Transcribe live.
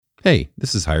Hey,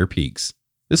 this is Higher Peaks.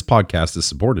 This podcast is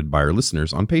supported by our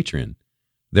listeners on Patreon.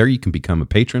 There you can become a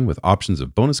patron with options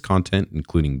of bonus content,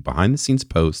 including behind-the-scenes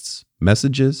posts,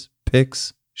 messages,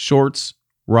 pics, shorts,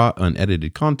 raw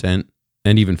unedited content,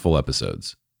 and even full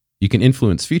episodes. You can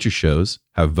influence future shows,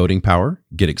 have voting power,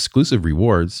 get exclusive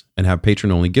rewards, and have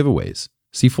patron-only giveaways.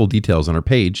 See full details on our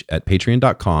page at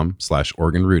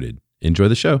patreon.com/OregonRooted. Enjoy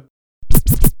the show.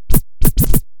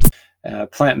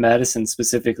 Plant medicine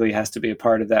specifically has to be a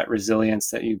part of that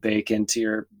resilience that you bake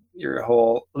into your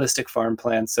whole holistic farm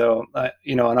plan. So,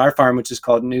 on our farm, which is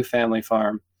called New Family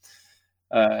Farm,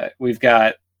 we've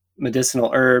got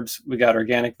medicinal herbs, we got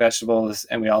organic vegetables,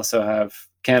 and we also have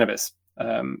cannabis.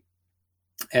 We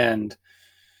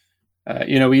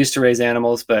used to raise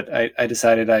animals, but I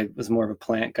decided I was more of a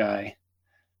plant guy.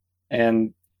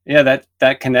 And yeah,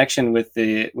 that connection with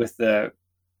the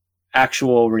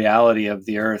actual reality of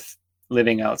the earth,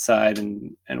 living outside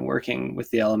and working with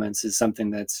the elements, is something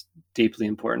that's deeply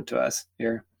important to us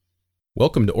here.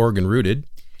 Welcome to Oregon Rooted.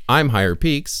 I'm Higher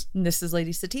Peaks. And this is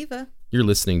Lady Sativa. You're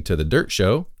listening to The Dirt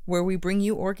Show, where we bring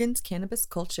you Oregon's cannabis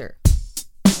culture.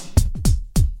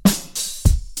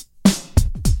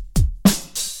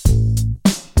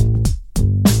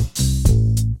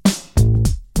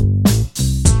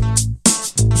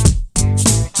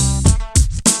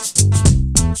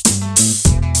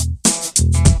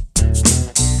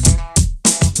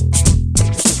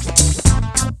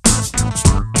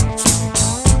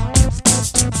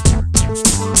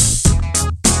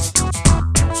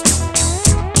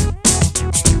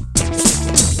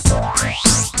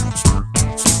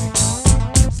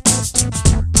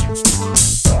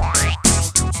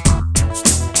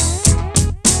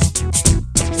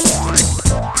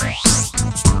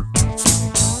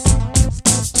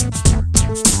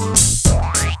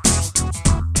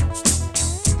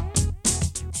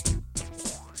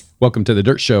 Welcome to The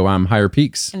Dirt Show. I'm Higher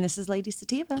Peaks. And this is Lady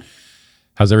Sativa.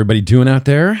 How's everybody doing out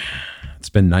there?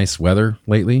 It's been nice weather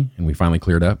lately, and we finally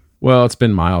cleared up. Well, it's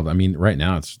been mild. I mean, right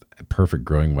now it's perfect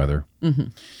growing weather. Mm-hmm.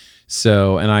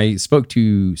 So, and I spoke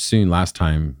to Soon last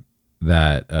time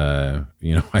that, I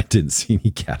didn't see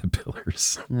any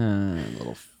caterpillars.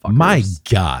 Little fuckers. My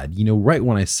God. Right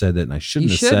when I said that, and I shouldn't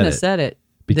have said it.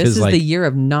 Because this is the year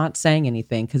of not saying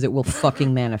anything, because it will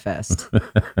fucking manifest.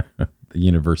 The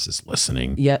universe is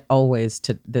listening. Yet always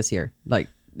to this year,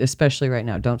 especially right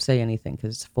now. Don't say anything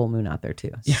because it's full moon out there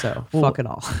too. Yeah, so fuck it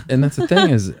all. And that's the thing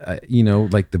is,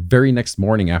 the very next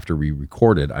morning after we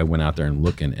recorded, I went out there and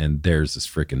looking, and there's this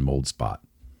freaking mold spot.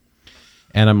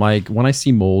 And I'm like, when I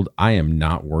see mold, I am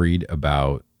not worried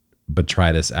about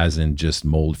botrytis, as in just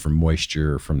mold from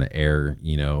moisture from the air,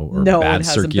 or bad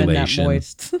circulation. Been that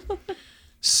moist.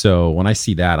 So when I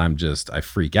see that, I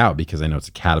freak out because I know it's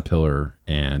a caterpillar,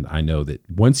 and I know that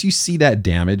once you see that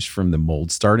damage from the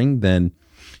mold starting, then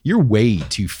you're way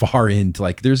too far into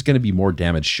there's going to be more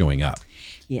damage showing up,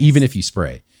 yes, even if you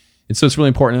spray. And so it's really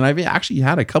important. And I've actually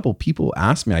had a couple people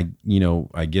ask me,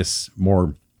 I guess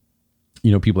more,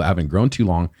 people that haven't grown too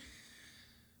long,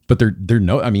 but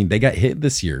they got hit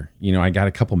this year. I got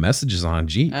a couple messages on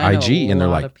IG, and they're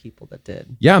like, a lot of people that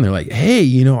did. Yeah, and they're like,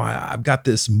 hey, I've got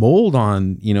this mold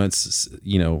on, it's,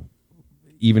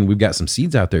 even we've got some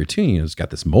seeds out there too. It's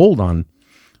got this mold on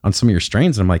some of your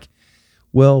strains. And I'm like,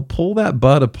 well, pull that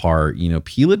bud apart,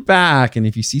 peel it back, and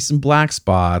if you see some black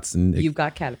spots, and you've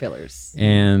got caterpillars.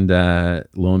 And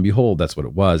lo and behold, that's what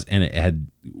it was, and it had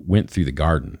went through the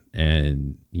garden,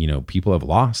 and people have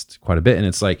lost quite a bit, and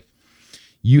it's like,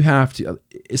 you have to,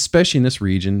 especially in this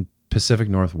region, Pacific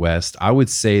Northwest, I would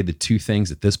say the two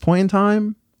things at this point in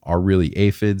time are really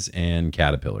aphids and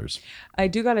caterpillars. I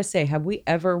do got to say, have we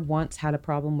ever once had a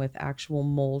problem with actual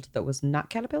mold that was not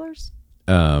caterpillars?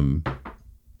 No,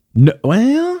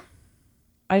 well,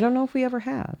 I don't know if we ever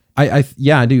have. I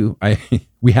do.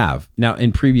 We have. Now,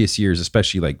 in previous years,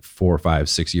 especially 4, 5,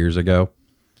 6 years ago,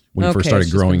 when we first started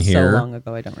growing here. So long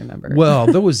ago, I don't remember. Well,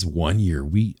 there was one year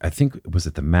I think, was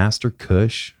it the Master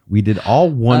Kush? We did all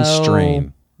one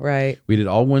strain. Right. We did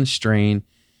all one strain,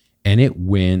 and it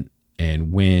went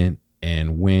and went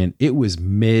and went. It was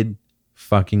mid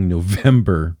fucking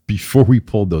November before we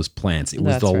pulled those plants. It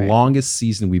was the longest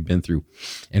season we've been through.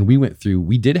 And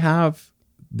we did have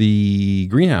the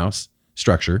greenhouse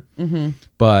structure, mm-hmm,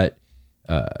 but,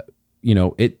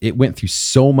 it went through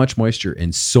so much moisture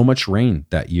and so much rain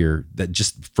that year that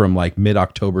just from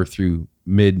mid-October through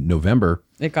mid-November,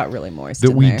 it got really moist.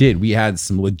 We had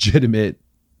some legitimate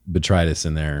botrytis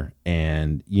in there.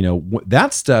 And,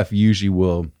 that stuff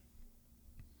usually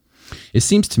it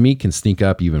seems to me can sneak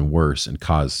up even worse and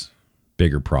cause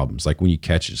bigger problems. Like when you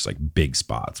catch it, it's big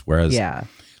spots. Whereas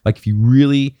if you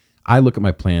really, I look at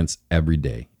my plants every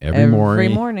day, every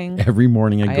morning. Every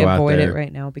morning I go out there. I avoid it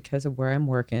right now because of where I'm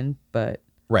working, but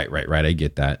Right. I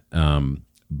get that.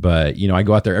 But I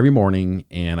go out there every morning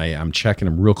and I'm checking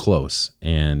them real close,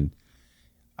 and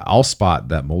I'll spot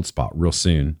that mold spot real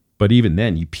soon. But even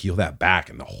then, you peel that back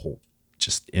and the whole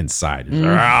just inside.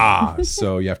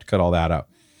 So you have to cut all that out.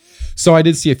 So I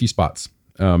did see a few spots,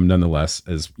 nonetheless,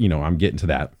 as I'm getting to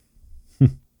that.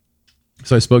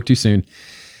 So I spoke too soon.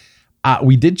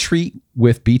 We did treat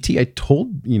with BT.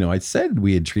 I said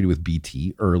we had treated with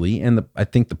BT early. And I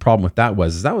think the problem with that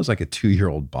was like a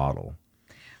 2-year-old bottle.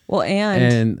 Well,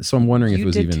 and so I'm wondering if it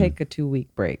was you did take a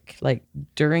 2-week break, like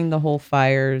during the whole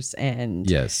fires and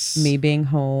me being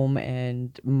home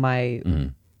and my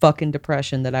fucking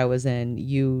depression that I was in.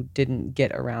 You didn't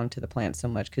get around to the plant so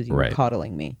much because you were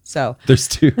coddling me. So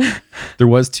there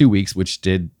was 2 weeks, which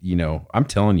did, I'm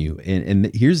telling you, and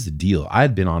here's the deal. I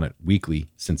had been on it weekly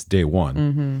since day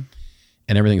one,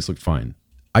 and everything's looked fine.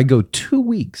 I go 2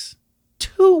 weeks,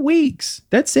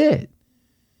 that's it.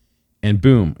 And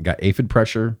boom, I got aphid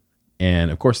pressure.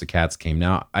 And of course the cats came.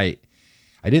 Now I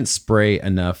didn't spray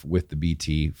enough with the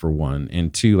BT for one.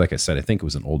 And two, like I said, I think it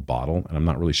was an old bottle and I'm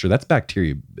not really sure. That's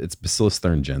bacteria. It's Bacillus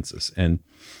thuringiensis and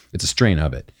it's a strain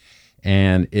of it.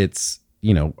 And it's,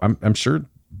 I'm sure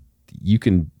you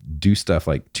can do stuff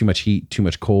like too much heat, too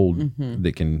much cold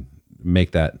that can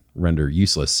make that render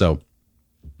useless. So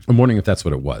I'm wondering if that's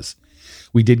what it was.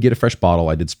 We did get a fresh bottle.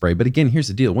 I did spray. But again, here's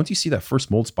the deal. Once you see that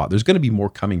first mold spot, there's going to be more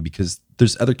coming because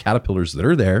there's other caterpillars that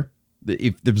are there.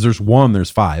 If there's one, there's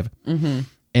 5.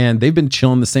 And they've been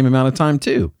chilling the same amount of time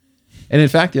too. And in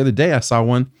fact, the other day I saw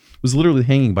one was literally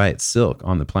hanging by its silk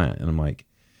on the plant. And I'm like,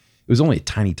 it was only a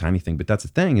tiny, tiny thing. But that's the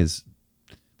thing is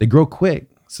they grow quick.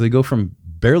 So they go from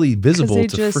barely visible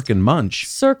to freaking munch.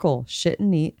 Circle, shit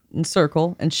and eat, and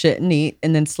circle and shit and eat,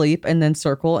 and then sleep, and then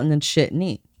circle, and then shit and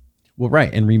eat. Well,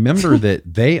 right. And remember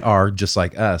that they are just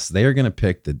like us. They are going to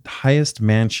pick the highest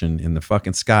mansion in the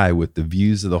fucking sky with the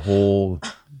views of the whole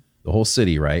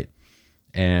city, right?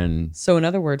 And so in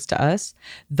other words, to us,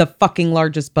 the fucking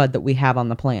largest bud that we have on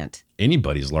the plant.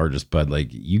 Anybody's largest bud. Like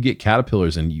you get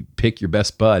caterpillars and you pick your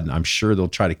best bud, and I'm sure they'll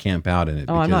try to camp out in it.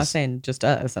 Oh, I'm not saying just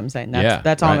us. I'm saying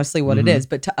that's honestly what it is.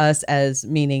 But to us, as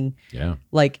meaning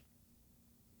like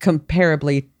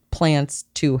comparably plants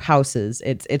to houses,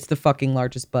 it's the fucking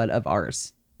largest bud of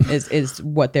ours is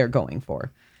what they're going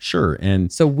for. Sure.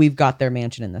 And so we've got their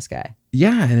mansion in the sky.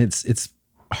 Yeah. And it's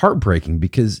heartbreaking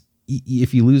because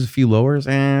if you lose a few lowers,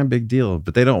 big deal.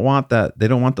 But they don't want that. They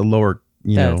don't want the lower,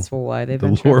 that's why they've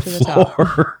been lower to the top.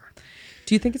 floor.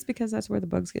 Do you think it's because that's where the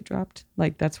bugs get dropped?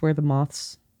 Like that's where the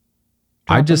moths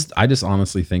I just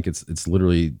honestly think it's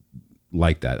literally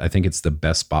like that. I think it's the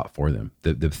best spot for them.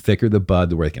 The thicker the bud,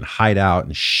 the where they can hide out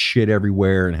and shit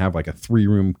everywhere and have like a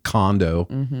 3-room condo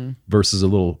versus a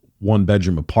little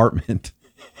 1-bedroom apartment.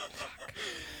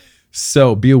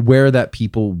 So be aware that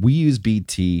we use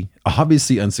BT,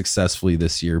 obviously unsuccessfully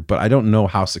this year, but I don't know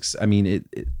how I mean,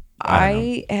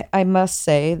 I must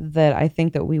say that I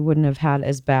think that we wouldn't have had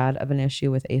as bad of an issue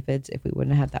with aphids if we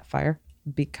wouldn't have had that fire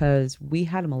because we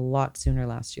had them a lot sooner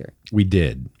last year. We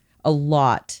did. A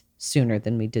lot sooner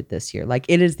than we did this year. Like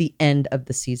it is the end of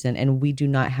the season and we do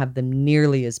not have them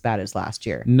nearly as bad as last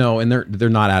year. No, and they're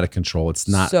not out of control. It's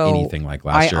not anything like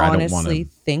last year. I honestly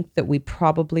think that we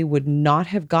probably would not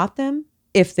have got them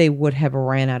if they would have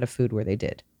ran out of food where they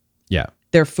did. Yeah.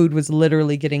 Their food was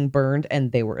literally getting burned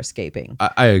and they were escaping.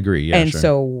 I agree. Yeah. And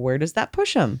so where does that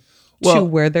push them? To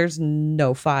where there's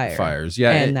no fires.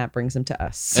 Yeah. And that brings them to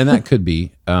us. And that could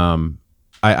be.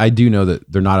 I do know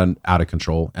that they're not out of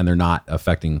control and they're not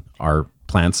affecting our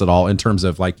plants at all in terms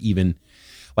of like even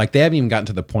like they haven't even gotten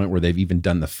to the point where they've even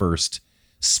done the first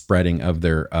spreading of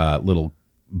their little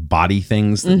body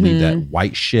things that leave that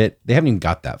white shit. They haven't even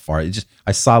got that far.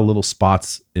 I saw little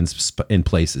spots in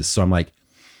places. So I'm like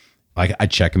I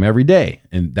check them every day.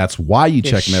 And that's why you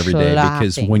check them every day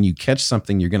because when you catch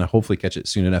something, you're going to hopefully catch it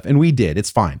soon enough. And we did. It's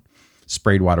fine.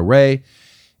 Sprayed Watt Array.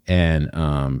 And,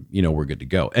 we're good to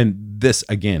go. And this,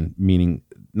 again, meaning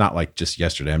not like just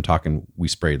yesterday. I'm talking, we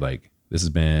sprayed like, this has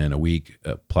been a week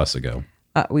plus ago.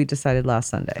 We decided last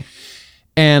Sunday.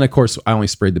 And of course, I only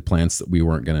sprayed the plants that we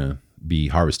weren't going to be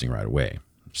harvesting right away.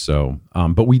 So,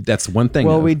 but that's one thing.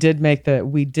 Well, we did make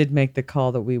the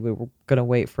call that we were going to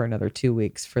wait for another 2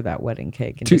 weeks for that wedding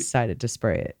cake and decided to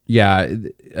spray it.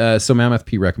 Yeah. So Mammoth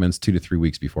P recommends 2 to 3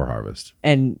 weeks before harvest.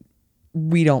 And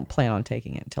we don't plan on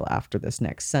taking it until after this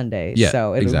next Sunday. Yeah,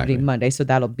 so it'll be Monday. So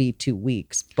that'll be 2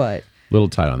 weeks. But Little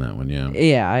tight on that one, yeah.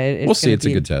 Yeah, we'll see. It's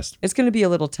a good test. It's going to be a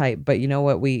little tight, but you know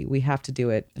what? We have to do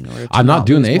it in order to. I'm not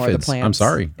doing the aphids. I'm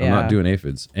sorry. Yeah. I'm not doing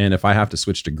aphids. And if I have to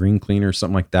switch to green cleaner or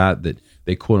something like that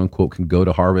they quote unquote can go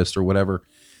to harvest or whatever,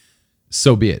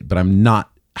 so be it. But I'm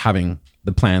not having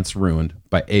the plants ruined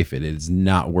by aphid. It is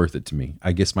not worth it to me.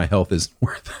 I guess my health isn't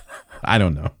worth it. I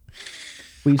don't know.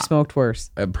 We've smoked worse.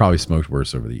 I probably smoked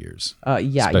worse over the years.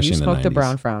 Yeah, you smoked the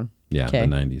brown frown. Yeah, the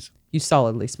 90s. You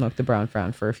solidly smoked the brown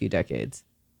frown for a few decades.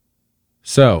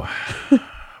 So,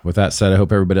 with that said, I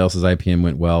hope everybody else's IPM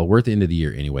went well. We're at the end of the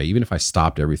year anyway. Even if I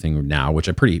stopped everything now, which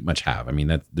I pretty much have. I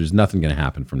mean, there's nothing going to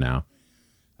happen from now.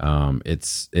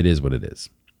 It is what it is.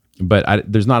 But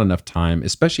there's not enough time,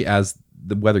 especially as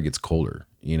the weather gets colder.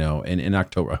 And in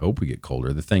October, I hope we get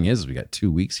colder. The thing is we got 2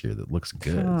 weeks here that looks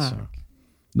good. So.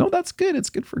 No, that's good. It's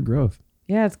good for growth.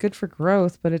 Yeah, it's good for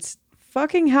growth, but it's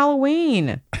fucking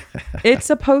Halloween. It's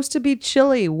supposed to be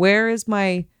chilly. Where is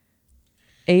my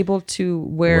able to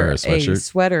wear a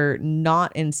sweater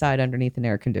not inside underneath an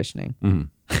air conditioning?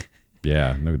 Mm-hmm.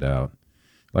 Yeah, no doubt.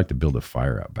 I like to build a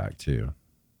fire out back too.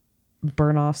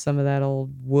 Burn off some of that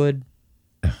old wood.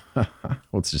 Well,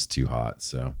 it's just too hot.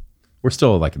 So we're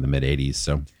still like in the mid 80s.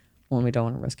 So we don't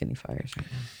want to risk any fires right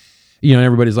now.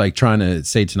 Everybody's like trying to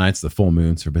say tonight's the full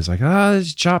moon. So everybody's like,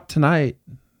 let's chop tonight.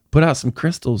 Put out some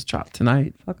crystals, chop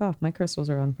tonight. Fuck off. My crystals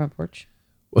are on the front porch.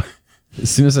 Well, as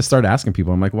soon as I start asking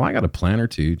people, I'm like, well, I got a plan or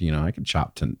two. I can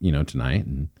chop tonight.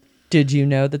 And did you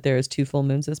know that there is 2 full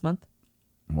moons this month?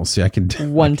 We'll see. I can do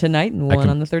one tonight and one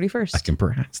on the 31st. I can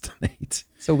procrastinate.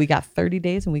 So we got 30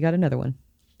 days and we got another one.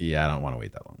 Yeah, I don't want to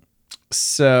wait that long.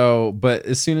 So, but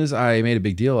as soon as I made a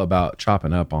big deal about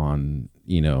chopping up on,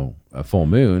 a full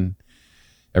moon,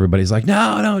 everybody's like,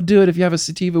 no, don't do it if you have a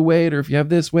sativa weight or if you have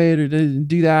this weight or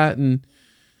do that. And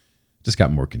just got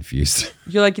more confused.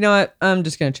 You're like, you know what? I'm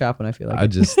just going to chop when I feel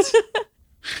like it.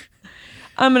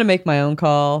 I'm going to make my own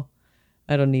call.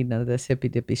 I don't need none of this hippy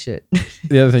dippy shit.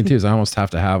 The other thing too is I almost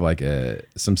have to have like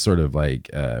some sort of like,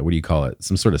 what do you call it?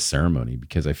 Some sort of ceremony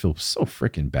because I feel so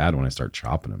freaking bad when I start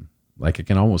chopping them. Like I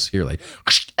can almost hear like,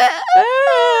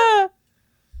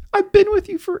 I've been with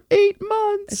you for 8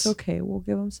 months. It's okay. We'll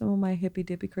give him some of my hippy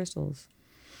dippy crystals.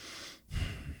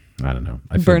 I don't know.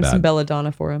 Burn some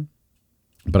belladonna for him.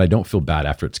 But I don't feel bad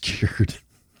after it's cured.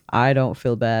 I don't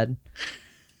feel bad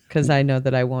because I know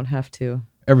that I won't have to.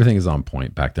 Everything is on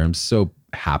point back there. I'm so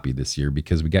happy this year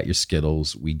because we got your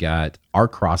Skittles. We got our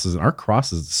crosses. And our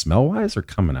crosses, smell-wise, are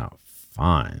coming out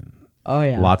fine. Oh,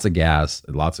 yeah. Lots of gas,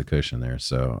 lots of cushion there.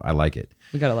 So I like it.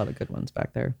 We got a lot of good ones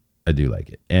back there. I do like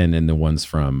it. And then the ones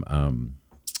from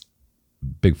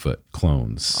Bigfoot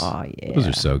clones. Oh, yeah. Those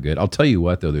are so good. I'll tell you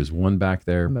what, though. There's one back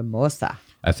there. Mimosa.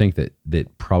 I think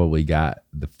that probably got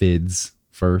the FIDS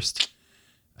first.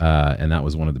 And that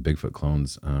was one of the Bigfoot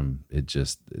clones.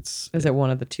 Is it one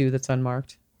of the 2 that's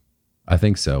unmarked? I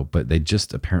think so. But they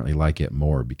just apparently like it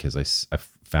more because I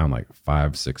found like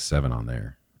 5, 6, 7 on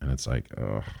there. And it's like,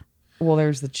 oh. Well,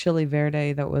 there's the Chili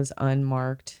Verde that was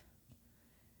unmarked.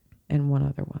 And one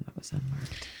other one that was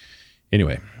unmarked.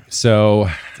 Anyway, so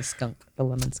the skunk, the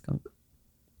lemon skunk.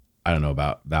 I don't know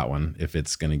about that one, if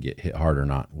it's going to get hit hard or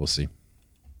not. We'll see.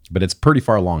 But it's pretty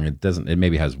far along. It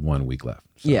maybe has 1 week left.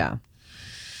 So yeah.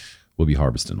 We'll be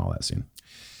harvesting all that soon.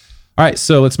 All right,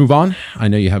 so let's move on. I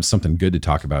know you have something good to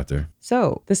talk about there.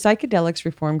 So the Psychedelics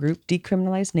Reform Group,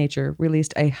 Decriminalize Nature,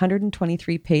 released a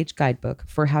 123-page guidebook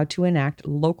for how to enact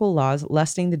local laws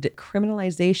lessening the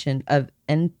decriminalization of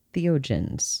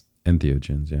entheogens.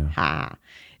 Entheogens, yeah. Ha.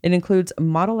 It includes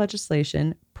model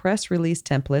legislation, press release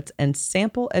templates, and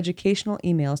sample educational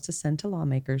emails to send to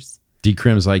lawmakers.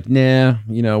 Decrim's like, nah,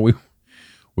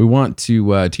 we want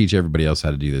to teach everybody else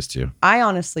how to do this too. I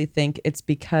honestly think it's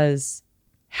because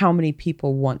how many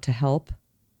people want to help.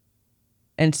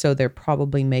 And so they're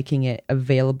probably making it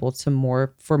available to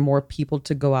for more people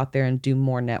to go out there and do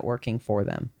more networking for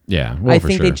them. Yeah. Well, I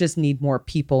think they just need more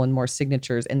people and more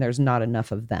signatures, and there's not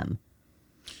enough of them.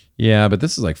 Yeah, but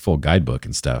this is like full guidebook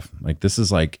and stuff. Like this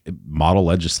is like model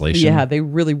legislation. Yeah, they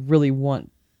really, really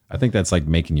want. I think that's like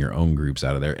making your own groups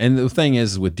out of there. And the thing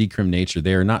is with Decrim Nature,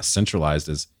 they are not centralized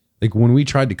as like when we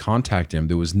tried to contact him,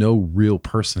 there was no real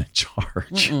person in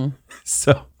charge.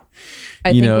 So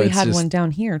I think we had one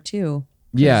down here too.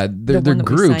 Yeah, they're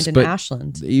groups, but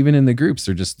Ashland. Even in the groups,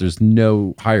 there's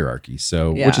no hierarchy.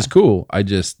 So which is cool.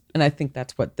 And I think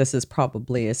that's what this is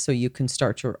probably is so you can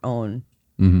start your own.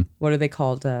 What are they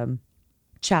called?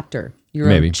 Chapter.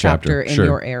 Own chapter in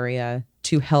your area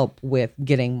to help with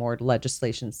getting more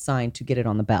legislation signed to get it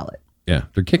on the ballot. Yeah,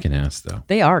 they're kicking ass though.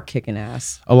 They are kicking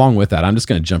ass. Along with that, I'm just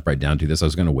going to jump right down to this. I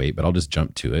was going to wait, but I'll just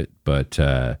jump to it. But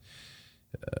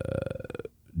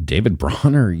David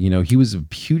Bronner, he was a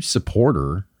huge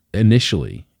supporter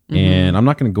initially. Mm-hmm. And I'm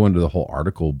not going to go into the whole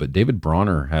article, but David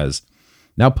Bronner has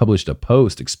now published a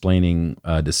post explaining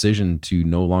a decision to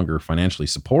no longer financially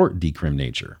support Decrim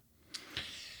Nature.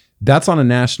 That's on a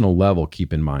national level,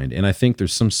 keep in mind. And I think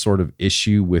there's some sort of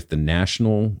issue with the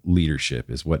national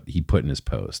leadership is what he put in his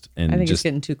post. And I think it's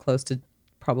getting too close to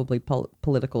probably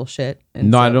political shit.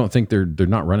 And I don't think they're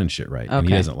not running shit right. Okay. And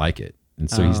he doesn't like it. And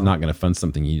so he's not going to fund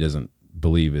something he doesn't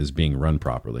believe is being run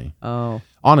properly. Oh.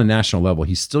 On a national level,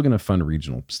 he's still going to fund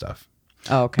regional stuff.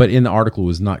 Oh, okay. But in the article, it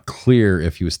was not clear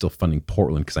if he was still funding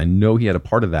Portland, because I know he had a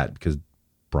part of that because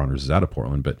Bronner's is out of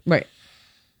Portland. But right.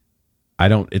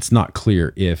 It's not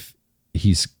clear if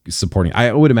he's supporting.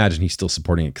 I would imagine he's still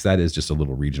supporting it because that is just a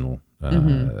little regional,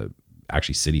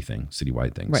 actually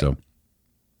citywide thing. Right. So,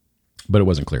 but it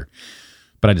wasn't clear.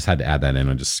 But I just had to add that in.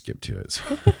 I just skipped to it. So.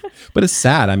 But it's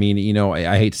sad. I mean,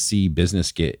 I hate to see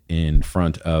business get in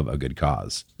front of a good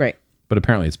cause. Right. But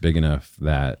apparently it's big enough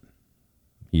that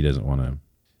he doesn't want to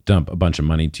dump a bunch of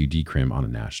money to Decrim on a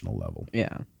national level.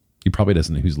 Yeah. He probably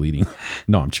doesn't know who's leading.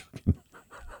 No, I'm joking.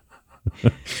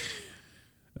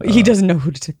 He doesn't know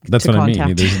who to That's to what contact. I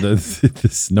mean.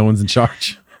 There's no one's in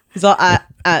charge. So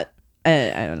I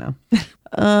don't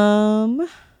know.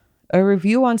 A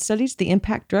review on studies the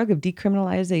impact drug of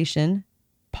decriminalization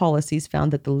policies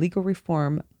found that the legal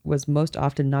reform was most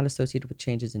often not associated with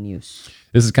changes in use.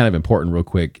 This is kind of important real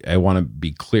quick. I want to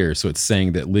be clear. So it's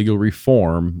saying that legal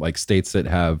reform, like states that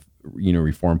have,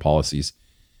 reform policies,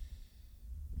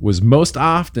 was most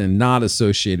often not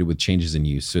associated with changes in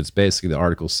use. So it's basically, the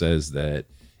article says that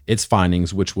its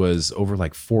findings, which was over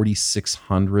like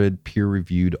 4,600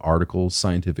 peer-reviewed articles,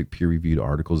 scientific peer-reviewed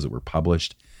articles that were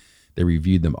published, they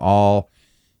reviewed them all,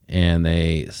 and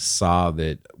they saw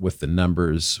that with the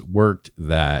numbers worked,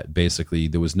 that basically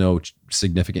there was no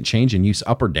significant change in use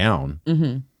up or down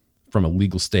from a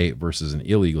legal state versus an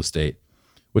illegal state,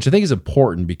 which I think is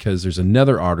important because there's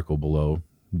another article below.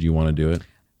 Do you want to do it?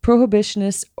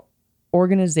 Prohibitionist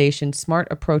organization Smart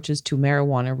Approaches to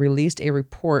Marijuana released a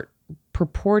report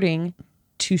purporting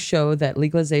to show that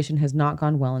legalization has not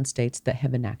gone well in states that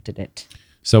have enacted it.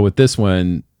 So with this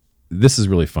one, this is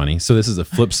really funny. So this is a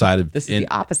flip side of this is the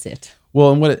opposite.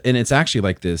 Well, and it's actually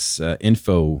like this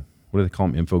info. What do they call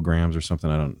them? Infograms or something?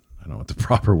 I don't know what the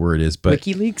proper word is, but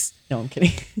WikiLeaks. No, I'm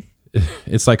kidding.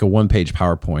 It's like a 1-page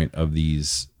PowerPoint of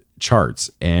these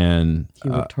charts, and he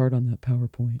worked hard on that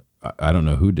PowerPoint. I don't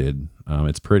know who did.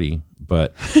 It's pretty,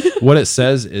 but what it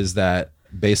says is that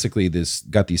basically this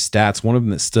got these stats. One of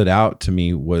them that stood out to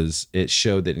me was it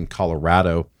showed that in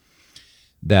Colorado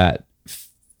that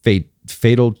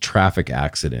fatal traffic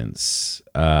accidents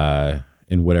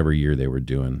in whatever year they were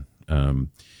doing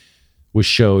was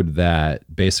showed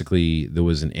that basically there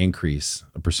was an increase,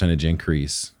 a percentage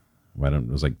increase. It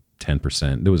was like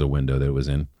 10%. There was a window that it was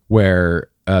in where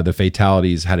the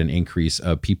fatalities had an increase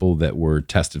of people that were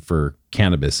tested for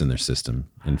cannabis in their system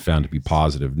and found to be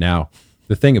positive. Now,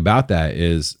 the thing about that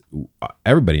is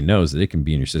everybody knows that it can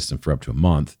be in your system for up to a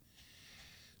month.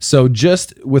 So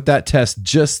just with that test,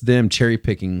 just them cherry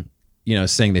picking,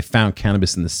 saying they found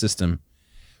cannabis in the system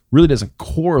really doesn't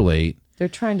correlate. They're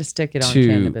trying to stick it on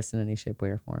cannabis in any shape,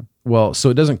 way, or form. Well, so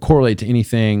it doesn't correlate to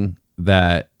anything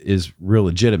that is real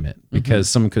legitimate because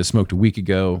someone could have smoked a week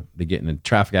ago, they get in a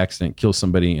traffic accident, kill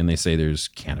somebody, and they say there's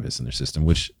cannabis in their system,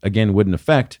 which again wouldn't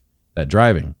affect that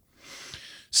driving.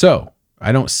 So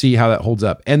I don't see how that holds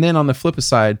up. And then on the flip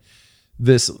side,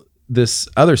 this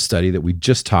other study that we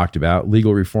just talked about,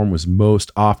 legal reform was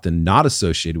most often not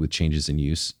associated with changes in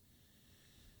use.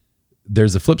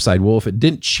 There's a flip side. Well, if it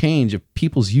didn't change, if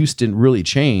people's use didn't really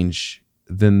change,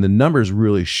 then the numbers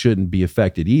really shouldn't be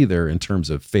affected either in terms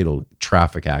of fatal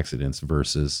traffic accidents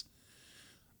versus,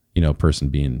 a person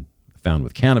being found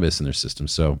with cannabis in their system.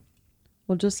 So,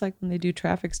 well, just like when they do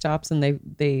traffic stops and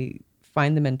they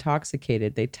find them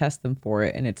intoxicated, they test them for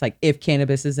it, and it's like if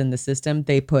cannabis is in the system,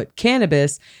 they put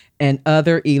cannabis and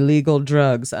other illegal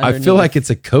drugs underneath. I feel like it's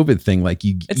a COVID thing. Like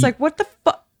it's like, what the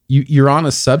fuck? You're on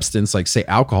a substance like, say,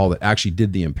 alcohol that actually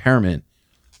did the impairment,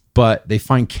 but they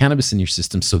find cannabis in your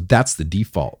system, so that's the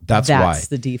default. That's why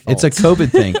the default. It's a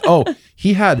COVID thing. Oh,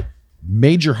 he had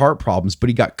major heart problems, but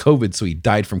he got COVID, so he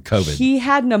died from COVID. He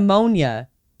had pneumonia,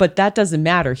 but that doesn't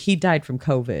matter. He died from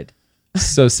COVID.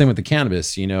 So same with the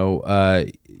cannabis. He got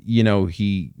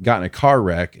in a car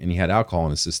wreck and he had alcohol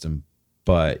in his system,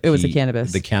 but it was the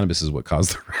cannabis. The cannabis is what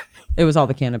caused the wreck. It was all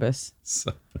the cannabis.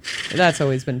 So. That's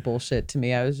always been bullshit to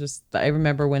me. I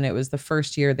remember when it was the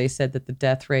first year, they said that the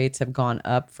death rates have gone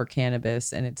up for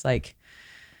cannabis, and it's like,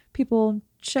 people,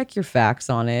 check your facts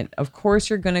on it. Of course,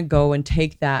 you're going to go and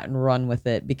take that and run with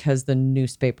it because the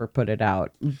newspaper put it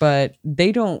out. But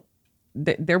they don't.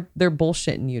 They're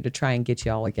bullshitting you to try and get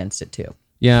you all against it too.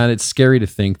 Yeah, and it's scary to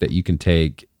think that you can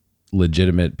take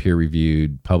legitimate,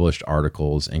 peer-reviewed, published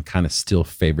articles and kind of still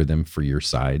favor them for your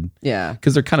side. Yeah,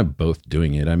 because they're kind of both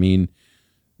doing it. I mean,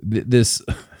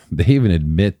 they even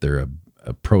admit they're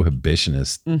a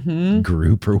prohibitionist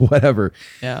group or whatever.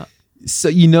 Yeah.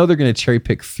 So they're going to cherry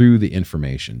pick through the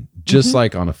information, just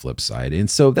like on a flip side. And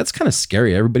so that's kind of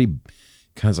scary. Everybody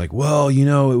kind of is like, well,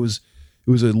 it was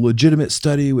a legitimate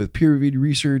study with peer-reviewed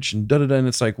research and da-da-da. And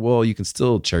it's like, well, you can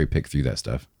still cherry pick through that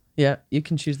stuff. Yeah, you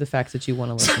can choose the facts that you want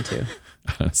to listen to.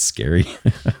 That's scary.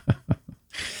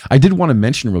 I did want to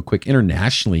mention real quick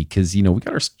internationally, because, we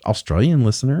got our Australian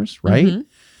listeners, right? Mm-hmm.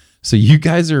 So you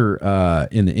guys are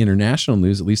in the international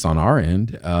news, at least on our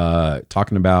end,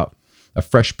 talking about a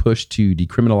fresh push to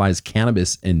decriminalize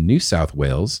cannabis in New South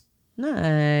Wales.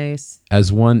 Nice.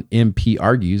 As one MP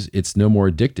argues, it's no more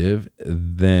addictive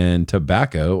than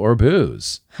tobacco or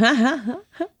booze.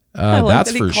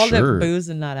 That's for sure. He called it booze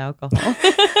and not alcohol.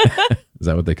 Is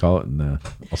that what they call it in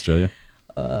Australia?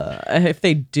 If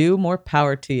they do, more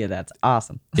power to you. That's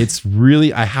awesome. It's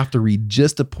really, I have to read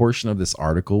just a portion of this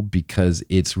article because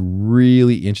it's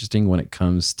really interesting when it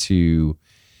comes to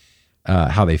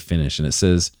how they finish. And it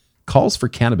says, calls for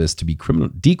cannabis to be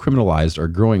decriminalized are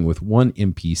growing, with one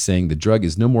MP saying the drug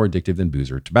is no more addictive than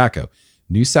booze or tobacco.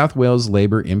 New South Wales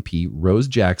Labor MP Rose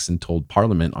Jackson told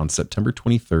Parliament on September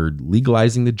 23rd,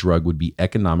 legalizing the drug would be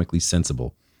economically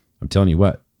sensible. I'm telling you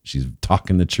what, she's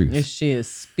talking the truth. Yes, she is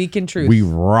speaking truth. We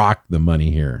rock the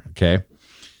money here, okay?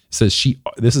 Says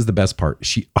this is the best part.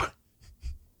 She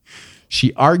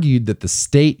argued that the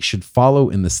state should follow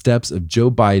in the steps of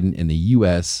Joe Biden in the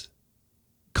U.S.,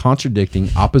 contradicting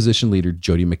opposition leader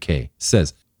Jody McKay.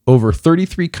 Says, over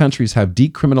 33 countries have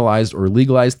decriminalized or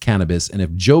legalized cannabis, and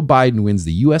if Joe Biden wins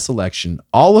the U.S. election,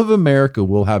 all of America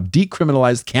will have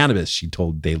decriminalized cannabis, she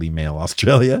told Daily Mail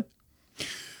Australia.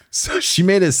 So she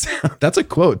made it sound, that's a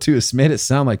quote too, it's made it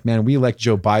sound like, man, we elect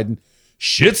Joe Biden,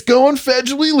 shit's going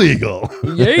federally legal.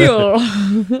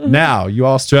 Yeah. Now, you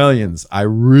Australians, I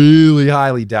really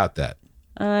highly doubt that.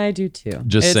 I do too.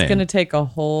 Just saying. It's going to take a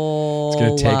whole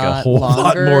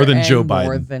lot more than Joe Biden.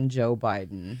 More than Joe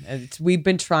Biden. We've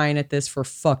been trying at this for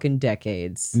fucking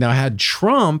decades. Now, had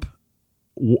Trump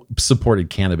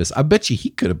supported cannabis, I bet you he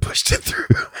could have pushed it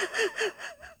through.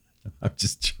 I'm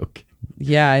just joking.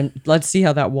 Yeah, and let's see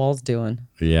how that wall's doing.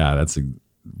 Yeah, that's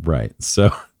right.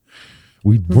 So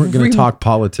we weren't going to talk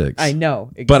politics. I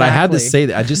know, exactly. But I had to say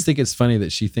that. I just think it's funny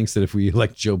that she thinks that if we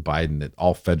elect Joe Biden, that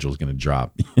all federal is going to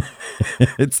drop.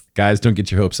 It's, guys, don't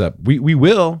get your hopes up. We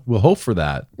will. We'll hope for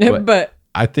that. But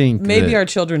I think maybe our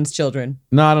children's children.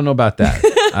 No, I don't know about that.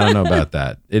 I don't know about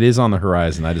that. It is on the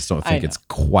horizon. I just don't think it's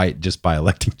quite just by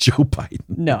electing Joe Biden.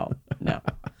 No.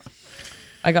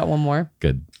 I got one more.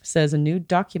 Good. Says a new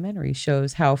documentary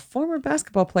shows how former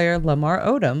basketball player Lamar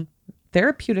Odom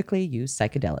therapeutically used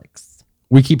psychedelics.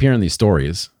 We keep hearing these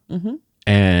stories,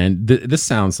 and this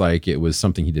sounds like it was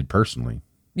something he did personally.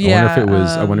 Yeah,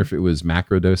 I wonder if it was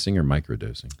macrodosing or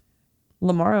microdosing.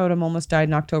 Lamar Odom almost died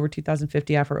in October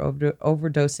 2050 after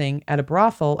overdosing at a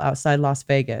brothel outside Las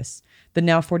Vegas. The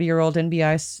now 40-year-old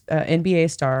NBA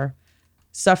star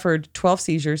suffered 12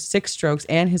 seizures, 6 strokes,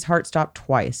 and his heart stopped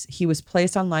twice. He was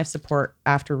placed on life support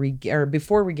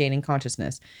before regaining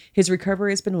consciousness. His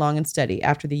recovery has been long and steady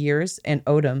after the years, and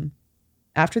Odom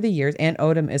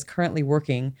is currently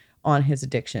working on his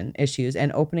addiction issues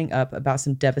and opening up about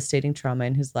some devastating trauma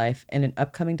in his life in an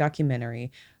upcoming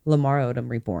documentary, Lamar Odom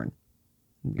Reborn.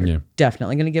 You're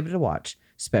definitely going to give it a watch,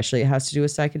 especially it has to do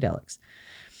with psychedelics.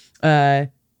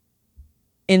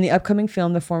 In the upcoming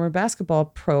film, the former basketball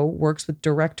pro works with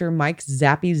director Mike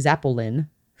Zappy Zapolin,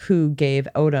 who gave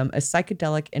Odom a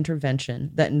psychedelic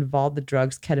intervention that involved the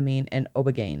drugs ketamine and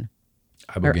ibogaine.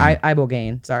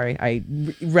 Ibogaine. Sorry, I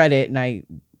read it and I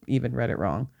even read it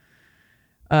wrong.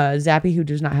 Zappy, who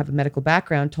does not have a medical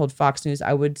background, told Fox News,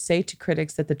 "I would say to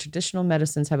critics that the traditional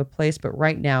medicines have a place, but we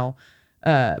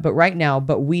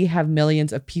have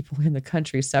millions of people in the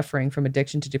country suffering from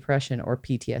addiction to depression or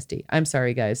PTSD." I'm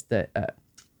sorry, guys, that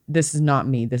this is not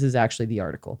me. This is actually the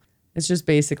article. It's just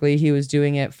basically he was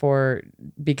doing it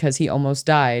because he almost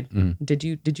died. Mm-hmm. Did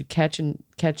you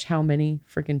catch how many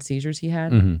freaking seizures he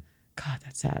had? Mm-hmm. God,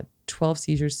 that's sad. 12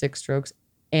 seizures, 6 strokes,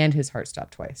 and his heart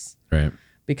stopped twice. Right.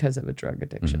 Because of a drug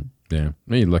addiction. Mm-hmm. Yeah.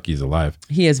 I mean, lucky he's alive.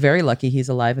 He is very lucky he's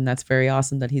alive, and that's very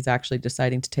awesome that he's actually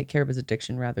deciding to take care of his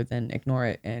addiction rather than ignore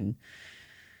it and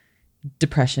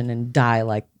depression and die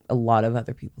like a lot of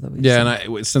other people that we've seen.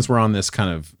 And since we're on this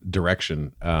kind of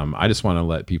direction, I just want to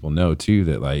let people know too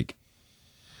that like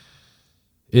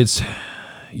it's,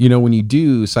 when you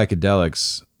do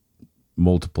psychedelics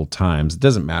multiple times, it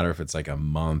doesn't matter if it's like a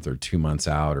month or 2 months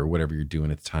out or whatever you're doing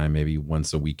at the time, maybe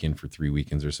once a weekend for 3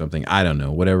 weekends or something. I don't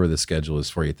know, whatever the schedule is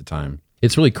for you at the time.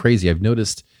 It's really crazy. I've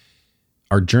noticed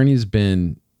our journey's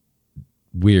been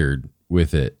weird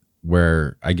with it,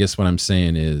 where I guess what I'm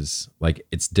saying is like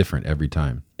it's different every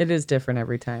time. It is different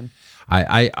every time.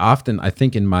 I often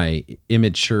think in my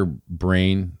immature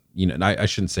brain, I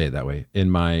shouldn't say it that way.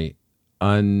 In my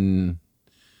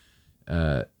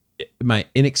my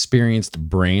inexperienced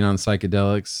brain on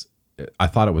psychedelics, I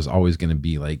thought it was always going to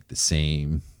be like the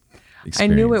same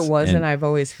experience. I knew it was, and I've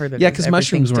always heard that. Yeah, because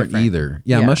mushrooms weren't different. either.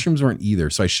 Yeah, mushrooms weren't either.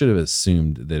 So I should have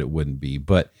assumed that it wouldn't be.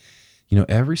 But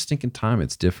every stinking time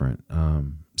it's different.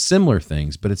 Similar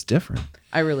things, but it's different.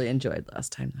 I really enjoyed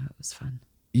last time though. It was fun.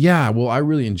 Yeah, well, I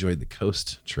really enjoyed the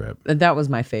coast trip. That was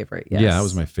my favorite. Yes. Yeah, that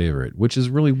was my favorite, which is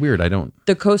really weird.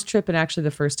 The coast trip, and actually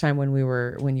the first time when you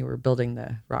were building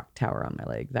the rock tower on my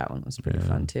leg, that one was pretty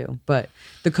fun too. But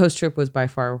the coast trip was by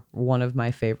far one of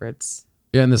my favorites.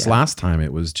 Yeah, and this last time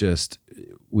it was just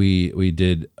we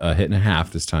did a hit and a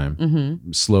half this time,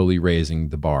 slowly raising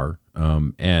the bar,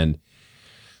 and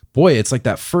boy, it's like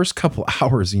that first couple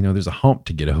hours. There's a hump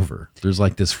to get over. There's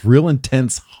like this real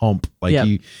intense hump,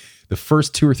 like the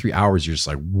first 2 or 3 hours, you're just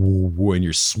like, whoa, and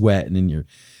you're sweating and you're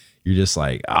just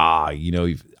like, I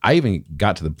even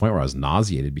got to the point where I was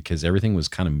nauseated because everything was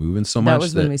kind of moving so much. That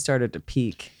was when we started to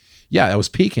peak. Yeah, I was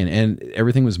peaking and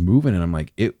everything was moving. And I'm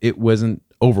like, it wasn't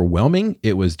overwhelming.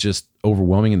 It was just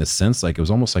overwhelming in the sense, like it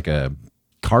was almost like a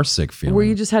car sick feeling. Where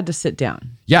you just had to sit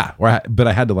down. Yeah, but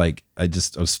I had to I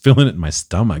was feeling it in my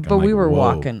stomach. But we were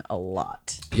walking a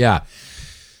lot. Yeah.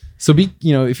 So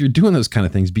if you're doing those kind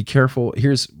of things, be careful.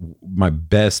 Here's my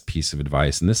best piece of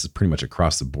advice, and this is pretty much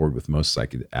across the board with most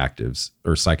actives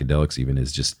or psychedelics even,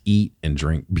 is just eat and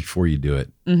drink before you do it.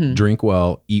 Mm-hmm. Drink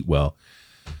well, eat well.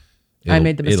 I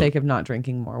made the mistake of not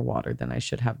drinking more water than I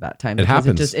should have that time. It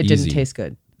happens. It didn't taste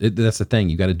good. That's the thing.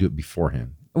 You got to do it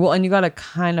beforehand. Well, and you got to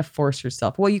kind of force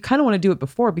yourself. Well, you kind of want to do it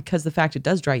before because the fact it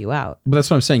does dry you out. But that's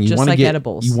what I'm saying. You want to get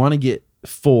edibles. You want to get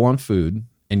full on food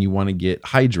and you want to get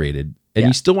hydrated. And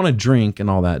you still want to drink and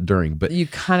all that during, but you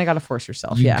kind of got to force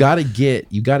yourself. You got to get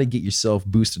yourself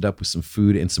boosted up with some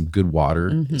food and some good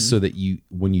water, so that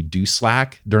when you do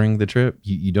slack during the trip,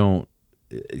 you don't.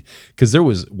 Because there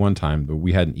was one time where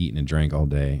we hadn't eaten and drank all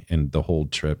day and the whole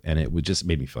trip, and it would just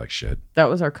made me feel like shit. That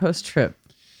was our coast trip.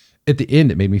 At the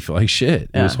end, it made me feel like shit.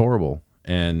 It was horrible.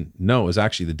 And no, it was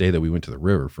actually the day that we went to the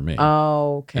river for me.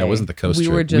 Oh, okay. That wasn't the coast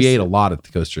trip. We ate a lot at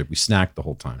the coast trip. We snacked the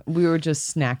whole time. We were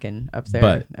just snacking up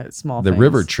there at small things. The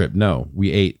river trip, no.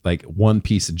 We ate like one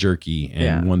piece of jerky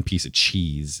and one piece of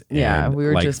cheese. And we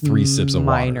were like just 3 sips of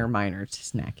water. minor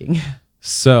snacking.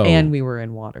 So and we were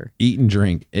in water. Eat and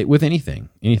drink with anything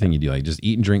you do. Like just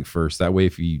eat and drink first. That way,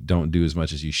 if you don't do as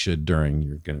much as you should during,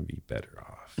 you're going to be better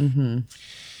off. Mm-hmm.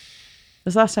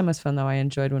 This last time was fun though. I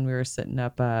enjoyed when we were sitting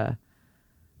up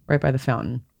right by the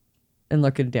fountain and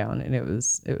looking down, and it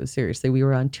was seriously, we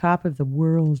were on top of the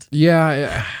world.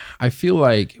 Yeah, I feel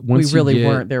like once we really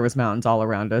weren't. There was mountains all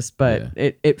around us, but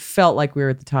it felt like we were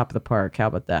at the top of the park. How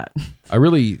about that? I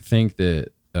really think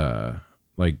that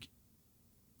like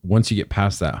once you get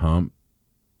past that hump,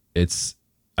 I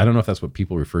don't know if that's what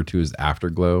people refer to as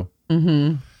afterglow,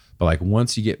 but like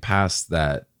once you get past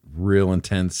that real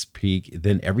intense peak,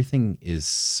 then everything is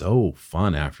so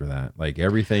fun after that. Like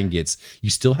everything you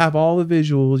still have all the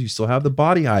visuals, you still have the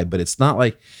body high, but it's not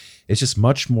like, it's just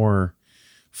much more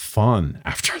fun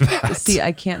after that. See,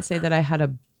 I can't say that I had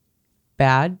a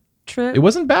bad trip. It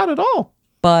wasn't bad at all.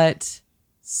 But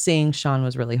seeing Sean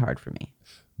was really hard for me.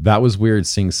 That was weird,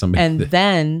 seeing somebody. And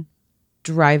then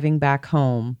driving back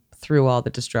home through all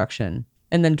the destruction,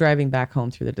 and then driving back home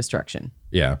through the destruction.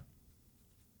 Yeah.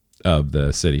 Of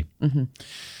the city. Mm-hmm.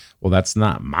 Well, that's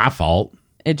not my fault.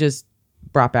 It just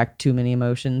brought back too many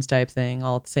emotions type thing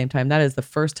all at the same time. That is the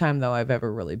first time though I've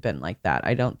ever really been like that.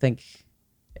 I think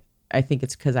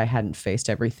it's because I hadn't faced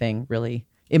everything really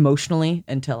emotionally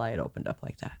until I had opened up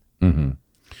like that. Mm-hmm.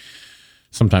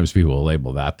 Sometimes people will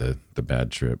label that the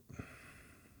bad trip,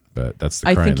 but that's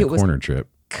the cry in the corner trip.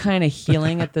 Kind of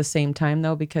healing at the same time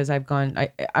though, because I've gone.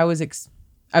 I was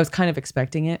kind of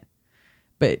expecting it,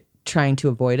 but trying to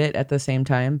avoid it at the same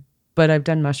time. But I've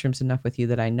done mushrooms enough with you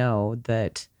that I know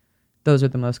that those are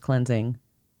the most cleansing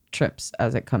trips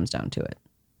as it comes down to it.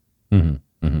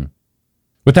 Mm-hmm. Mm-hmm.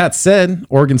 With that said,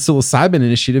 Oregon Psilocybin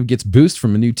Initiative gets boost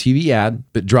from a new TV ad,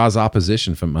 but draws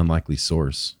opposition from unlikely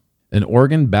source. An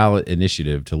Oregon ballot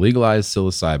initiative to legalize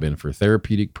psilocybin for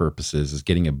therapeutic purposes is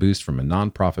getting a boost from a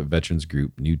nonprofit veterans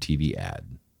group new TV ad.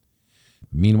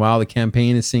 Meanwhile, the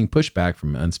campaign is seeing pushback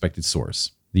from an unexpected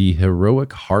source. The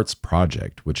Heroic Hearts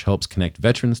Project, which helps connect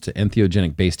veterans to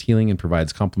entheogenic-based healing and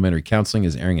provides complimentary counseling,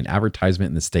 is airing an advertisement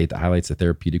in the state that highlights the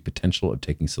therapeutic potential of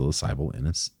taking psilocybin in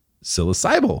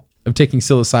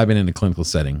a clinical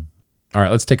setting. All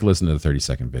right, let's take a listen to the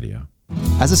 30-second video.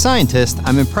 As a scientist,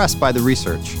 I'm impressed by the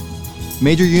research.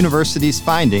 Major universities'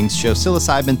 findings show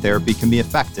psilocybin therapy can be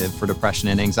effective for depression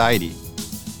and anxiety.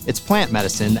 It's plant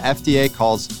medicine the FDA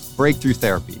calls breakthrough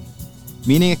therapy,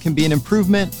 meaning it can be an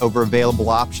improvement over available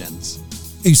options.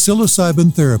 A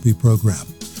psilocybin therapy program,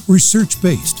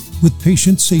 research-based with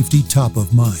patient safety top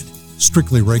of mind,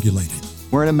 strictly regulated.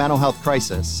 We're in a mental health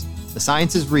crisis. The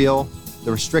science is real,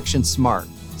 the restrictions smart.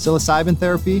 Psilocybin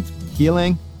therapy,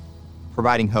 healing,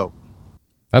 providing hope.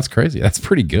 That's crazy. That's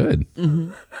pretty good.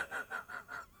 Mm-hmm.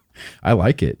 I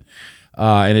like it.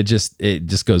 And it just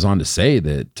goes on to say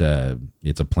that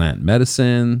it's a plant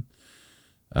medicine.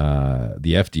 The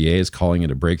FDA is calling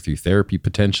it a breakthrough therapy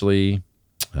potentially,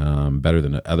 better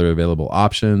than other available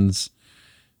options.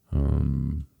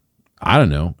 I don't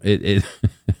know. It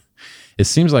it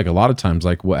seems like a lot of times,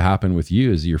 like what happened with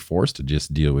you, is you're forced to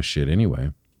just deal with shit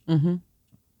anyway. Mm-hmm.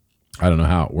 I don't know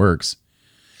how it works.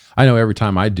 I know every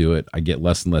time I do it, I get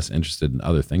less and less interested in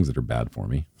other things that are bad for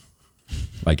me,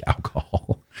 like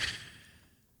alcohol.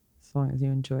 As long as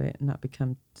you enjoy it and not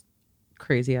become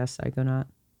crazy ass psychonaut.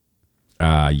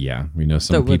 Yeah, we know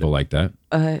some people like that.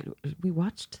 We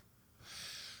watched.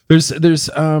 There's it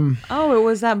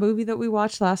was that movie that we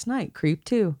watched last night, Creep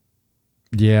 2.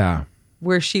 Yeah.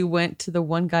 Where she went to the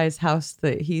one guy's house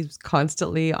that he's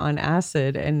constantly on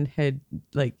acid and had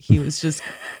he was just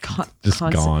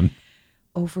gone.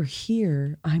 Over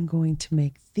here, I'm going to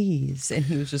make these, and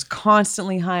he was just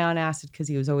constantly high on acid because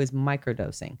he was always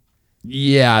microdosing.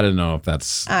 Yeah, I don't know if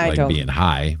that's being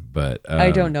high, but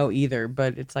I don't know either.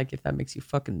 But it's like if that makes you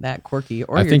fucking that quirky,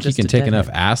 or I think you can take enough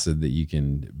acid that you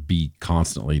can be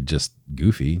constantly just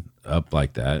goofy up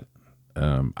like that.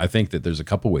 I think that there's a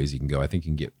couple ways you can go. I think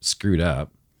you can get screwed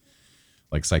up,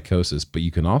 like psychosis, but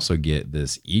you can also get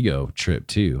this ego trip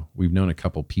too. We've known a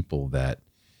couple people that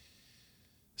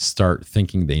start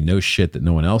thinking they know shit that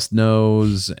no one else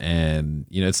knows, and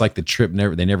it's like the trip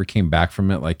they never came back from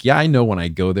it. Like, yeah, I know when I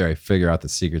go there I figure out the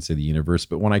secrets of the universe,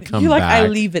 but when I come back I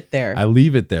leave it there,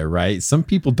 right? Some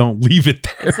people don't leave it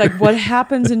there. It's like what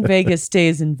happens in Vegas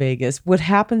stays in Vegas. What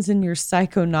happens in your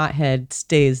psychonaut head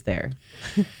stays there.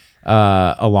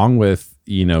 Along with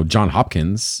John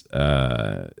Hopkins,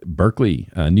 Berkeley,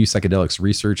 new psychedelics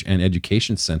research and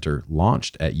education center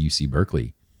launched at UC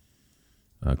Berkeley.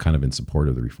 Kind of in support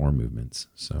of the reform movements.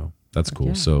 So that's cool.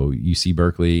 Yeah. So UC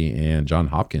Berkeley and John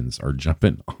Hopkins are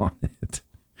jumping on it.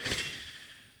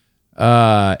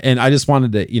 And I just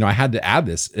wanted to, I had to add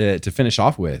this to finish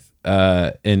off with.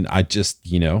 And I just,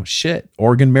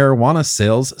 Oregon marijuana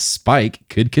sales spike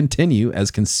could continue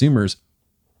as consumers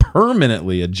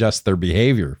permanently adjust their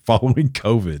behavior following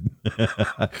COVID.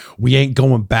 We ain't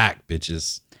going back,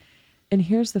 bitches. And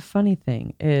here's the funny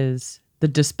thing is, the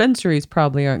dispensaries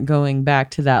probably aren't going back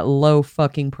to that low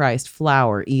fucking priced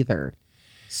flower either.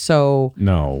 So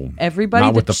no,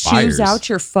 everybody that chews out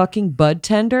your fucking bud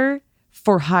tender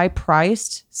for high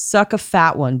priced, suck a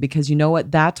fat one, because you know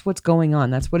what? That's what's going on.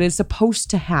 That's what is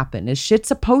supposed to happen. Is shit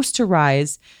supposed to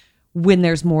rise when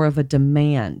there's more of a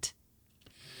demand?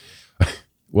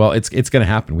 Well, it's going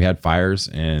to happen. We had fires,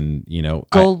 and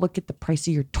go look at the price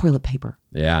of your toilet paper.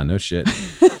 Yeah, no shit.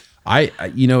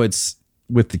 It's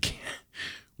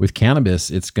with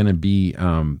cannabis, it's going to be,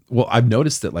 I've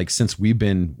noticed that since we've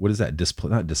been, what is that?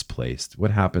 Not displaced. What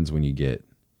happens when you get,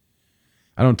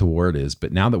 I don't know what the word is,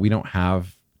 but now that we don't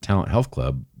have Talent Health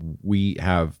Club, we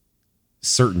have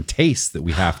certain tastes that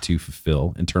we have to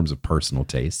fulfill in terms of personal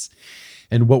tastes.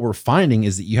 And what we're finding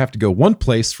is that you have to go one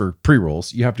place for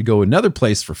pre-rolls, you have to go another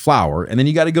place for flour, and then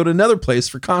you got to go to another place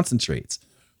for concentrates.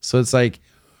 So it's like,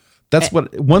 that's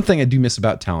one thing I do miss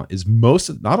about Talent is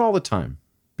not all the time,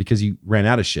 because you ran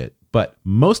out of shit, but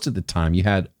most of the time you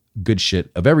had good shit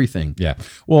of everything. Yeah.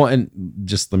 Well, and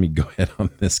just let me go ahead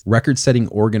on this. Record-setting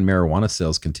Oregon marijuana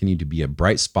sales continue to be a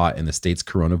bright spot in the state's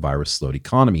coronavirus slowed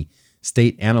economy.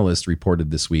 State analysts reported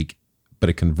this week, but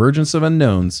a convergence of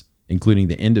unknowns, including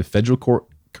the end of federal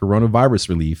coronavirus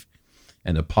relief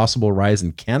and a possible rise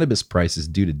in cannabis prices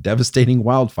due to devastating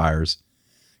wildfires,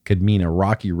 could mean a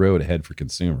rocky road ahead for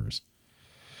consumers.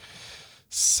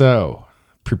 So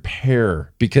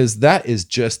prepare, because that is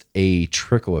just a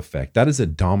trickle effect. That is a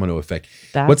domino effect.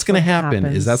 What's going to happen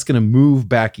is that's going to move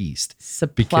back east.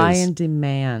 Supply and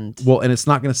demand. Well, and it's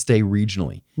not going to stay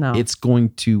regionally. No. It's going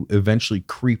to eventually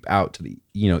creep out to the,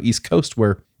 East Coast,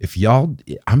 where if y'all,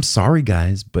 I'm sorry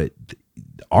guys, but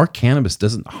our cannabis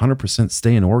doesn't 100%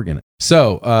 stay in Oregon.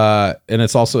 So, and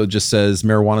it's also just says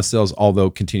marijuana sales, although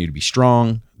continue to be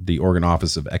strong, the Oregon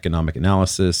Office of Economic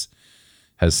Analysis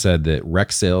has said that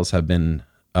rec sales have been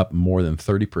up more than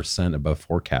 30% above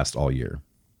forecast all year.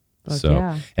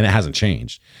 And it hasn't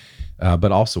changed.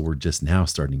 But also we're just now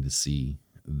starting to see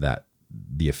that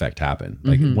the effect happen.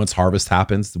 Like once harvest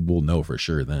happens, we'll know for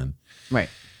sure then. Right.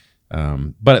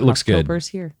 But it looks October's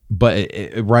good. Here. But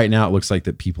right now it looks like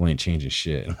that people ain't changing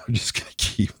shit. We're just going to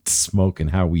keep smoking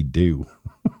how we do.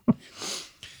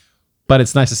 But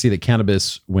it's nice to see that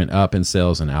cannabis went up in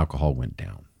sales and alcohol went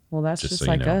down. Well, that's just so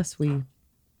like us. We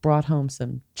brought home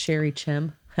some cherry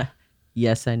chim.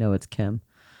 Yes, I know it's chem.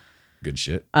 Good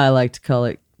shit. I like to call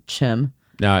it chim.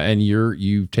 Now, and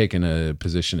you've taken a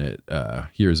position at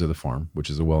Heroes of the Farm, which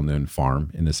is a well-known farm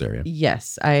in this area.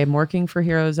 Yes, I am working for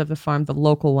Heroes of the Farm, the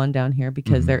local one down here,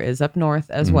 because there is up north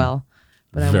as well.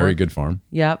 But Very good farm.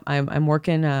 Yep, I'm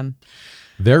working.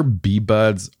 Their bee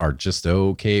buds are just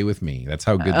okay with me. That's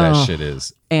how good that shit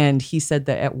is. And he said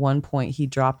that at one point he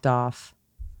dropped off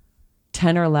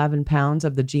 10 or 11 pounds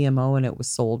of the GMO and it was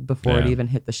sold before it even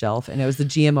hit the shelf. And it was the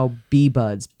GMO bee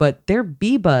buds. But their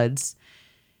bee buds,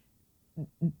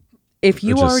 if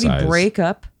you already break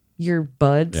up your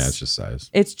buds. Yeah, it's just size.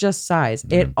 It's just size.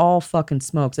 Yeah. It all fucking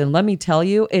smokes. And let me tell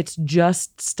you, it's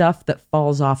just stuff that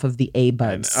falls off of the A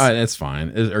buds. That's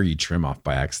fine. Or you trim off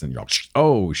by accident. You're all,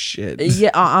 oh shit.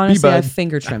 Yeah, honestly, I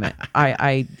finger trim it.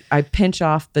 I pinch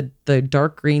off the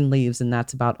dark green leaves and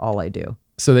that's about all I do.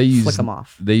 So they use flick them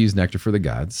off. They use nectar for the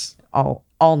gods.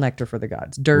 All nectar for the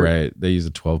gods. Dirt. Right. They use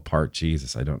a 12-part.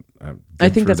 Jesus, I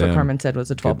think that's what Carmen said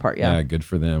was a 12-part. Yeah. Yeah, good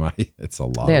for them. It's a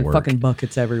lot of work. They had fucking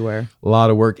buckets everywhere. A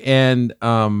lot of work. And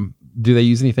do they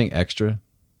use anything extra?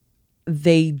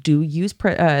 They do use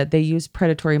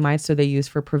predatory mites, so they use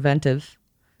for preventive.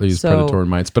 They use predatory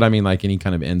mites, but I mean like any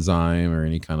kind of enzyme or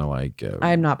any kind of like.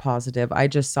 I'm not positive. I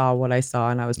just saw what I saw,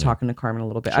 and I was talking to Carmen a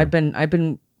little bit. Sure. I've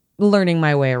been learning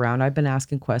my way around. I've been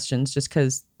asking questions just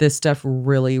because this stuff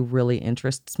really, really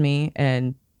interests me,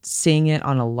 and seeing it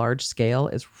on a large scale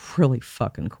is really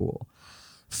fucking cool.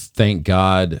 Thank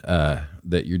God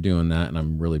that you're doing that, and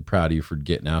I'm really proud of you for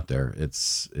getting out there.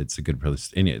 It's a good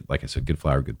place. Like I said, good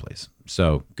flower, good place.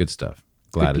 So good stuff.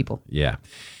 Glad good people. Yeah.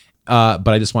 But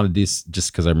I just wanted this,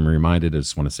 just because I'm reminded, I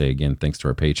just want to say again, thanks to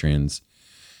our patrons,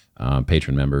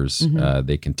 patron members.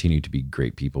 They continue to be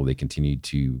great people. They continue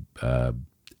to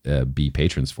be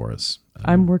patrons for us.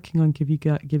 I'm working on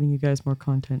giving you guys more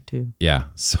content too. Yeah.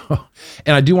 So,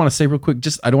 and I do want to say real quick,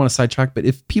 I don't want to sidetrack, but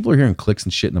if people are hearing clicks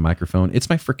and shit in the microphone, it's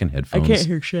my freaking headphones. I can't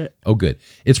hear shit. Oh, good.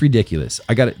 It's ridiculous.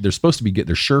 I got it. They're supposed to be good.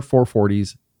 They're Shure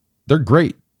 440s. They're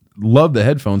great. Love the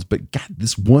headphones, but God,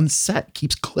 this one set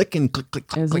keeps clicking, click.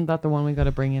 Isn't that the one we got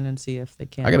to bring in and see if they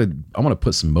can? I want to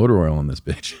put some motor oil on this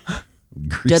bitch.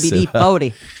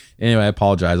 WD-40. Anyway, I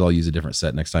apologize. I'll use a different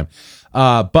set next time.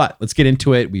 But let's get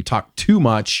into it. We talked too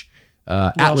much.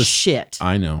 Atlas. Shit.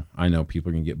 I know. People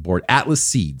are going to get bored. Atlas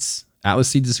Seeds. Atlas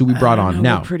Seeds is who we brought on.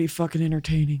 Now, pretty fucking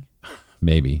entertaining.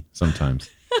 Maybe sometimes.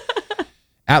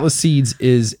 Atlas Seeds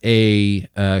is a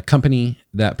company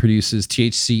that produces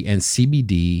THC and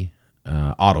CBD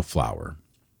autoflower.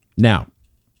 Now,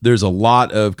 there's a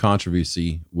lot of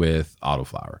controversy with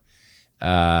autoflower.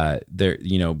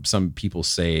 Some people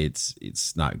say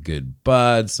it's not good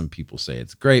bud. Some people say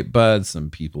it's great bud. Some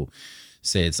people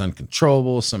say it's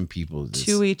uncontrollable. Some people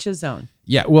to each his own.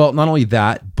 Yeah. Well, not only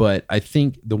that, but I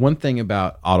think the one thing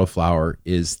about autoflower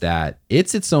is that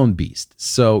it's its own beast.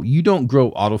 So you don't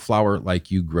grow autoflower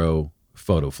like you grow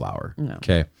photoflower. No.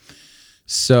 Okay.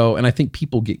 So, and I think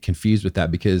people get confused with that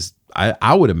because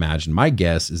I would imagine, my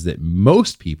guess is that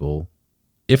most people,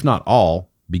 if not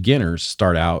all, beginners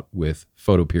start out with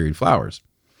photoperiod flowers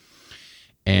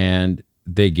and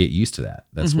they get used to that.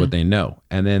 That's what they know.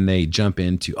 And then they jump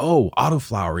into,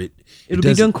 autoflower. It'll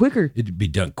be done quicker. It'd be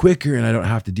done quicker. And I don't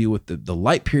have to deal with the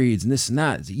light periods and this and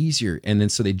that. It's easier. And then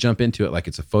so they jump into it like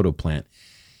it's a photo plant.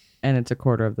 And it's a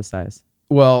quarter of the size.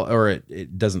 Well, or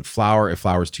it doesn't flower. It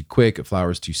flowers too quick. It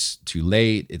flowers too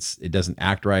late. It doesn't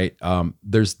act right.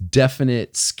 There's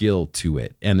definite skill to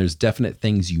it. And there's definite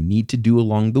things you need to do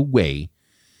along the way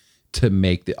to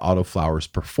make the autoflowers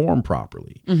perform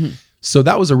properly. So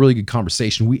that was a really good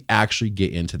conversation. We actually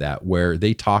get into that where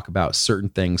they talk about certain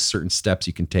things, certain steps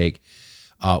you can take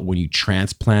when you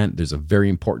transplant. There's a very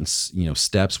important,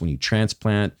 steps when you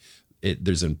transplant.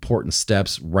 there's important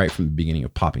steps right from the beginning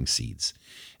of popping seeds.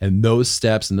 And those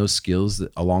steps and those skills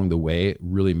that along the way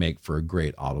really make for a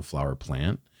great autoflower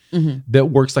plant that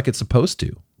works like it's supposed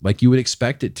to, like you would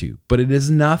expect it to. But it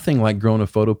is nothing like growing a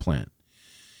photo plant.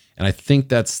 And I think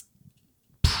that's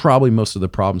probably most of the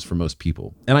problems for most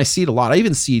people. And I see it a lot. I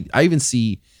even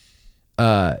see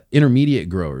intermediate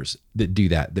growers that do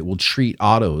that will treat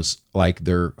autos like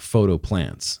they're photo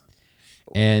plants.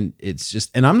 And it's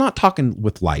just, and I'm not talking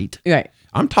with light. Right.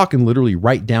 I'm talking literally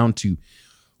right down to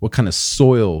what kind of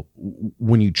soil,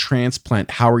 when you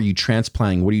transplant, how are you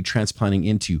transplanting? What are you transplanting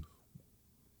into?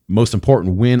 Most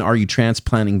important, when are you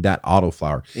transplanting that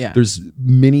autoflower? Yeah. There's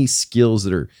many skills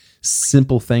that are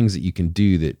simple things that you can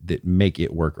do that make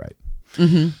it work right.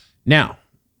 Now,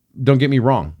 don't get me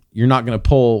wrong. You're not going to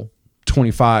pull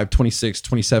 25, 26,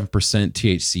 27%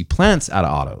 THC plants out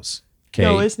of autos. Okay.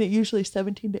 No, isn't it usually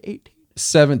 17 to 18?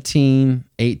 17,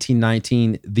 18,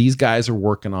 19. These guys are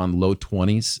working on low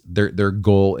 20s. Their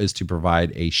goal is to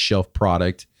provide a shelf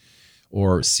product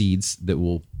or seeds that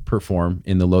will perform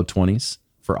in the low 20s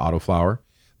for autoflower.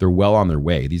 They're well on their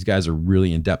way. These guys are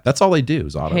really in depth. That's all they do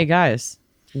is auto. Hey guys,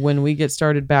 when we get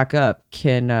started back up,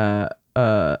 can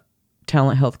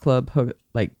Talent Health Club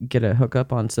get a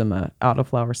hookup on some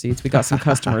autoflower seeds? We got some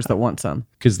customers that want some,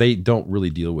 because they don't really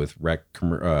deal with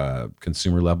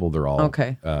consumer level. They're all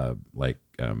okay.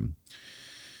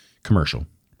 Commercial.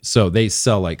 So they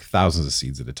sell like thousands of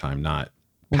seeds at a time, not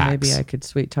packs. Maybe I could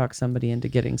sweet talk somebody into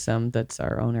getting some that's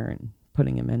our owner and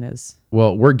putting him in as.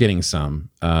 Well, we're getting some.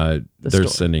 They're store.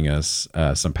 sending us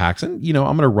some packs, and I'm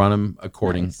going to run them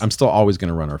according. Nice. I'm still always going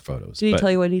to run our photos. Did he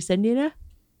tell you what he sent you to?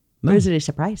 No. Or is it a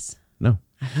surprise? No.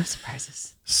 I love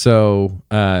surprises. So,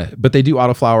 but they do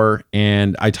autoflower,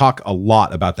 and I talk a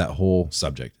lot about that whole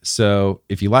subject. So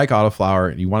if you like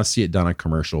autoflower and you want to see it done on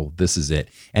commercial, this is it.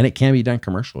 And it can be done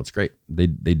commercial. It's great.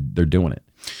 They're doing it.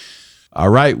 All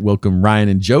right. Welcome Ryan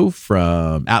and Joe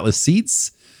from Atlas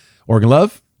Seeds. Oregon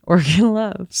Love. Oregon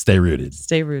Love. Stay rooted.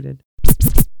 Stay rooted.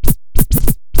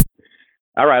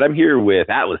 All right. I'm here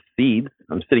with Atlas Seeds.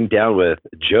 I'm sitting down with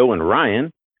Joe and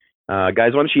Ryan. Guys,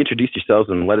 why don't you introduce yourselves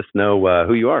and let us know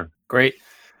who you are? Great.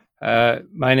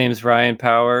 My name is Ryan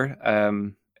Power.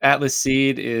 Atlas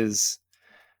Seed is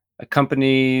a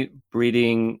company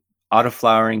breeding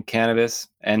autoflowering cannabis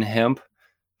and hemp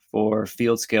for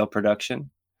field scale production.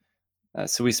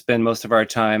 So we spend most of our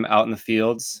time out in the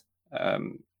fields,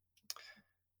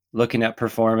 looking at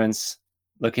performance,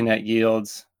 looking at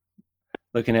yields,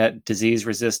 looking at disease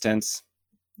resistance,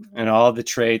 and all the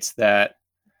traits that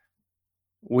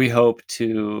we hope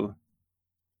to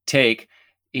take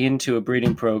into a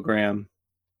breeding program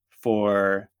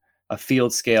for a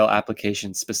field scale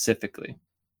application specifically.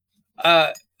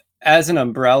 As an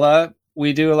umbrella,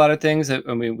 we do a lot of things. I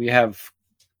mean, we have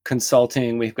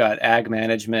consulting, we've got ag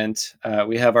management,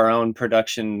 we have our own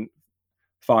production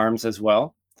farms as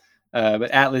well. But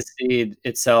Atlas Seed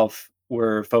itself,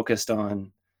 we're focused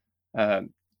on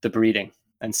the breeding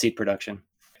and seed production.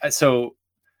 So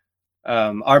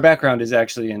our background is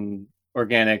actually in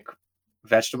organic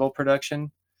vegetable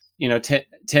production.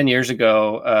 10 years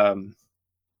ago,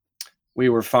 we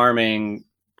were farming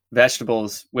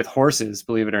vegetables with horses,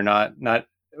 believe it or not.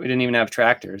 We didn't even have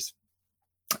tractors,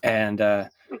 and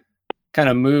kind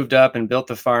of moved up and built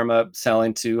the farm up,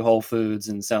 selling to Whole Foods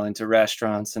and selling to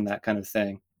restaurants and that kind of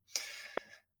thing.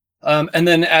 And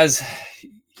then as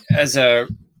a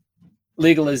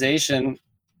legalization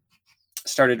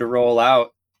started to roll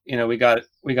out, we got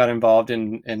involved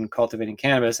in cultivating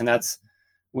cannabis, and that's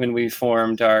when we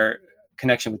formed our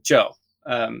connection with Joe.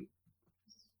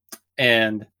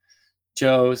 And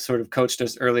Joe sort of coached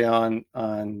us early on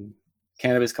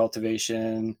cannabis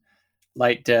cultivation,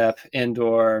 light dep,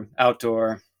 indoor,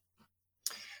 outdoor.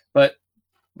 But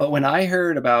when I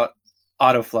heard about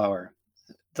autoflower,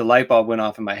 the light bulb went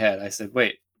off in my head. I said,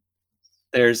 wait,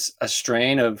 there's a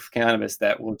strain of cannabis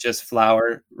that will just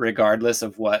flower regardless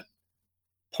of what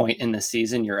point in the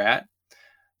season you're at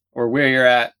or where you're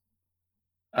at,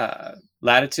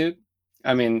 latitude.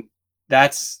 I mean,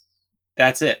 that's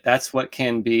it. That's what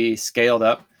can be scaled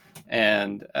up.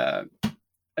 And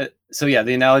so yeah,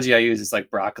 the analogy I use is like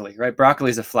broccoli, right?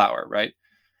 Broccoli is a flower, right?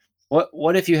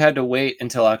 What if you had to wait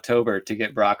until October to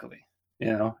get broccoli,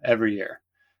 every year?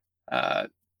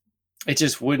 It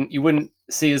just you wouldn't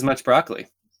see as much broccoli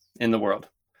in the world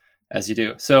as you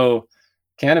do. So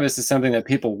cannabis is something that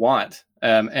people want.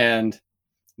 And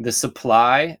the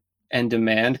supply and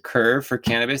demand curve for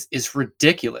cannabis is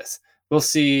ridiculous. We'll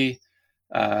see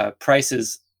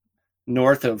prices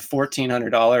north of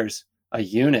 $1,400 a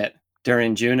unit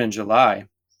during June and July.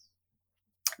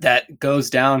 That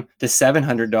goes down to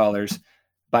 $700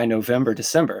 by November,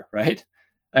 December, right?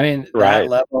 I mean, right.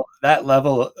 that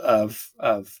level of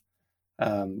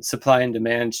supply and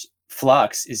demand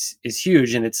flux is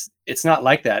huge, and it's not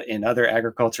like that in other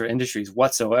agriculture industries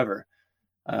whatsoever.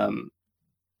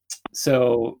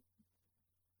 So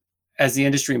as the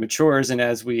industry matures and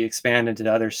as we expand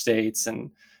into other states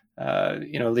and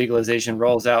legalization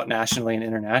rolls out nationally and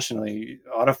internationally,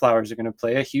 autoflowers are going to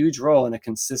play a huge role in a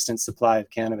consistent supply of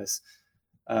cannabis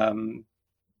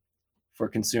for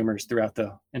consumers throughout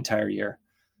the entire year.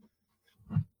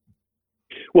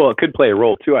 Well, it could play a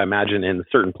role too, I imagine, in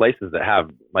certain places that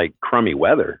have like crummy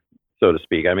weather, so to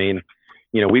speak. I mean,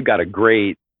 we've got a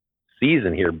great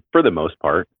season here for the most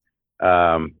part.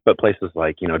 But places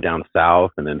like, down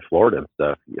south and in Florida and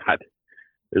stuff,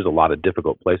 there's a lot of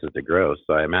difficult places to grow.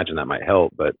 So I imagine that might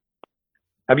help. But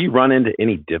have you run into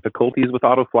any difficulties with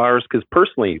autoflowers? Because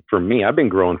personally, for me, I've been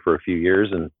growing for a few years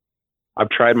and I've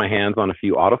tried my hands on a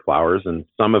few autoflowers, and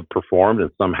some have performed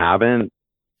and some haven't.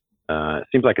 It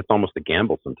seems like it's almost a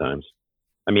gamble sometimes.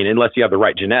 I mean, unless you have the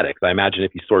right genetics. I imagine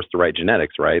if you source the right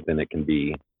genetics, right, then it can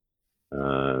be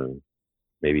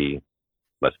maybe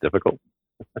less difficult.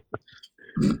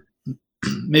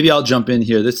 Maybe I'll jump in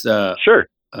here. Sure.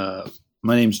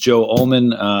 My name's Joe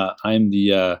Ullman. I'm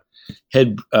the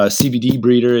head CBD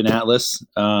breeder in Atlas.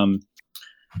 To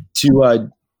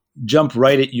jump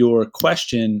right at your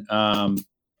question,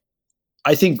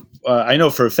 I think I know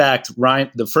for a fact,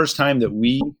 Ryan, the first time that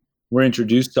we were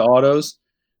introduced to autos,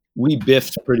 we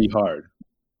biffed pretty hard.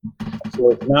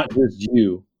 So it's not just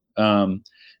you.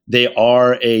 They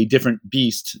are a different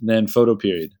beast than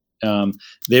Photoperiod.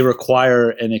 They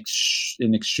require an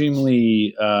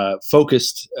extremely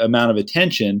focused amount of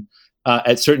attention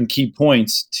at certain key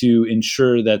points to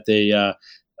ensure that they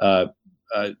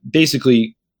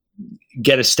basically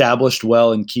get established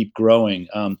well and keep growing.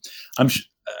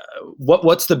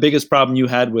 What's the biggest problem you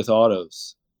had with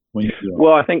autos?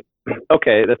 Well, I think,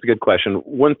 okay, that's a good question.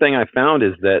 One thing I found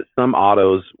is that some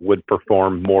autos would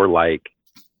perform more like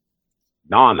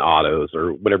non-autos,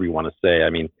 or whatever you want to say. I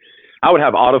mean, I would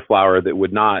have autoflower that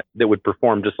would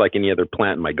perform just like any other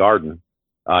plant in my garden.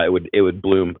 It would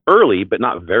bloom early, but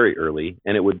not very early,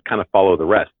 and it would kind of follow the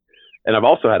rest. And I've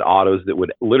also had autos that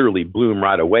would literally bloom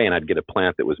right away, and I'd get a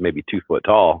plant that was maybe 2 foot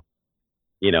tall,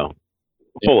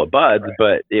 full of buds, right,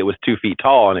 but it was 2 feet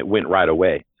tall and it went right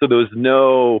away. So there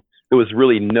was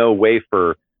really no way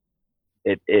for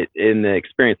it in the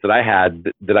experience that I had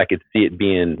that I could see it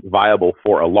being viable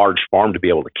for a large farm to be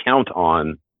able to count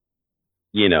on,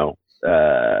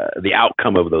 the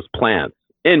outcome of those plants,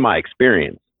 in my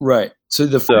experience. Right. So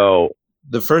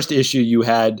the first issue you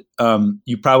had,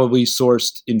 you probably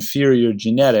sourced inferior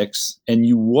genetics, and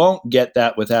you won't get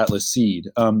that with Atlas Seed.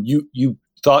 You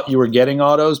thought you were getting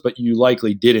autos, but you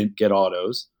likely didn't get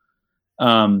autos.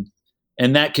 And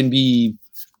that can be,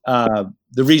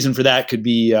 the reason for that could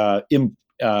be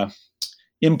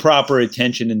improper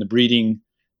attention in the breeding,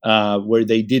 where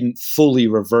they didn't fully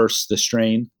reverse the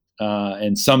strain.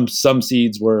 And some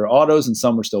seeds were autos and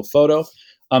some were still photo.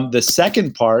 The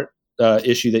second part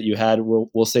issue that you had,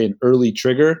 we'll say an early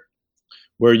trigger,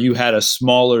 where you had a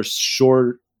smaller,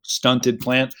 short, stunted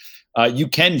plant. You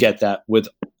can get that with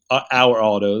our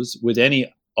autos, with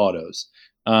any autos.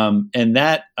 And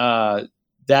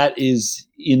that is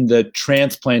in the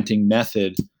transplanting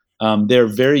method. They're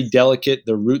very delicate.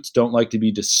 The roots don't like to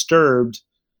be disturbed.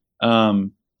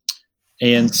 And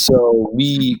so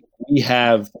we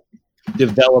have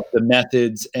developed the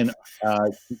methods and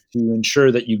to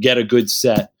ensure that you get a good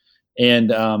set.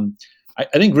 And I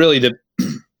think really the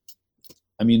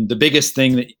biggest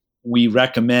thing that we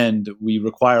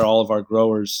require all of our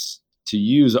growers to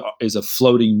use is a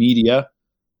floating media.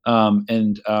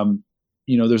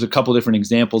 There's a couple different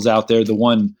examples out there. The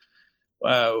one,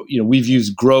 we've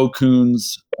used Grow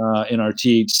Coons in our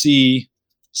THC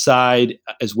side,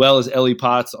 as well as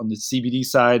Elipots on the CBD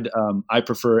side. I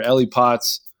prefer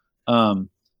Elipots,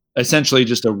 essentially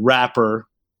just a wrapper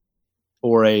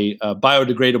or a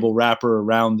biodegradable wrapper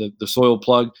around the soil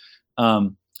plug,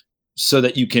 so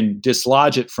that you can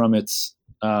dislodge it from its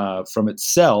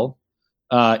cell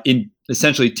in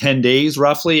essentially 10 days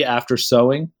roughly after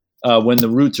sowing, when the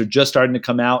roots are just starting to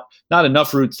come out. Not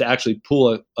enough roots to actually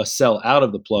pull a cell out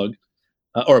of the plug,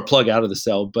 or a plug out of the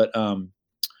cell, but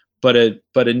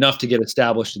enough to get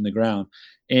established in the ground.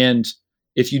 And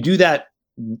if you do that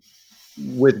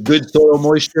with good soil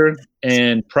moisture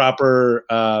and proper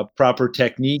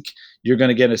technique, you're going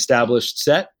to get an established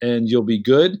set and you'll be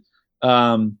good.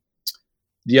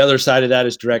 The other side of that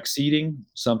is direct seeding,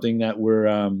 something that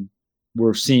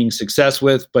we're seeing success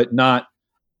with, but not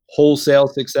wholesale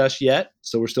success yet.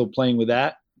 So we're still playing with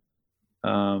that.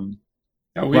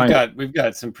 Oh, we've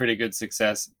got some pretty good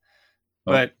success,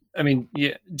 but I mean,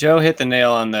 yeah, Joe hit the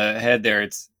nail on the head there.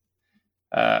 It's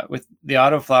with the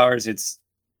autoflowers,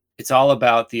 it's all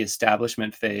about the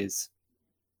establishment phase.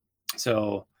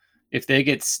 So if they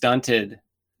get stunted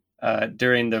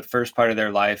during the first part of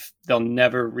their life, they'll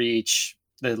never reach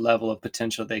the level of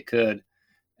potential they could.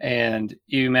 And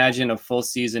you imagine a full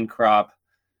season crop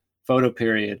photo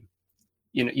period,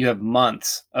 you have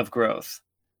months of growth.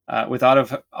 With our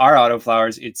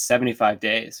autoflowers, it's 75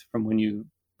 days from when you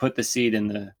put the seed in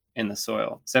the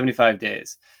soil. 75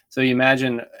 days. So you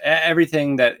imagine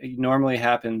everything that normally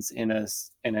happens in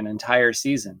an entire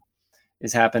season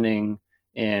is happening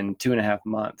in 2.5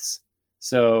 months.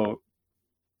 So,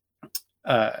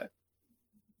 are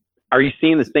you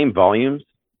seeing the same volumes?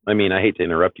 I mean, I hate to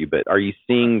interrupt you, but are you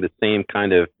seeing the same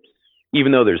kind of,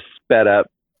 even though there's sped up,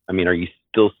 I mean, are you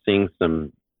still seeing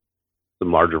some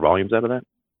larger volumes out of that?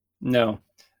 No.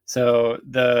 So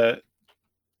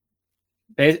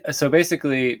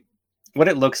basically what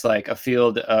it looks like, a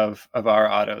field of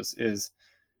our autos, is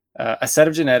a set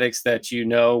of genetics that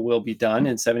will be done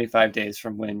in 75 days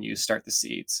from when you start the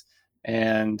seeds,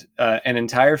 and an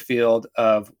entire field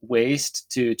of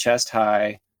waist to chest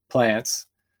high plants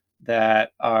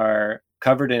that are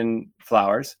covered in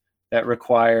flowers that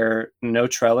require no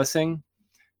trellising.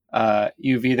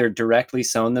 You've either directly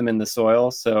sown them in the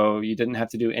soil, so you didn't have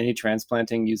to do any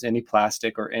transplanting, use any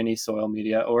plastic or any soil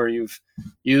media, or you've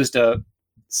used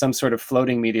some sort of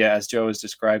floating media, as Joe was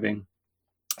describing,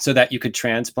 so that you could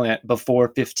transplant before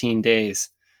 15 days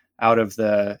out of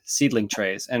the seedling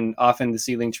trays. And often the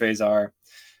seedling trays are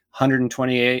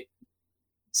 128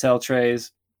 cell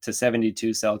trays to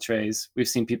 72 cell trays. We've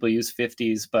seen people use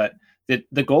 50s, but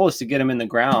the goal is to get them in the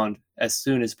ground as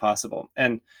soon as possible.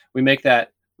 And we make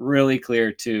that really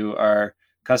clear to our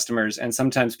customers. And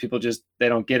sometimes people they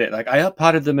don't get it. Like, I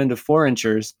potted them into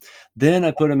 4-inchers, then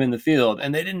I put them in the field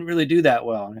and they didn't really do that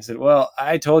well. And I said, well,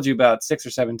 I told you about 6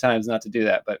 or 7 times not to do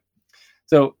that. But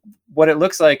so what it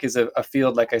looks like is a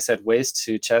field, like I said, waist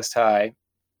to chest high.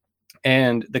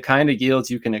 And the kind of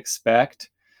yields you can expect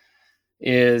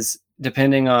is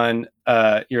depending on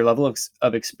your level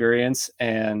of experience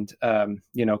and,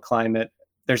 climate.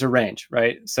 There's a range,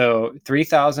 right? So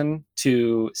 3,000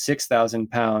 to 6,000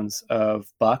 pounds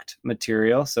of bucked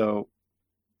material. So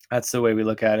that's the way we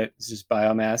look at it. It's just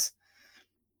biomass.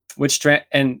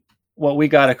 And what we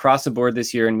got across the board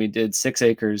this year, and we did 6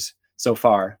 acres so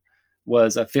far,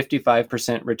 was a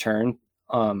 55% return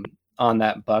on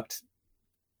that bucked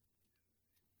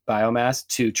biomass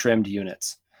to trimmed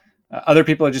units. Other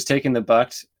people are just taking the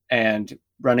bucked and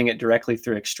running it directly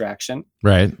through extraction.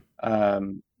 Right.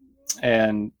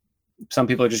 And some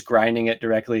people are just grinding it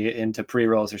directly into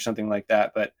pre-rolls or something like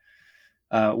that. But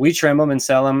we trim them and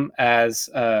sell them as,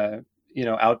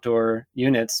 outdoor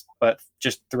units, but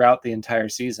just throughout the entire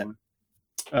season.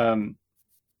 And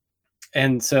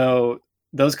so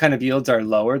those kind of yields are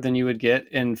lower than you would get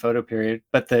in photo period.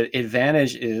 But the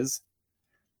advantage is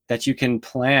that you can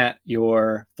plant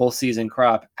your full season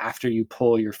crop after you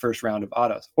pull your first round of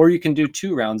autos, or you can do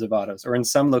 2 rounds of autos, or in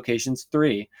some locations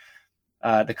 3.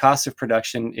 The cost of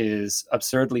production is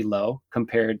absurdly low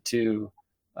compared to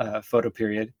photo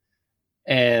period,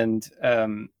 and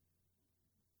the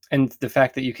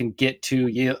fact that you can get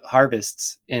 2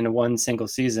 harvests in one single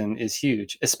season is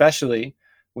huge, especially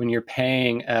when you're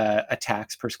paying a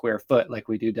tax per square foot like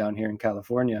we do down here in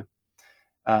California.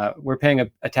 We're paying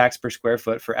a tax per square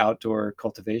foot for outdoor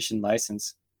cultivation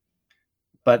license,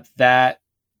 but that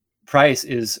price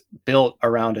is built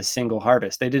around a single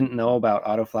harvest. They didn't know about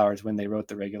autoflowers when they wrote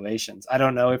the regulations. I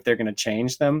don't know if they're going to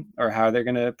change them or how they're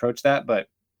going to approach that, but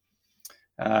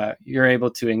you're able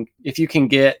to, if you can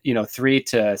get 3,000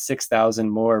 to 6,000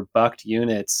 more bucked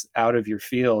units out of your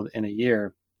field in a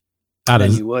year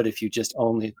than you would if you just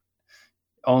only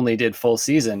did full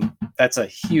season. That's a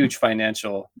huge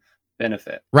financial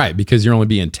benefit, right? Because you're only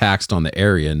being taxed on the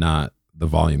area, not the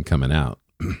volume coming out.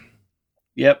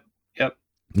 Yep.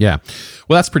 Yeah.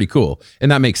 Well, that's pretty cool. And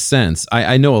that makes sense.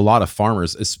 I know a lot of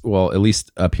farmers, at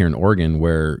least up here in Oregon,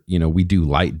 where, we do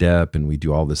light dep and we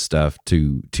do all this stuff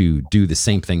to do the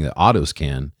same thing that autos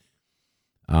can.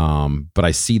 But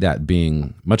I see that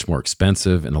being much more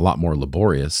expensive and a lot more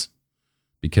laborious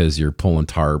because you're pulling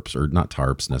tarps, or not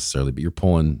tarps necessarily, but you're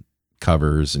pulling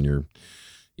covers and you're,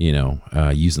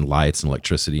 using lights and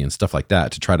electricity and stuff like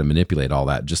that to try to manipulate all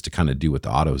that just to kind of do what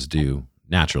the autos do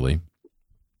naturally,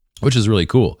 which is really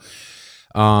cool.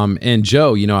 And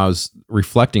Joe, I was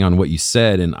reflecting on what you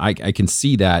said, and I can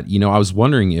see that, I was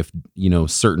wondering if,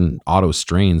 certain auto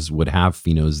strains would have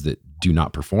phenos that do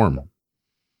not perform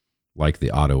like the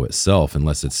auto itself,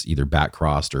 unless it's either back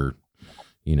crossed or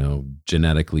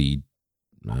genetically,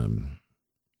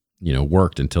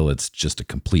 worked until it's just a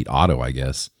complete auto, I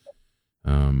guess.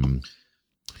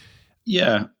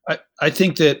 Yeah, I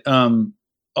think that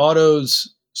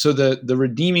autos. So the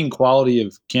redeeming quality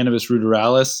of Cannabis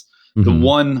ruderalis, the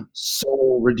one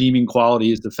sole redeeming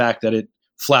quality is the fact that it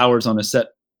flowers on a set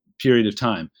period of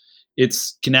time.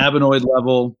 Its cannabinoid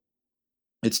level,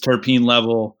 its terpene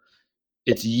level,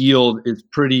 its yield is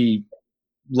pretty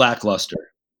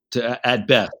lackluster at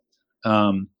best.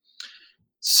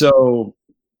 So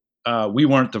we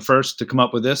weren't the first to come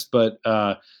up with this, but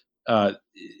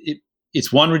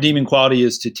its one redeeming quality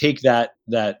is to take that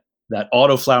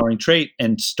auto flowering trait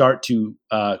and start to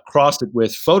cross it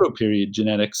with photoperiod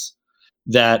genetics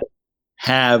that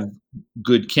have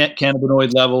good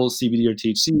cannabinoid levels, CBD or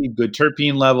THC, good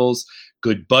terpene levels,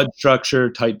 good bud structure,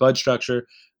 tight bud structure.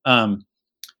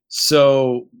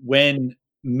 So when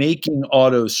making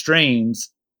auto strains,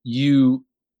 you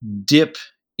dip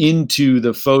into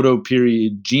the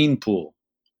photoperiod gene pool,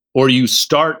 or you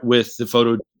start with the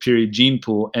photoperiod gene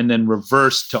pool and then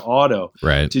reverse to auto.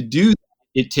 Right. To do that,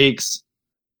 it takes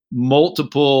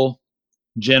multiple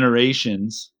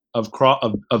generations of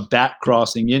back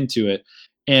crossing into it.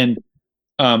 And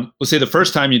let's say the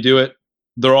first time you do it,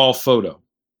 they're all photo,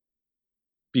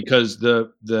 because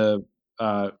the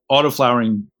auto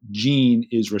flowering gene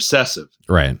is recessive.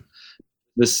 Right.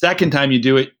 The second time you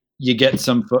do it, you get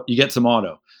some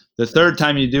auto. The third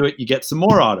time you do it, you get some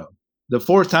more auto. The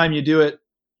fourth time you do it,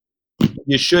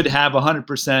 you should have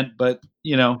 100%, but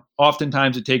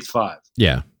oftentimes it takes 5.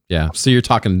 Yeah. Yeah. So you're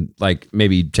talking like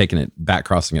maybe taking it back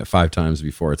crossing it 5 times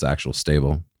before it's actual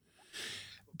stable.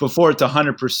 Before it's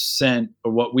 100%,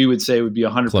 or what we would say would be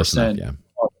 100%. Close enough, yeah.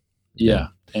 Yeah.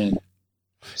 And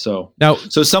so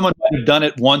someone might have done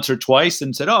it once or twice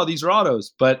and said, "Oh, these are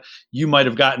autos," but you might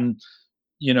have gotten,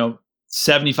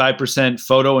 75%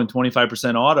 photo and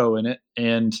 25% auto in it.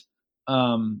 And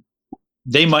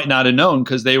they might not have known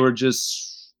because they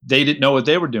didn't know what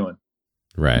they were doing.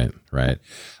 Right.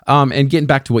 And getting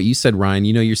back to what you said, Ryan,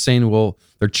 you're saying, well,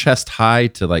 they're chest high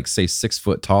to like say 6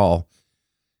 foot tall.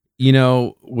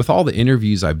 With all the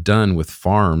interviews I've done with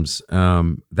farms,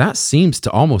 that seems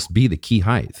to almost be the key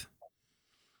height.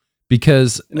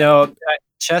 Because no,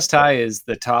 chest high is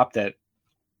the top that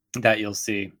you'll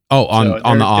see. Oh,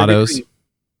 on the autos,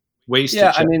 waist.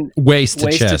 Yeah, I mean waist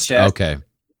to chest. Okay.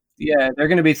 Yeah, they're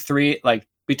going to be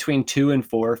between 2 and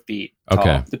 4 feet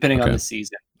tall, depending on the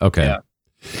season. Okay. Yeah.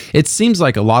 It seems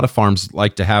like a lot of farms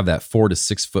like to have that 4 to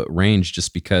 6 foot range,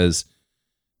 just because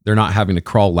they're not having to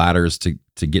crawl ladders to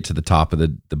get to the top of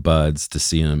the buds to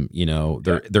see them.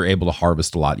 They're able to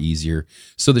harvest a lot easier.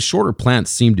 So the shorter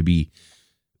plants seem to be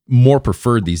more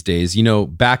preferred these days.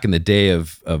 Back in the day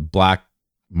of black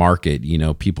market,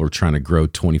 people are trying to grow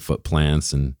 20-foot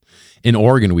plants, and in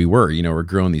Oregon we're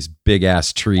growing these big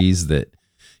ass trees that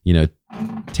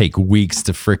take weeks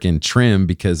to frickin' trim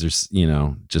because there's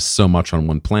just so much on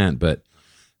one plant. But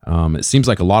it seems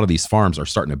like a lot of these farms are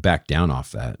starting to back down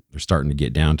off that. They're starting to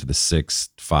get down to the 6,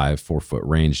 5, 4 foot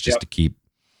range just to keep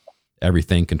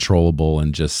everything controllable.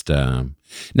 And just now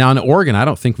in Oregon, I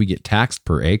don't think we get taxed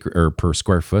per acre or per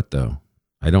square foot though.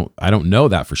 I don't know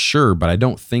that for sure, but I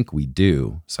don't think we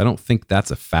do. So I don't think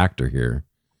that's a factor here.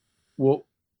 Well,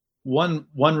 one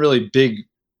really big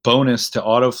bonus to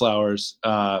autoflowers,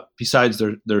 besides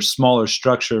their smaller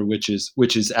structure, which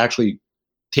is actually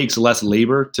takes less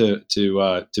labor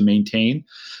to maintain,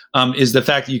 is the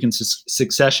fact that you can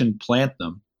succession plant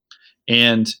them,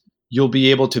 and you'll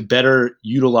be able to better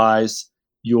utilize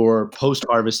your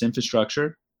post-harvest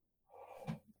infrastructure,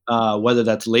 whether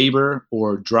that's labor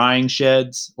or drying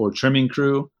sheds or trimming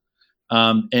crew,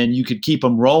 and you could keep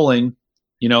them rolling.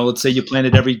 Let's say you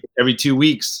planted every 2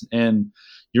 weeks, and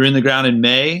you're in the ground in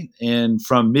May, and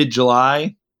from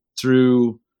mid-July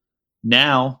through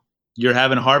now, you're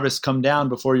having harvest come down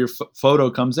before your photo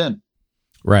comes in.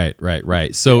 Right.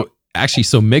 So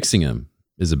actually, mixing them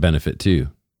is a benefit too,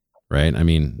 right? I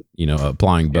mean,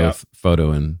 applying both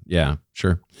photo and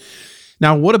sure.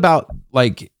 Now, what about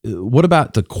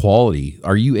the quality?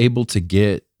 Are you able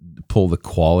to pull the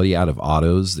quality out of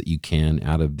autos that you can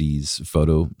out of these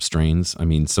photo strains? I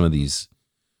mean, some of these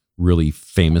really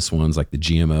famous ones like the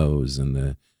GMOs and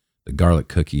the garlic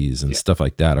cookies and stuff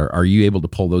like that. Are you able to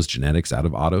pull those genetics out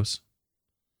of autos?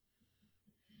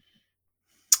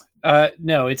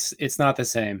 No, it's not the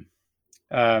same.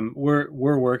 We're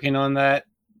working on that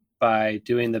by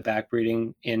doing the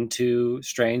backbreeding into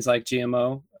strains like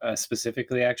GMO,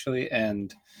 specifically actually,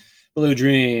 and Blue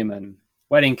Dream and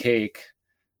Wedding Cake,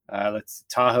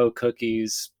 Tahoe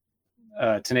cookies,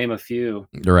 to name a few.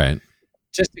 Right.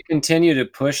 just to continue to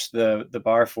push the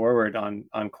bar forward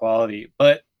on quality.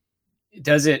 But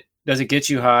does it get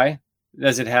you high?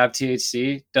 Does it have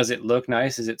THC? Does it look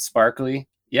nice? Is it sparkly?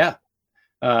 Yeah.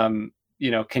 Can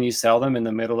you sell them in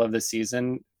the middle of the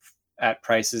season at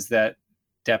prices that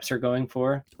depths are going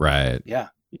for? Right. Yeah.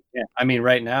 I mean,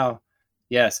 right now,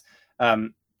 yes.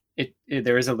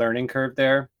 There is a learning curve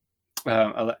there.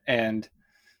 And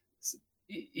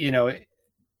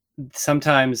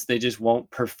sometimes they just won't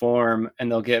perform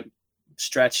and they'll get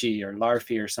stretchy or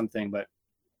larfy or something. But,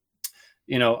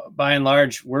 by and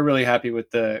large, we're really happy with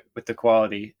the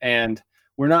quality, and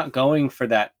we're not going for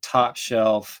that top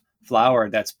shelf flower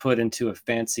that's put into a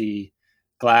fancy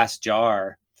glass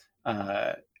jar.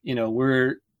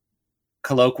 We're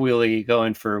colloquially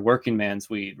going for working man's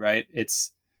weed, right?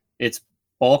 It's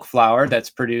bulk flower that's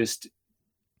produced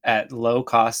at low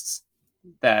costs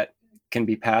that can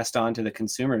be passed on to the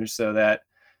consumers, so that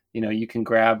you can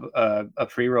grab a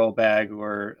pre-roll bag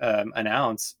or an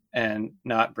ounce and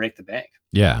not break the bank.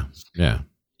 Yeah.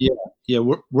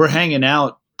 We're hanging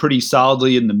out pretty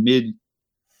solidly in the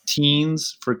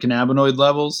mid-teens for cannabinoid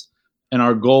levels, and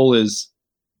our goal is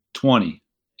 20.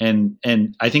 And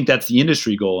I think that's the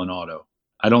industry goal in auto.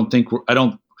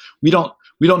 We don't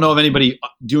know of anybody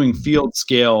doing field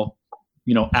scale,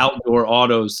 outdoor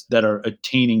autos that are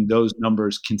attaining those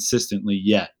numbers consistently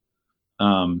yet.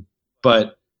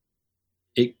 But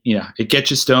it gets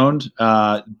you stoned.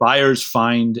 Buyers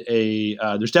find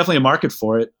there's definitely a market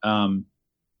for it.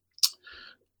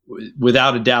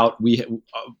 Without a doubt,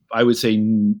 I would say,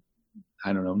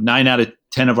 I don't know, 9 out of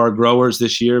 10 of our growers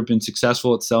this year have been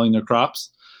successful at selling their crops.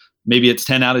 Maybe it's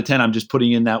 10 out of 10. I'm just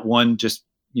putting in that one,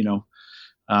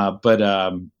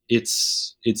 but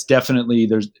it's definitely,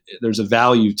 there's a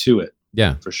value to it.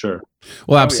 Yeah, for sure.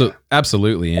 Well,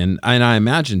 absolutely. And I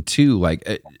imagine too,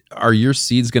 like, are your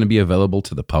seeds going to be available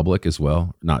to the public as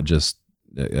well? Not just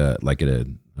like at a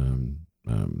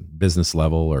business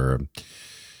level, or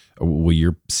will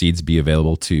your seeds be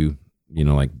available to,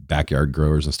 like backyard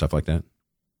growers and stuff like that?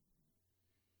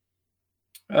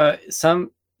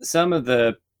 Some of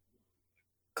the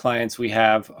clients we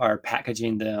have are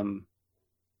packaging them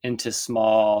into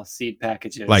small seed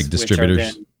packages, like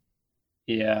distributors.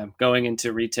 Going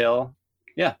into retail.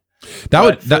 Yeah,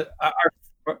 our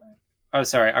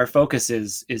focus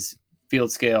is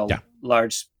field scale,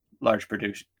 large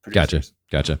producers. Gotcha.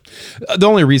 The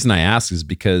only reason I ask is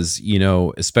because,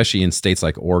 especially in states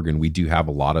like Oregon, we do have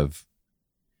a lot of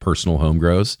personal home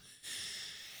grows.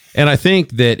 And I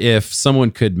think that if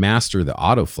someone could master the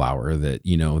auto flower, that,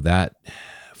 that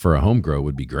for a home grow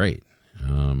would be great.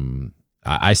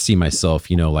 I see myself,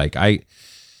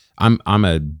 I'm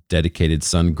a dedicated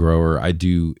sun grower. I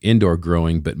do indoor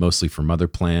growing, but mostly for mother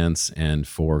plants and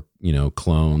for,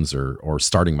 clones or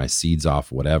starting my seeds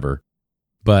off, whatever.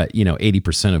 But,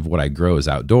 80% of what I grow is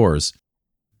outdoors.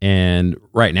 And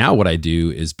right now what I do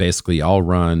is basically I'll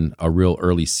run a real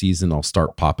early season. I'll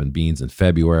start popping beans in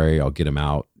February. I'll get them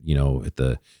out,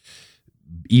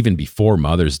 even before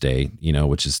Mother's Day,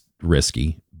 which is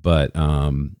risky, but,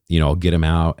 I'll get them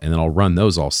out and then I'll run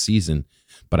those all season.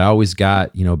 But I always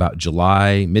got, about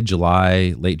July,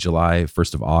 mid-July, late July,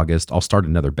 1st of August, I'll start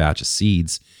another batch of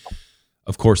seeds.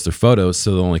 Of course, they're photos,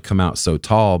 so they'll only come out so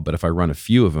tall. But if I run a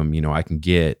few of them, I can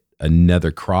get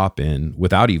another crop in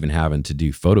without even having to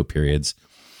do photo periods.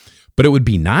 But it would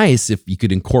be nice if you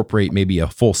could incorporate maybe a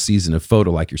full season of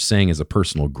photo, like you're saying, as a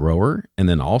personal grower, and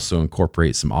then also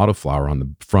incorporate some autoflower on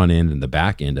the front end and the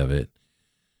back end of it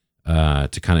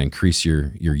to kind of increase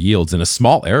your yields in a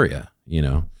small area,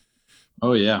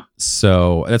 Oh, yeah.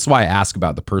 So that's why I ask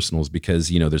about the personals, because,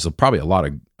 there's probably a lot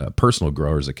of personal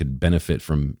growers that could benefit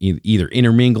from either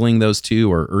intermingling those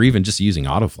two or even just using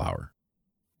autoflower.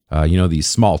 These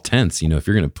small tents, if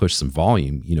you're going to push some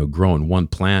volume, growing one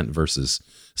plant versus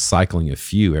cycling a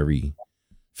few every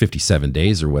 57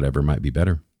 days or whatever might be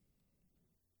better.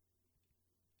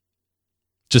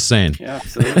 Just saying. Yeah,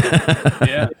 absolutely.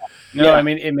 Yeah. No, yeah. I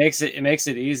mean, it makes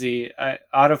it easy.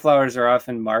 Autoflowers are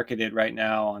often marketed right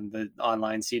now on the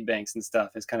online seed banks and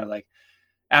stuff as kind of like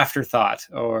afterthought,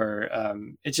 or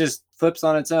it just flips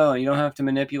on its own. You don't have to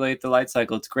manipulate the light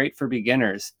cycle. It's great for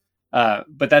beginners.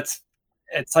 But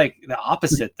it's like the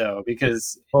opposite though,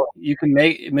 because you can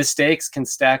make mistakes can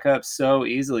stack up so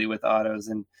easily with autos,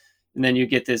 and then you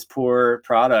get this poor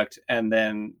product, and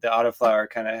then the autoflower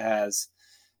kind of has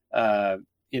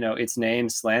its name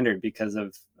slandered because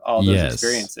of all those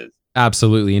experiences.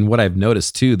 Absolutely. And what I've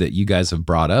noticed too that you guys have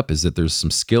brought up is that there's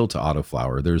some skill to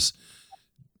autoflower. There's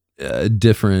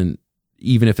different,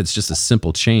 even if it's just a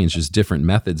simple change, there's different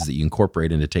methods that you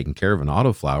incorporate into taking care of an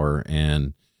autoflower.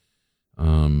 And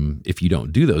If you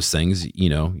don't do those things,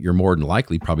 you're more than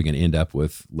likely probably going to end up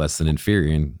with less than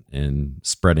inferior and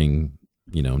spreading,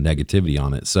 negativity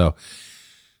on it. So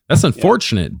that's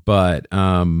unfortunate, but,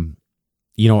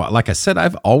 like I said,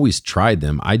 I've always tried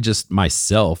them. I just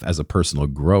myself as a personal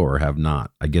grower have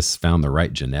not, I guess, found the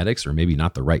right genetics or maybe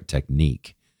not the right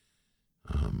technique.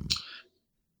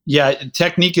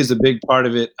 Technique is a big part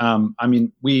of it.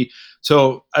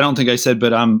 So I don't think I said,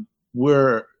 but I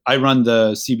run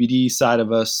the CBD side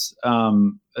of us,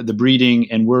 the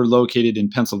breeding, and we're located in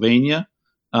Pennsylvania.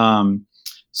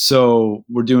 So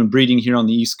we're doing breeding here on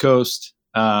the East Coast.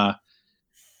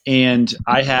 And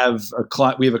I have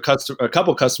we have a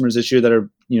couple customers this year that are,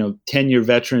 10-year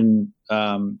veteran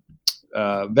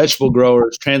vegetable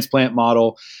growers, transplant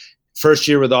model, first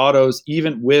year with autos.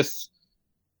 Even with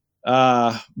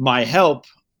my help,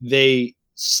 they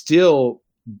still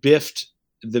biffed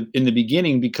in the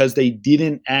beginning because they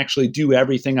didn't actually do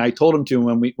everything I told them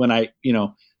to. When I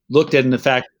looked at the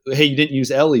fact, hey, you didn't use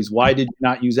Ellie's. Why did you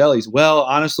not use Ellie's? Well,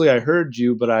 honestly, I heard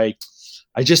you, but I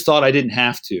just thought I didn't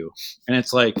have to. And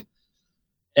it's like,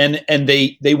 and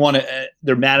they want to,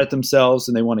 they're mad at themselves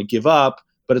and they want to give up,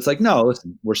 but it's like, no,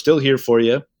 listen, we're still here for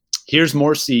you. Here's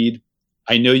more seed.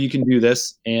 I know you can do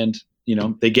this. And,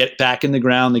 they get back in the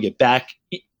ground, they get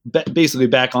basically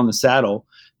back on the saddle.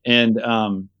 And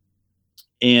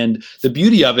the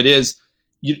beauty of it is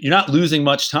you're not losing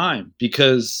much time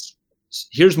because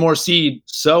here's more seed,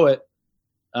 sow it.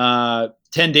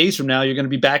 10 days from now, you're going to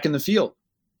be back in the field.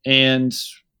 And,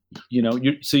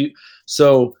 the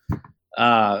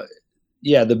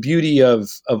beauty of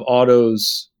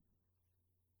autos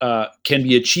can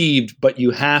be achieved, but you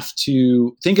have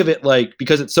to think of it like,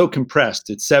 because it's so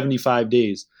compressed, it's 75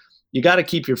 days, you got to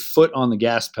keep your foot on the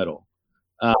gas pedal.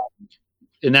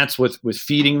 And that's with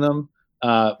feeding them,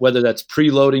 whether that's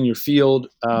preloading your field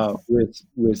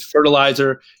with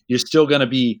fertilizer. You're still going to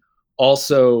be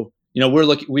also,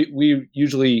 we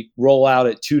usually roll out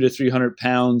at 200 to 300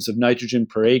 pounds of nitrogen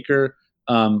per acre.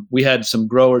 We had some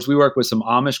growers. We work with some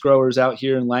Amish growers out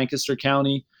here in Lancaster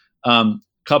County.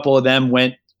 Couple of them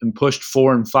went and pushed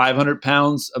 400 and 500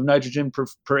 pounds of nitrogen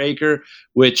per acre,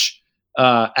 which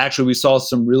actually we saw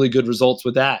some really good results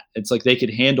with that. It's like they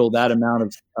could handle that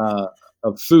amount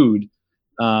of food.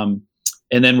 And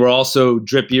then we're also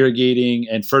drip irrigating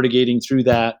and fertigating through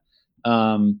that.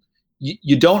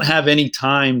 You don't have any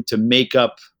time to make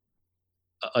up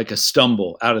like a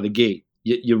stumble out of the gate.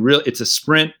 It's a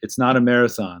sprint. It's not a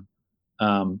marathon.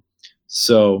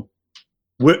 So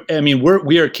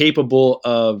we are capable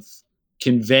of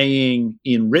conveying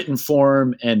in written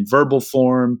form and verbal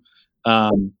form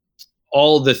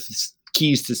all the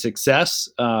keys to success.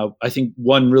 I think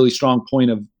one really strong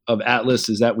point of Atlas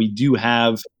is that we do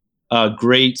have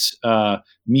great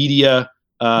media,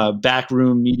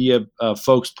 backroom media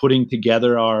folks putting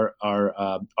together our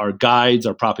guides,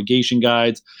 our propagation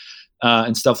guides,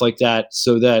 and stuff like that,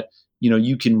 so that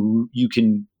you can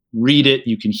read it,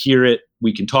 you can hear it,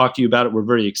 we can talk to you about it. We're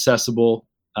very accessible.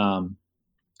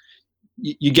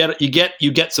 You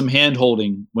get some hand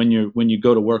holding when you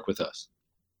go to work with us.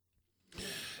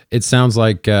 It sounds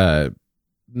like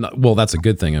well, that's a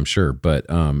good thing, I'm sure, but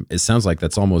it sounds like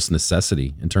that's almost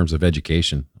necessity in terms of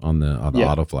education on the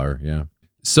Autoflower. Yeah.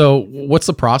 So what's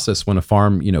the process when a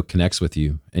farm, connects with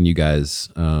you and you guys,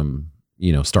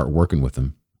 start working with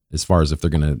them, as far as if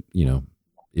they're going to,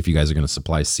 if you guys are going to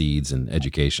supply seeds and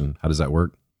education? How does that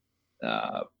work?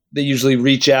 They usually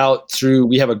reach out through,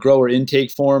 we have a grower intake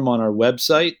form on our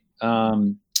website.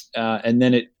 And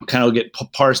then it kind of get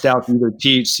parsed out to either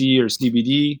THC or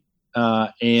CBD.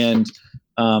 And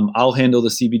I'll handle the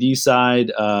CBD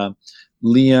side.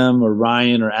 Liam or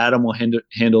Ryan or Adam will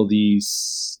handle the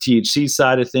THC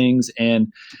side of things,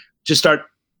 and just start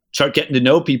getting to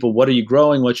know people. What are you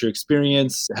growing? What's your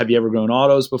experience? Have you ever grown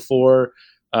autos before?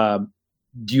 Do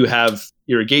you have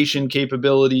irrigation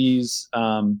capabilities?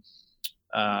 And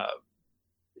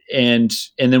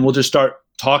then we'll just start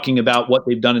talking about what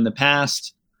they've done in the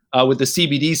past. With the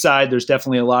CBD side, there's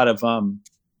definitely a lot of, I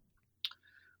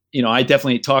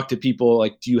definitely talk to people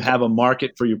like, do you have a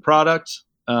market for your product?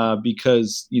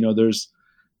 Because,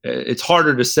 it's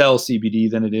harder to sell CBD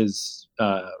than it is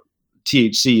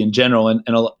THC in general.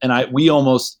 We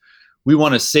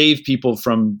want to save people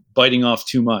from biting off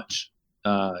too much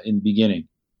in the beginning,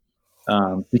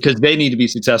 because they need to be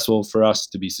successful for us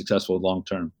to be successful long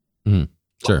term. Mm-hmm.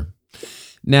 Sure.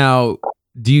 Now,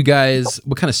 do you guys,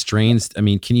 what kind of strains? I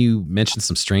mean, can you mention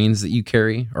some strains that you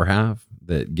carry or have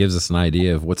that gives us an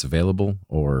idea of what's available?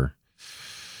 Or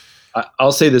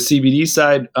I'll say the CBD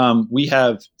side, we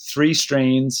have 3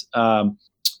 strains.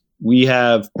 We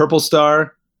have Purple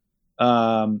Star,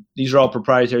 These are all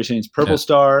proprietary strains: Purple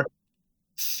Star,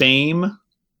 Fame,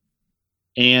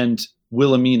 and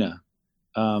Wilhelmina.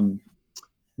 Ryan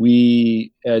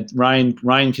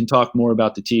can talk more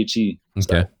about the THC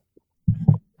stuff.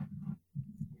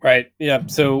 Right. Yeah.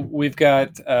 So we've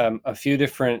got a few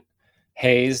different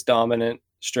haze dominant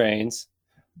strains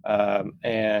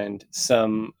and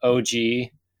some OG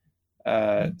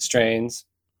strains,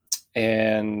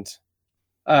 and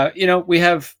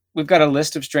we've got a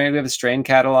list of strains. We have a strain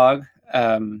catalog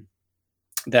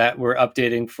that we're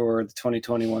updating for the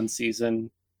 2021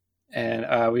 season,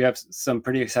 and we have some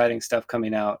pretty exciting stuff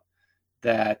coming out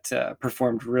that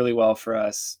performed really well for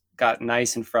us. Got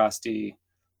nice and frosty.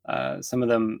 Some of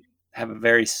them have a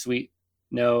very sweet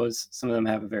nose. Some of them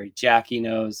have a very jacky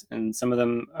nose, and some of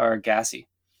them are gassy.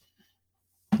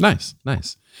 Nice.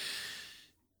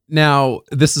 Now,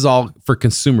 this is all for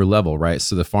consumer level, right?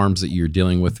 So the farms that you're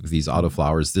dealing with these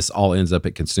autoflowers, this all ends up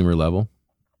at consumer level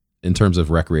in terms of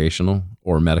recreational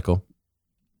or medical,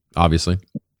 obviously.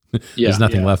 There's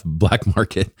nothing left black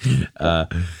market.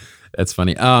 That's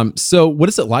funny. So what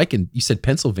is it like you said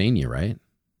Pennsylvania, right?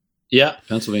 Yeah,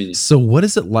 Pennsylvania. So what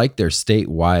is it like there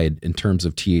statewide in terms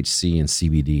of THC and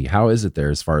CBD? How is it there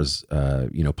as far as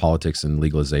politics and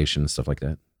legalization and stuff like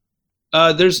that?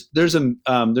 There's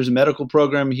a medical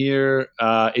program here.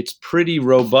 It's pretty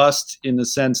robust in the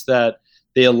sense that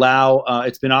they allow.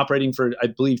 It's been operating for, I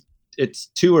believe, it's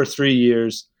 2 or 3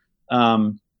 years.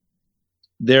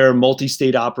 There are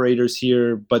multi-state operators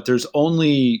here, but there's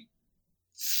only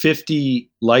 50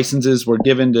 licenses were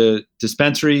given to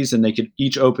dispensaries, and they could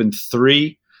each open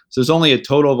 3. So there's only a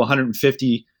total of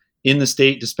 150 in the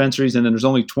state dispensaries, and then there's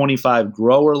only 25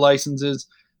 grower licenses.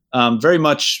 Very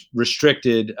much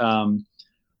restricted.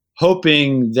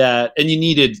 Hoping that, and you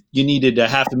needed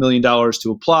 $500,000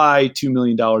 to apply, $2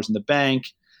 million in the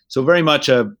bank. So very much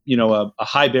a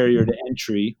high barrier to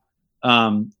entry.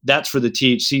 That's for the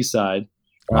THC side.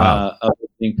 Wow. Of the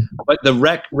thing. But the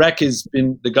rec has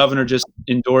been, the governor just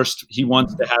endorsed, he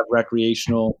wants to have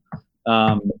recreational.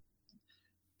 The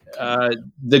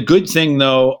good thing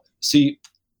though, see,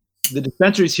 the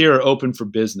dispensaries here are open for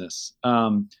business.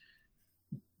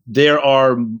 There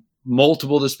are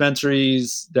multiple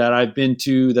dispensaries that I've been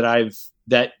to that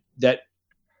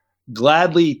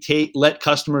gladly let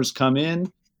customers come in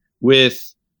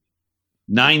with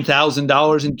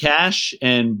 $9,000 in cash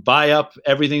and buy up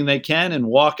everything they can and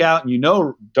walk out, and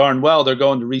darn well they're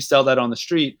going to resell that on the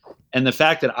street. And the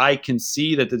fact that I can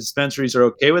see that the dispensaries are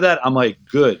okay with that, I'm like,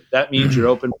 good. That means you're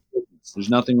open for business. There's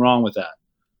nothing wrong with that.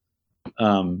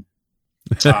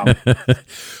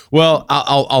 Well,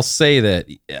 I'll say that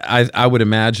I would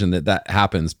imagine that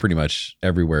happens pretty much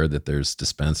everywhere that there's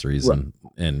dispensaries and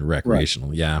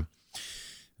recreational. Right. Yeah.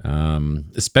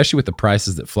 Especially with the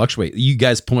prices that fluctuate. You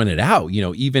guys pointed out,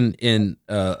 even in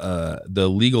the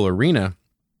legal arena,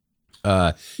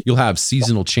 you'll have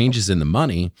seasonal changes in the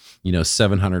money,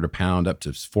 $700 a pound up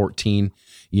to 14,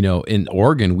 in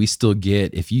Oregon, we still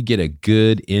get, if you get a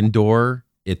good indoor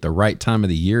at the right time of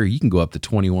the year, you can go up to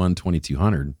 21,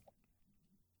 2,200,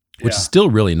 which is still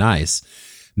really nice.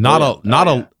 Not a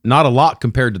lot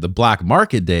compared to the black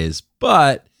market days,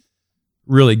 but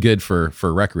really good for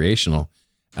recreational.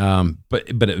 But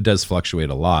it does fluctuate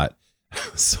a lot.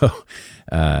 So,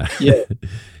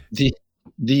 the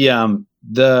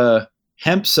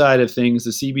hemp side of things,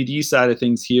 the CBD side of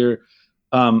things here,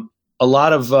 a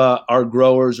lot of our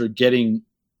growers are getting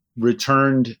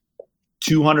returned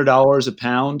 $200 a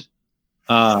pound,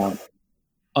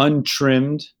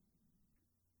 untrimmed.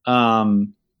 I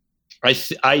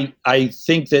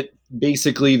think that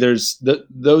basically there's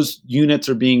those units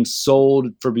are being sold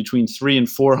for between $300 and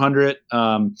 $400.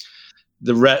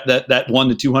 That 1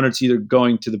 to 200 is either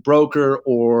going to the broker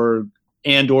or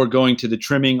going to the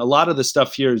trimming. A lot of the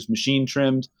stuff here is machine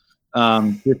trimmed,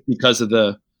 just because of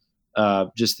the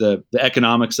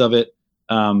economics of it.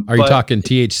 Are you talking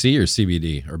THC or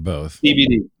CBD or both?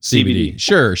 CBD.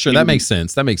 Sure. CBD.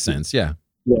 That makes sense. Yeah.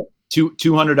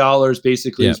 $200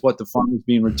 basically is what the farmer is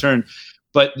being returned.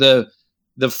 But the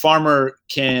farmer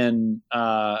can,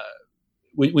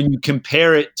 when you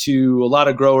compare it to a lot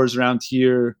of growers around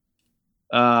here,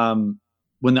 when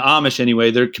the Amish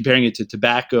anyway, they're comparing it to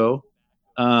tobacco,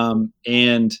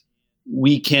 and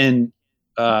we can,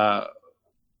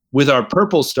 with our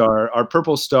Purple Star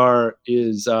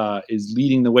is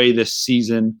leading the way this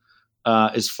season,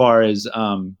 as far as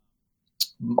the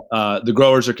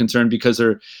growers are concerned, because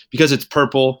it's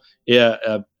purple.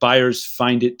 Buyers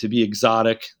find it to be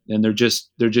exotic, and they're just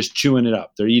chewing it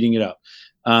up. They're eating it up.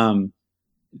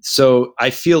 So I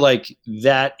feel like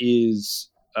that is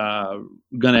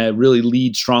going to really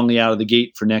lead strongly out of the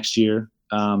gate for next year.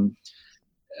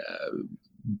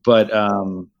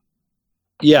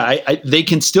 They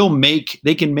can still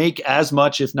make as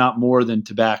much, if not more, than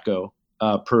tobacco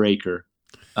per acre.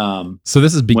 So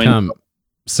this has become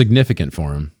significant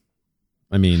for them.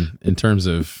 I mean, in terms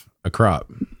of a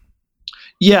crop.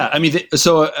 Yeah, I mean,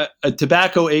 so a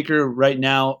tobacco acre right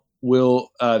now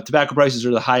tobacco prices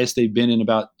are the highest they've been in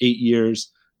about 8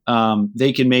 years.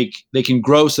 They can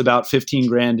gross about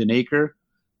 $15,000 an acre.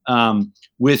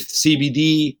 With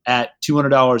CBD at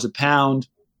 $200 a pound.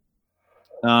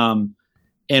 And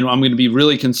I'm going to be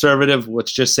really conservative.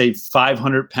 Let's just say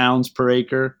 500 pounds per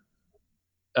acre.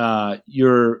 They're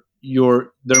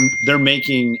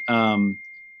making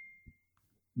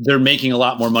a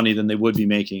lot more money than they would be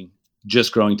making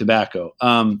just growing tobacco.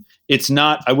 It's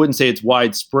not, I wouldn't say it's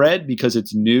widespread because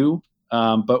it's new.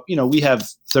 But we have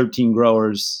 13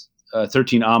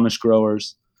 Amish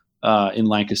growers in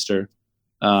Lancaster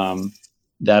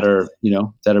that are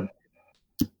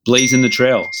blazing the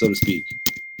trail, so to speak.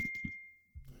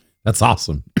 That's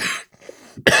awesome.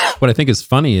 What I think is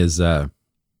funny is that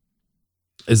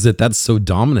that's so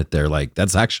dominant there. Like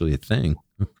that's actually a thing.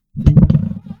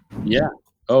 Yeah.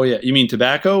 Oh yeah. You mean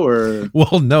tobacco or?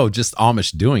 Well, no, just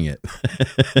Amish doing it.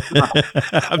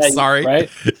 I'm sorry.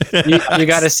 Right. You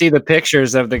got to see the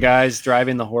pictures of the guys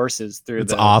driving the horses through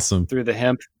awesome. Through the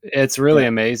hemp. It's really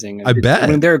amazing. I bet. I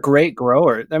mean, they're great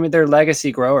growers. I mean, they're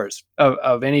legacy growers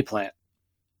of any plant.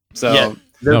 So yeah,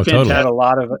 they're totally. Had a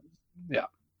lot of it. Yeah.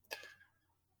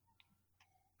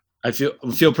 I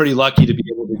feel pretty lucky to be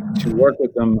able to work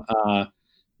with them. I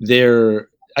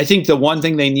think the one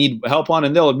thing they need help on,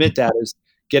 and they'll admit that, is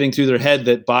getting through their head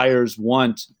that buyers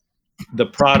want the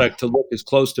product to look as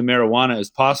close to marijuana as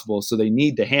possible. So they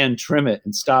need to hand trim it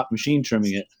and stop machine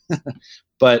trimming it.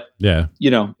 But yeah,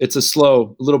 it's a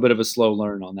little bit of a slow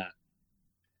learn on that.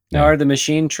 Now, are the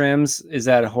machine trims, is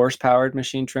that a horse-powered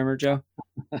machine trimmer, Joe?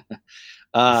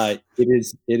 It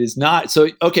is not. So,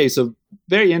 okay. So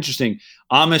very interesting.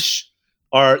 Amish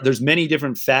there's many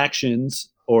different factions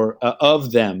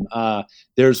of them.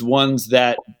 There's ones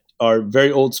that are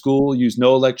very old school, use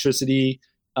no electricity.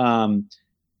 And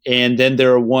then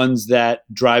there are ones that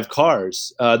drive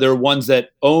cars. There are ones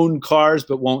that own cars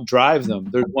but won't drive them.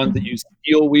 There's ones that use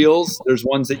steel wheels. There's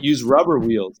ones that use rubber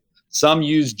wheels. Some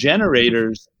use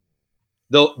generators.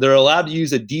 They're allowed to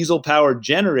use a diesel-powered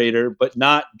generator but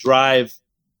not drive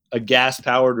a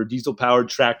gas-powered or diesel-powered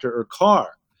tractor or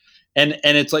car. And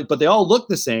it's like, but they all look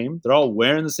the same. They're all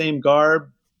wearing the same garb.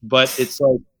 But it's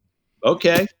like,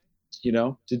 okay,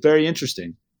 it's very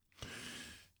interesting.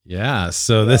 Yeah,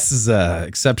 so this is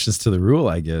exceptions to the rule,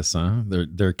 I guess, huh?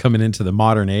 They're coming into the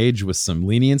modern age with some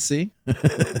leniency.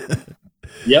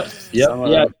 Yep.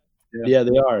 Yeah,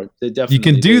 they are. They definitely. You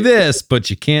can do this, but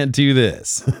you can't do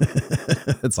this.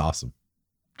 That's awesome.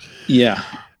 Yeah,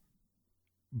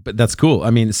 but that's cool. I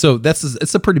mean, so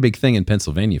it's a pretty big thing in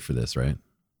Pennsylvania for this, right?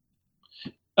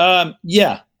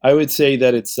 Yeah, I would say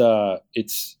that it's a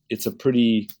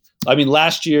pretty. I mean,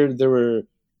 last year there were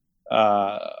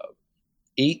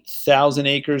 8,000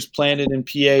 acres planted in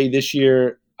PA. This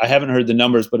year, I haven't heard the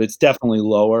numbers, but it's definitely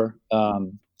lower.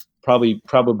 Probably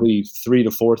 3,000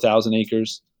 to 4,000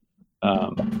 acres.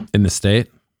 In the state?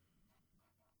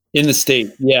 In the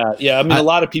state, yeah. I mean, a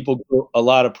lot of people grew a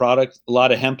lot of product, a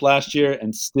lot of hemp last year,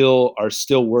 and are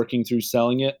still working through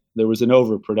selling it. There was an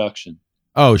overproduction.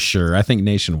 Oh, sure. I think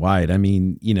nationwide. I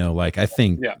mean, I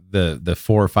think the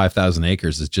 4,000 or 5,000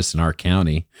 acres is just in our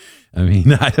county. I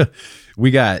mean,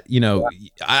 we got,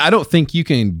 I don't think you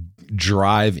can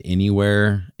drive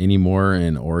anywhere anymore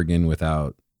in Oregon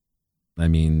without, I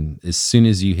mean, as soon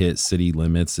as you hit city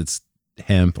limits, it's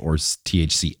hemp or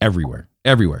THC everywhere.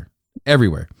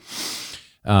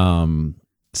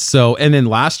 So, and then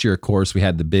last year, of course, we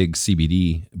had the big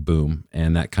CBD boom,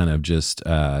 and that kind of just,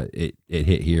 it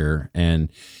hit here, and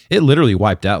it literally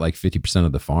wiped out like 50%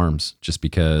 of the farms just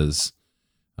because,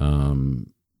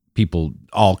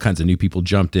 all kinds of new people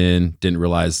jumped in, didn't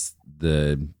realize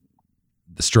the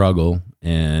struggle,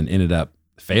 and ended up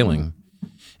failing.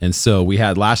 And so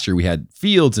last year we had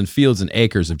fields and fields and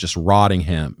acres of just rotting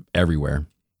hemp everywhere,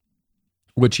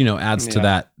 which, adds to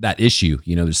that issue.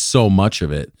 There's so much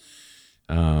of it.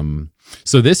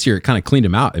 So this year it kind of cleaned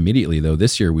them out immediately, though.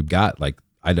 This year we've got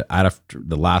after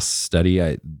the last study,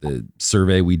 the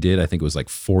survey we did, I think it was like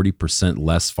 40%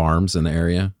 less farms in the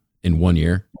area in 1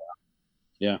 year.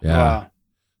 Yeah. Wow.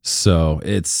 So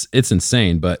it's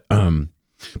insane, but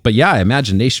yeah, I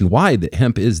imagine nationwide that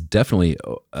hemp is definitely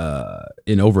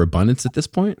in overabundance at this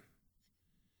point.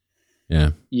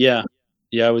 Yeah. Yeah.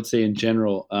 I would say in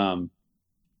general,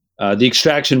 the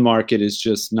extraction market is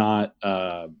just not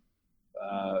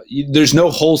there's no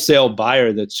wholesale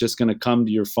buyer that's just going to come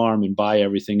to your farm and buy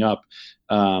everything up.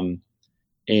 A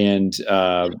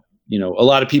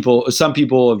lot of people, some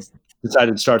people have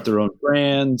decided to start their own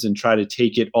brands and try to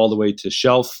take it all the way to the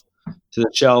shelf.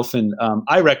 And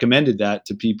I recommended that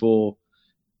to people,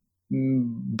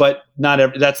 but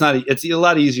it's a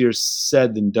lot easier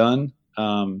said than done.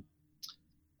 But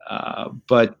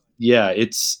yeah,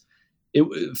 if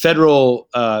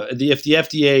the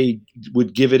FDA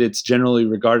would give it its generally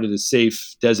regarded as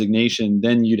safe designation,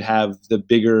 then you'd have the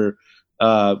bigger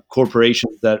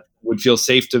corporations that would feel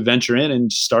safe to venture in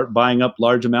and start buying up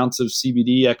large amounts of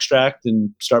CBD extract and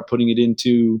start putting it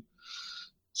into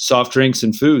soft drinks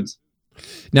and foods.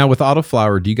 Now with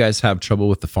Autoflower, do you guys have trouble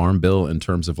with the farm bill in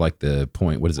terms of like the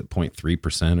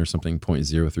 0.3% or something,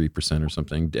 0.03% or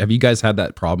something? Have you guys had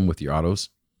that problem with your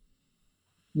autos?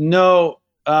 No,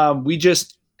 we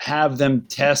just have them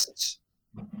test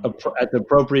at the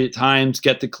appropriate times,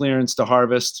 get the clearance to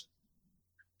harvest.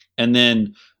 And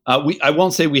then I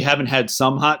won't say we haven't had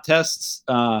some hot tests,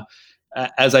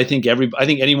 as I think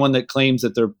anyone that claims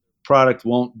that their product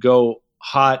won't go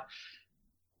hot,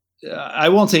 I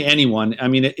won't say anyone. I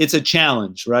mean, it's a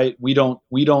challenge, right? We're not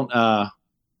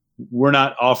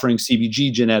offering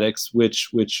CBG genetics,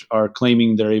 which are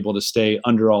claiming they're able to stay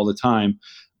under all the time.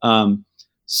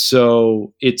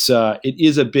 So it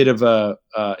is a bit of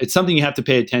it's something you have to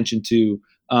pay attention to.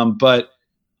 But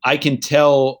I can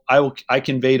tell, I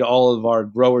convey to all of our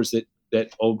growers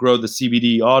that will grow the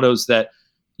CBD autos that,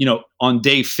 on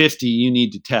day 50, you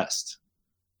need to test,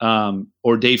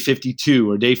 or day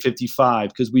 52 or day 55,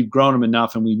 because we've grown them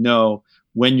enough and we know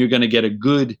when you're going to get a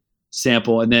good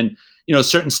sample. And then,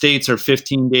 certain states are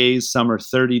 15 days, some are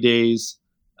 30 days.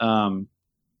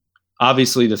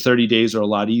 Obviously the 30 days are a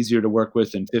lot easier to work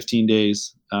with than 15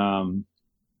 days.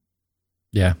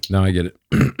 Yeah, no, I get it.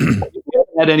 We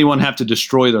haven't had anyone have to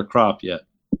destroy their crop yet.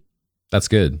 That's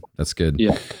good.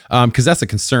 Yeah. Because that's a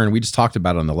concern. We just talked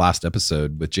about it on the last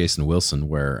episode with Jason Wilson,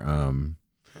 where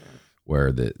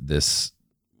there's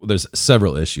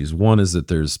several issues. One is that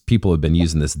there's people have been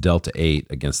using this Delta 8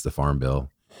 against the Farm Bill,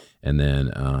 and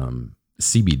then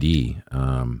CBD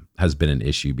has been an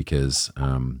issue because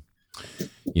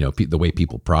the way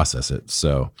people process it.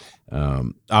 So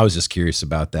I was just curious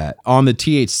about that. On the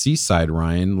THC side,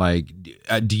 Ryan,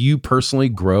 do you personally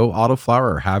grow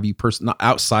Autoflower, or have you not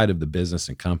outside of the business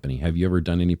and company? Have you ever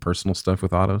done any personal stuff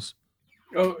with autos?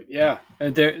 Oh yeah,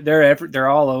 they're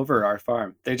all over our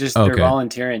farm. They're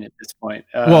volunteering at this point.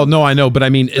 Well, no, I know, but I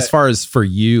mean, as far as for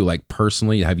you, like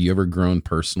personally, have you ever grown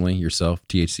personally yourself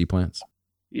THC plants?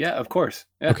 Yeah, of course.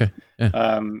 Yeah. Okay.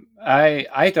 Yeah.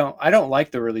 I don't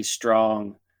like the really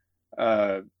strong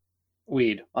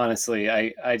weed. Honestly,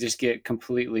 I just get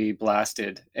completely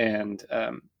blasted and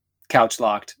couch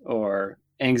locked or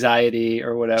anxiety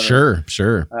or whatever.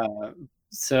 Sure.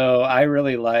 So I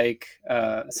really like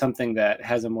something that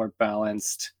has a more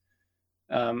balanced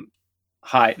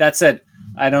high. That said,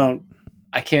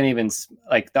 I can't even,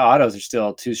 like, the autos are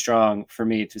still too strong for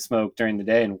me to smoke during the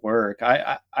day and work.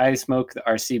 I smoke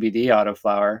our CBD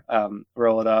Autoflower,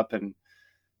 roll it up, and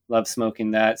love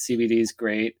smoking that. CBD is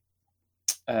great.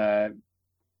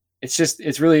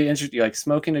 It's really interesting, like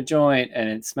smoking a joint and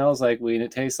it smells like weed and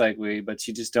it tastes like weed, but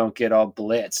you just don't get all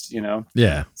blitzed,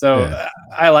 Yeah. So yeah.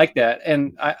 I like that.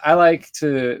 And I like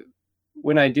to,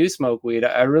 when I do smoke weed,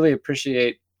 I really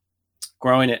appreciate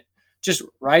growing it just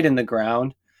right in the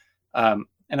ground.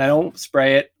 And I don't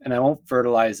spray it and I won't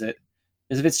fertilize it.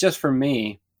 Because if it's just for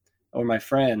me or my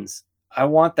friends, I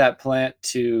want that plant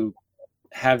to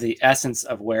have the essence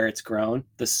of where it's grown,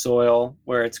 the soil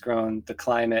where it's grown, the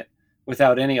climate,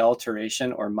 without any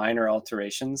alteration or minor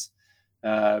alterations.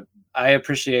 I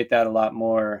appreciate that a lot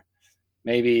more.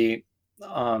 Maybe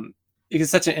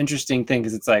it's such an interesting thing,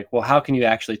 because it's like, well, how can you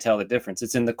actually tell the difference?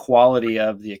 It's in the quality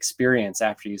of the experience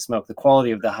after you smoke, the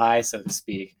quality of the high, so to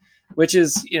speak, which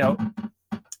is,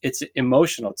 it's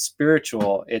emotional, it's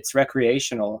spiritual, it's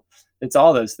recreational, it's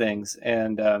all those things.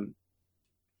 And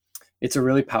it's a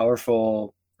really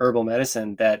powerful herbal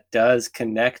medicine that does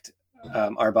connect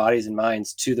our bodies and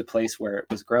minds to the place where it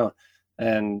was grown.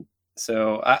 And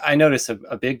so I notice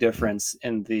a big difference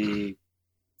in the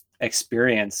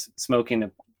experience smoking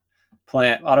a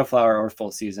plant, Autoflower or Full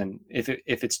Season, if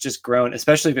it's just grown,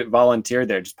 especially if it volunteered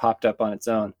there, just popped up on its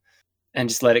own, and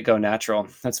just let it go natural.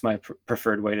 That's my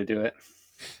preferred way to do it.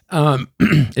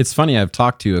 It's funny, I've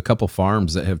talked to a couple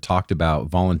farms that have talked about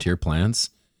volunteer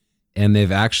plants, and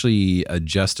they've actually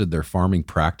adjusted their farming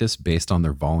practice based on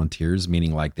their volunteers,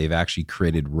 meaning like they've actually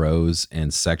created rows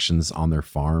and sections on their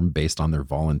farm based on their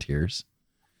volunteers,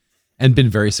 and been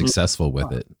very successful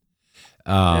with it.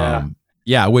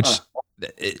 Which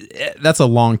that's a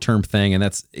long-term thing, and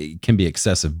it can be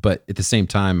excessive. But at the same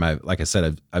time, like I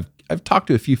said, I've talked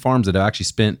to a few farms that have actually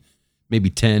spent maybe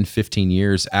 10, 15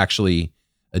 years actually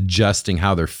adjusting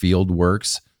how their field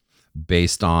works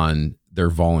based on their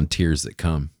volunteers that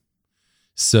come.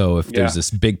 So if there's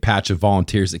this big patch of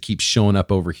volunteers that keeps showing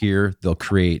up over here, they'll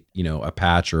create, a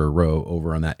patch or a row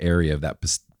over on that area of that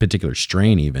particular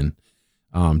strain even,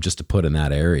 just to put in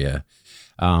that area.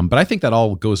 But I think that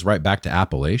all goes right back to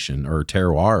appellation or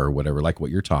terroir or whatever, like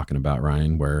what you're talking about,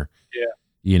 Ryan, where,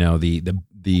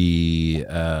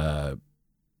 the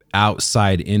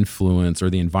outside influence or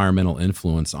the environmental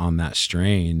influence on that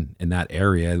strain in that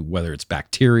area, whether it's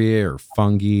bacteria or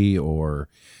fungi or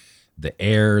the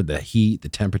air, the heat, the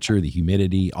temperature, the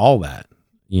humidity, all that,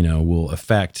 will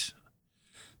affect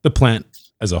the plant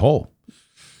as a whole.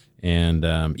 And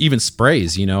even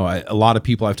sprays, a lot of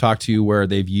people I've talked to where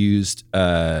they've used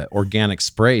organic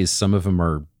sprays. Some of them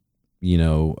are,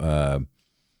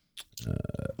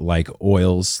 like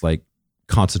oils, like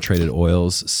concentrated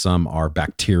oils. Some are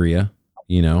bacteria,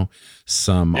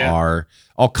 some are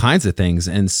all kinds of things.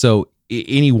 And so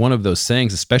any one of those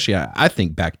things, especially I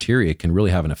think bacteria can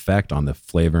really have an effect on the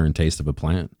flavor and taste of a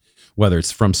plant, whether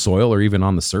it's from soil or even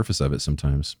on the surface of it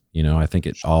sometimes. I think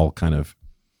it all kind of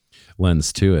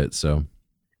lends to it. So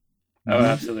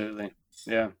absolutely.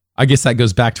 Yeah, I guess that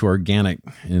goes back to organic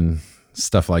and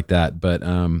stuff like that. But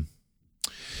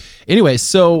anyway,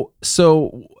 so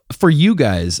for you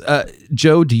guys,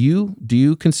 Joe, do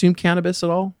you consume cannabis at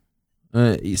all?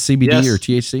 CBD or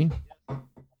THC?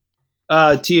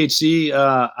 THC,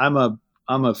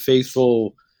 I'm a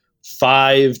faithful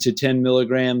 5 to 10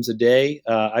 milligrams a day.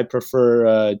 I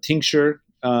prefer tincture.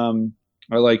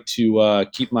 I like to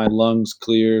keep my lungs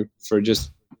clear for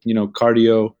just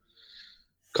cardio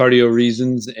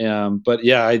reasons. But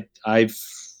yeah, I've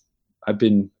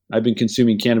been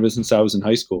consuming cannabis since I was in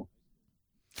high school.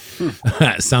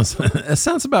 That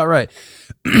sounds about right.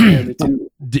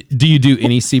 Do you do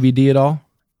any CBD at all?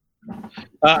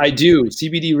 I do.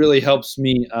 CBD really helps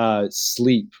me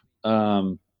sleep.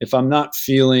 If I'm not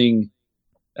feeling,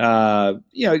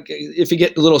 if you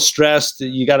get a little stressed,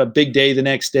 you got a big day the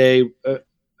next day.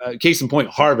 Case in point,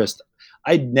 harvest.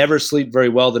 I never sleep very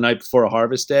well the night before a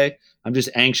harvest day. I'm just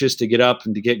anxious to get up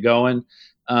and to get going,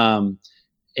 and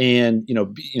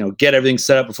get everything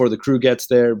set up before the crew gets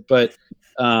there. But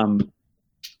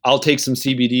I'll take some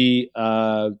CBD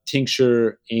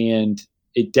tincture, and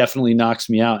it definitely knocks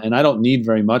me out. And I don't need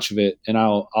very much of it. And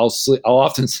I'll sleep.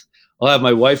 I'll have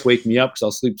my wife wake me up because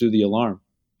I'll sleep through the alarm.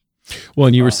 Well,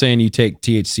 and you were saying you take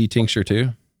THC tincture too?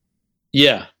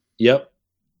 Yeah. Yep.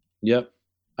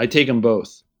 I take them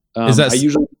both. I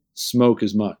usually smoke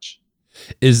as much.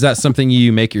 Is that something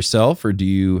you make yourself, or do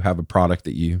you have a product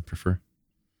that you prefer?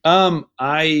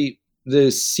 The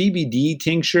CBD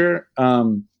tincture,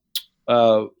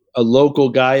 a local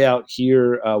guy out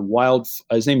here,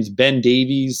 his name is Ben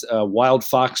Davies, Wild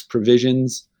Fox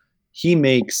Provisions. He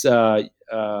makes the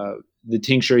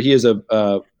tincture. He has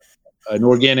an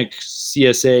organic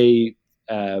CSA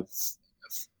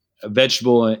a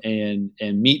vegetable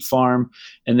and meat farm,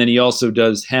 and then he also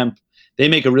does hemp. They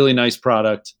make a really nice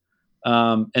product.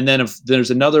 And then if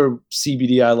there's another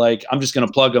CBD I like, I'm just going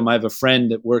to plug them. I have a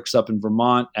friend that works up in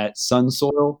Vermont at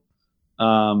Sunsoil,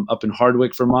 up in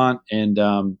Hardwick, Vermont,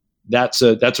 and that's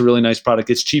a really nice product.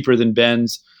 It's cheaper than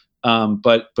Ben's,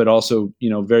 but also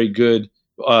very good,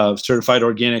 certified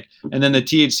organic. And then the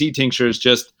THC tincture is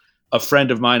just a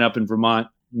friend of mine up in Vermont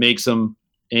makes them,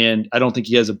 and I don't think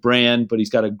he has a brand, but he's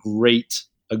got a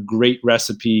great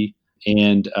recipe,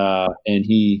 and I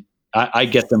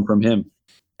get them from him.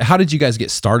 How did you guys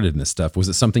get started in this stuff? Was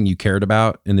it something you cared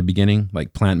about in the beginning,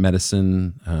 like plant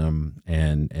medicine,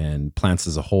 and plants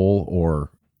as a whole, or?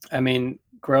 I mean,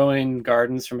 growing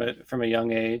gardens from a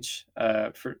young age,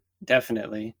 for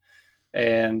definitely,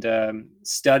 and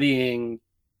studying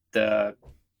the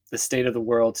state of the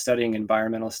world, studying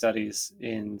environmental studies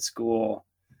in school,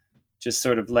 just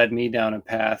sort of led me down a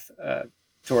path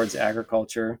towards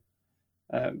agriculture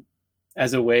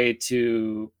as a way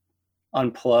to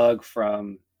unplug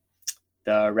from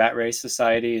the rat race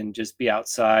society and just be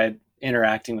outside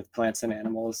interacting with plants and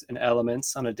animals and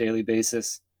elements on a daily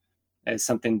basis is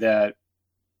something that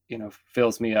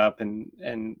fills me up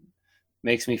and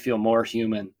makes me feel more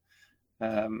human.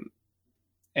 And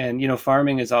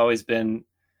farming has always been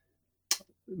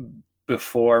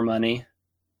before money,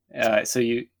 so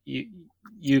you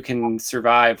can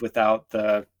survive without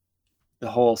the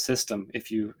whole system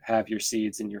if you have your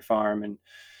seeds in your farm. And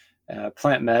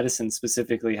plant medicine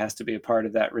specifically has to be a part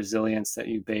of that resilience that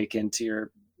you bake into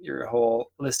your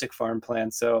whole holistic farm plan.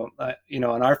 So,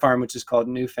 on our farm, which is called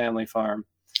New Family Farm,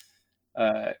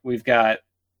 we've got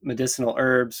medicinal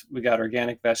herbs, we got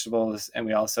organic vegetables, and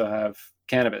we also have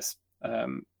cannabis.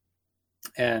 We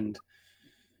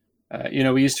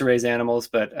used to raise animals,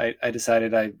 but I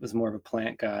decided I was more of a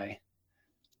plant guy.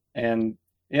 And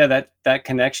yeah, that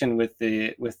connection with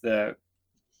the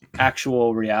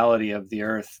actual reality of the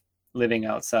earth, living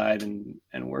outside and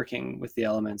working with the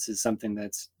elements, is something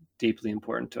that's deeply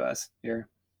important to us here.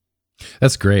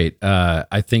 That's great.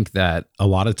 I think that a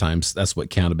lot of times that's what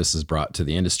cannabis has brought to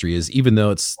the industry, is even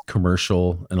though it's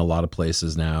commercial in a lot of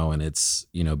places now, and it's,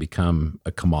 become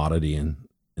a commodity in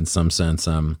some sense,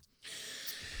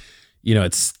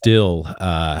 it's still,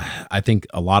 I think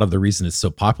a lot of the reason it's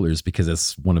so popular is because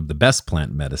it's one of the best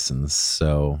plant medicines.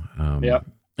 So,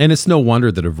 and it's no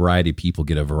wonder that a variety of people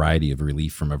get a variety of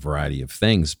relief from a variety of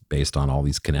things based on all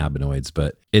these cannabinoids.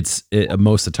 But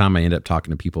most of the time I end up talking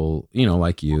to people,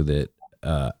 like you, that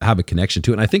have a connection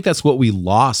to it. And I think that's what we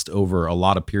lost over a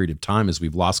lot of period of time, is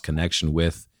we've lost connection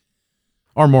with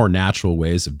our more natural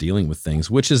ways of dealing with things,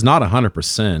 which is not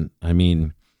 100%. I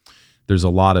mean, there's a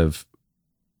lot of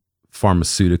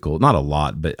pharmaceutical, not a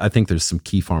lot, but I think there's some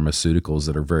key pharmaceuticals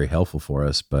that are very helpful for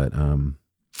us. But,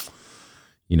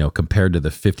 compared to the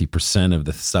 50% of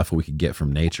the stuff we could get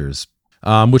from nature's,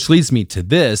 which leads me to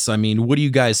this. I mean, what do you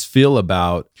guys feel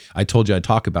about, I told you I'd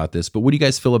talk about this, but what do you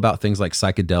guys feel about things like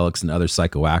psychedelics and other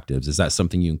psychoactives? Is that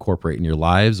something you incorporate in your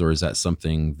lives, or is that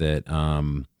something that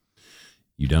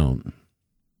you don't?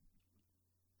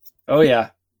 Oh, yeah.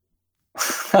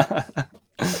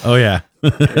 Oh, yeah.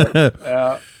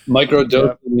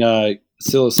 Microdosing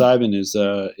psilocybin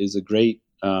is a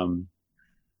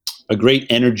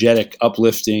great energetic,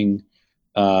 uplifting,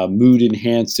 mood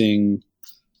enhancing,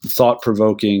 thought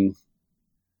provoking,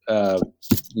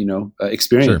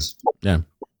 experience. Sure.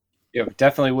 Yeah.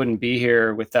 Definitely wouldn't be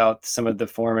here without some of the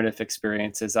formative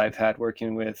experiences I've had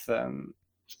working with,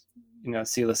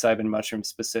 psilocybin mushrooms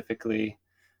specifically.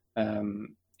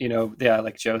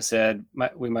 Like Joe said,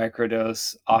 we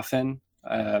microdose often.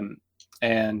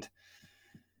 And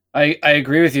I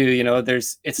agree with you.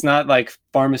 It's not like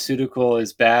pharmaceutical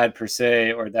is bad per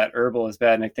se, or that herbal is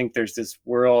bad. And I think there's this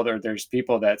world, or there's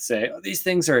people that say, oh, these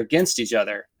things are against each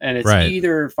other, and it's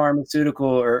either pharmaceutical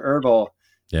or herbal.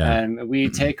 Yeah. And we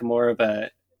take more of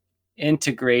a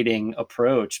integrating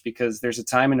approach, because there's a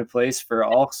time and a place for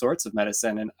all sorts of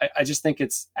medicine. And I just think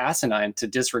it's asinine to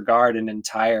disregard an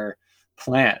entire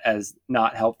plant as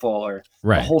not helpful, or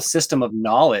a whole system of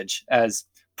knowledge as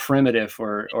primitive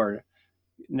or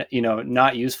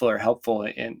not useful or helpful.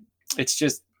 And it's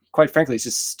just, quite frankly, it's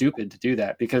just stupid to do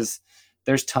that, because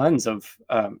there's tons of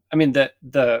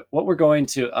what we're going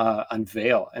to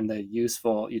unveil and the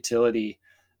useful utility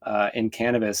in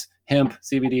cannabis, hemp,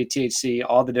 CBD, THC,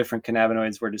 all the different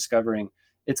cannabinoids we're discovering,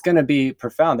 it's going to be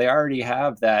profound. They already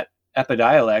have that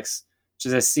Epidiolex, which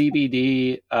is a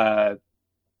CBD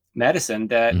medicine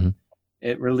that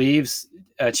it relieves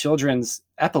children's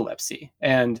epilepsy.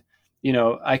 And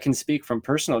I can speak from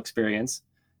personal experience.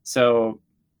 So,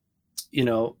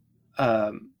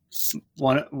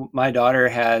 my daughter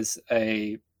has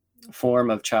a form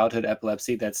of childhood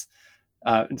epilepsy that's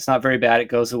it's not very bad. It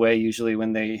goes away usually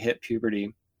when they hit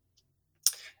puberty.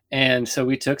 And so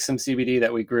we took some CBD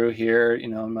that we grew here,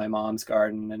 in my mom's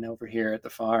garden and over here at the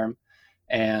farm,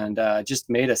 and just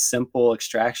made a simple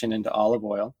extraction into olive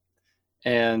oil.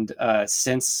 And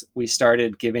since we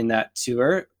started giving that to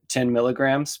her, 10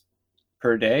 milligrams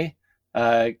per day,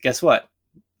 guess what?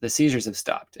 The seizures have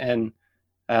stopped. And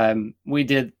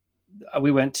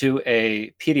we went to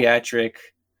a pediatric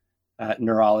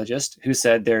neurologist who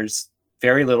said there's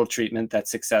very little treatment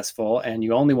that's successful, and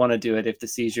you only want to do it if the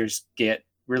seizures get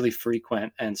really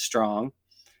frequent and strong,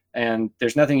 and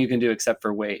there's nothing you can do except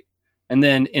for wait. And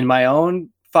then in my own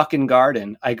fucking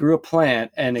garden, I grew a plant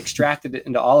and extracted it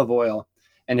into olive oil,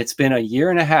 and it's been 1.5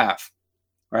 years,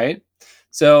 right?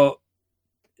 So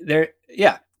there's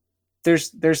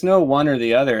no one or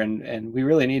the other, and we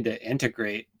really need to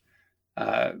integrate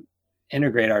our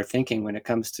thinking when it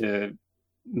comes to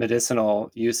medicinal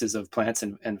uses of plants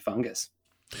and fungus.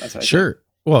 That's what sure.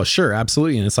 Well, sure.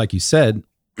 Absolutely. And it's like you said,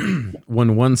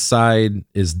 when one side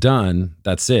is done,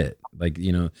 that's it. Like,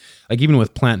 like even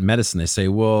with plant medicine, they say,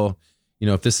 well,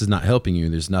 if this is not helping you,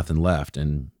 there's nothing left.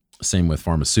 And same with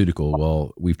pharmaceutical.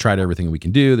 Well, we've tried everything we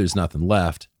can do. There's nothing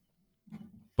left.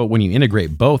 But when you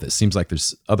integrate both, it seems like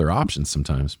there's other options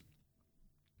sometimes.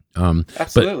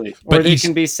 Absolutely. Or they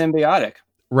can be symbiotic.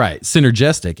 Right.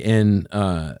 Synergistic. And,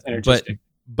 synergistic.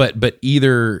 But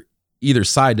either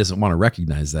side doesn't want to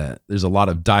recognize that. There's a lot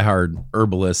of diehard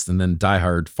herbalists and then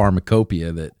diehard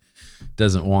pharmacopoeia that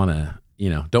doesn't want to,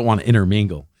 don't want to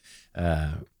intermingle,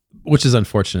 which is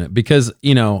unfortunate because,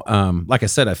 like I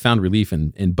said, I found relief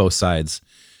in both sides.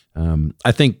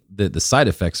 I think that the side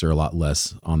effects are a lot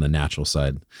less on the natural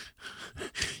side,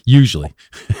 usually.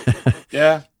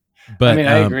 Yeah. But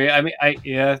I agree.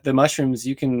 The mushrooms,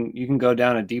 you can go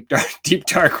down a deep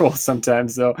dark hole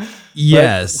sometimes though.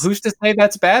 Yes. But who's to say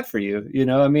that's bad for you?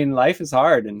 Life is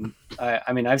hard. And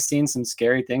I've seen some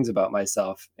scary things about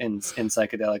myself in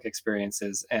psychedelic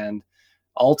experiences. And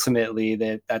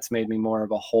ultimately that's made me more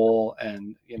of a whole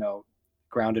and,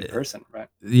 grounded person. Right.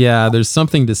 Yeah. There's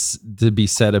something to be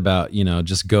said about,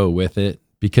 just go with it.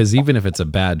 Because even if it's a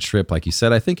bad trip, like you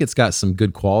said, I think it's got some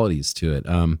good qualities to it.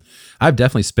 I've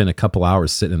definitely spent a couple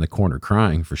hours sitting in the corner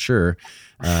crying for sure.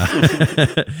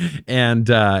 And,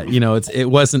 it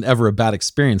wasn't ever a bad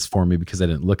experience for me because I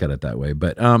didn't look at it that way.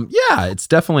 But yeah, it's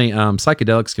definitely,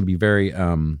 psychedelics can be very,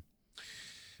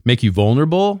 make you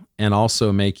vulnerable and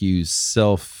also make you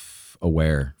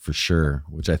self-aware for sure,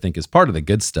 which I think is part of the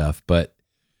good stuff. But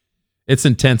it's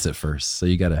intense at first. So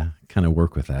you got to kind of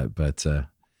work with that.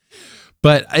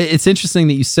 But it's interesting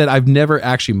that you said I've never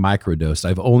actually microdosed.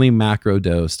 I've only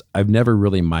macrodosed. I've never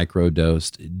really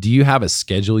microdosed. Do you have a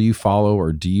schedule you follow,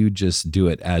 or do you just do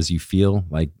it as you feel?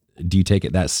 Like, do you take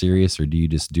it that serious, or do you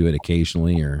just do it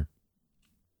occasionally? Or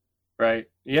right?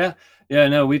 Yeah.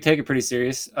 No, we take it pretty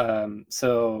serious.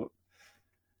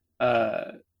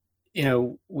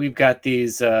 We've got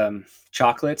these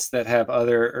chocolates that have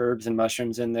other herbs and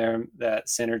mushrooms in there that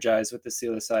synergize with the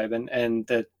psilocybin, and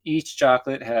that each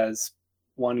chocolate has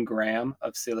 1 gram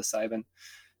of psilocybin.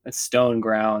 That's stone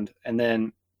ground. And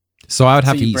then so I would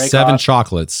have to eat 7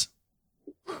 chocolates.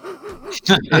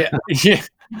 Yeah.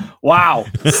 Wow.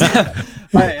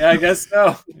 I guess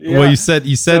so. Yeah. Well, you said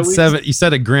so 7. You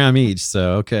said 1 gram each.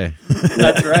 So okay.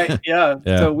 That's right. Yeah.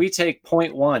 So we take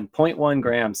 0.1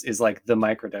 grams is like the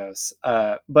microdose.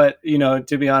 But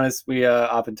to be honest, we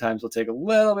oftentimes will take a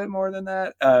little bit more than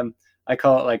that. I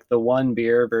call it like the 1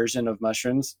 beer version of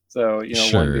mushrooms. So,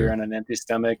 Sure. 1 beer on an empty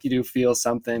stomach, you do feel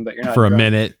something, but you're not for drunk. a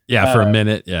minute. Yeah. For a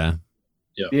minute. Yeah.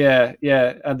 Yeah.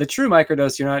 The true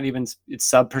microdose, you're not even, it's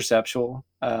sub-perceptual.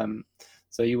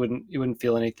 So you wouldn't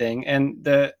feel anything. And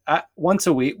once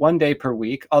a week, 1 day per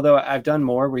week, although I've done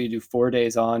more where you do 4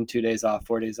 days on, 2 days off,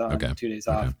 4 days on, 2 days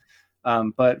off.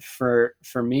 But for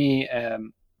me,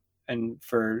 and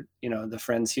for, the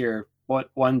friends here,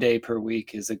 1 day per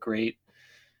week is great.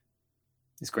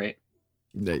 Right.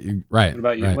 What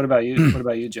about you? Right. What about you? What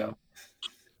about you, Joe?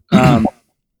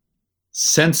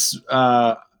 Since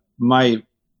my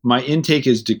intake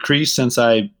is decreased since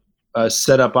I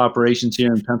set up operations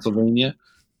here in Pennsylvania,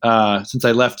 since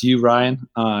I left you, Ryan,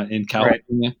 in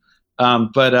California. Right.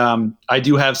 But I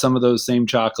do have some of those same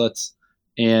chocolates,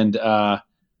 and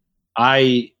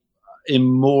I am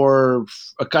more.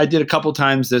 I did a couple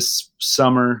times this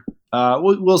summer.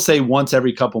 We'll say once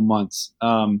every couple months.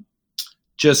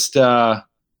 It's a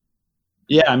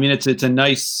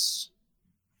nice.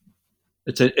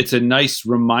 It's a nice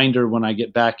reminder when I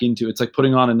get back into it. It's like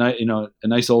putting on a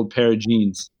nice old pair of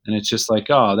jeans, and it's just like,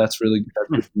 oh, that's really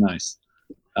nice.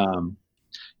 I've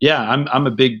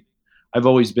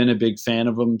always been a big fan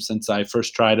of them since I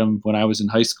first tried them when I was in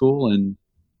high school, and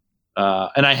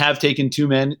I have taken too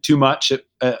much.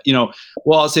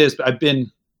 I'll say this: I've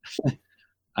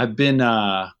gone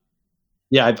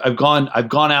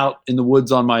out in the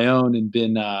woods on my own and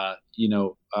been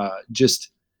just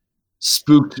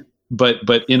spooked.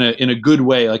 But in a good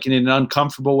way, like in an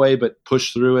uncomfortable way, but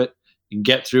push through it and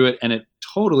get through it. And it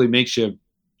totally makes you,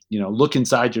 look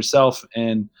inside yourself.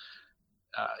 And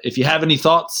if you have any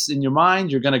thoughts in your mind,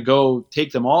 you're going to go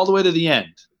take them all the way to the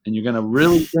end, and you're going to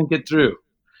really think it through.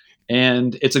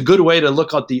 And it's a good way to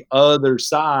look at the other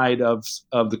side of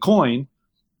the coin.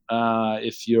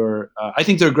 If you're, I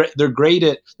think they're great. They're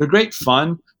great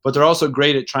fun, but they're also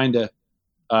great at trying to,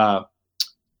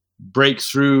 break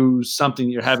through something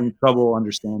you're having trouble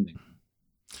understanding.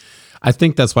 I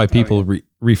think that's why people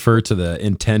refer to the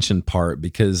intention part,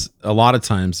 because a lot of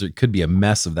times there could be a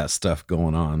mess of that stuff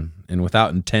going on, and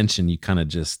without intention, you kind of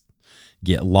just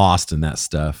get lost in that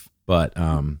stuff. But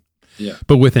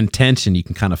but with intention, you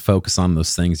can kind of focus on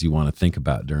those things you want to think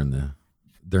about during the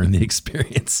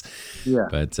experience. Yeah.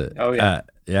 But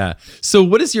yeah. So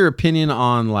what is your opinion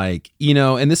on, like,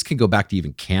 and this can go back to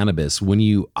even cannabis, when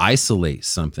you isolate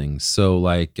something? So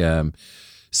like,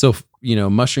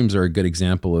 mushrooms are a good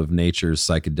example of nature's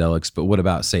psychedelics, but what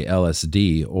about, say,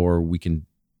 LSD? Or we can,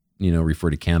 refer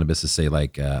to cannabis as, say,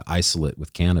 like isolate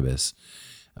with cannabis,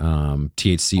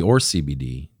 THC or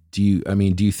CBD. Do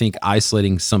you think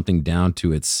isolating something down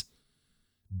to its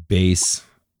base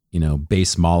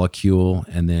base molecule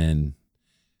and then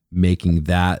making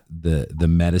that the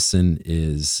medicine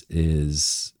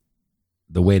is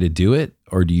the way to do it?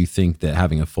 Or do you think that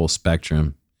having a full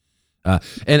spectrum,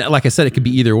 and like I said, it could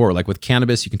be either or. Like with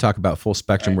cannabis, you can talk about full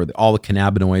spectrum where all the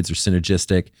cannabinoids are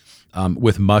synergistic.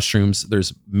 With mushrooms,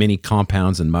 there's many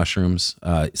compounds in mushrooms,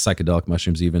 psychedelic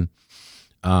mushrooms even.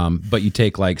 But you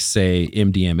take like, say,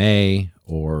 MDMA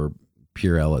or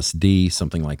pure LSD,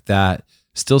 something like that,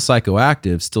 still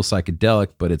psychoactive, still psychedelic,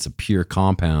 but it's a pure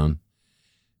compound,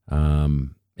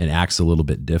 and acts a little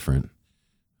bit different.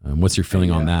 What's your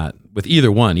feeling on that with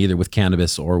either one, either with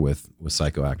cannabis or with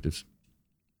psychoactives?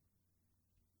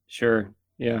 Sure.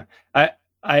 Yeah. I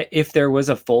if there was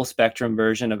a full spectrum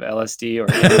version of LSD or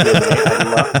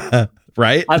MDMA,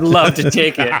 right? I'd love to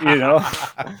take it,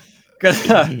 because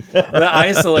the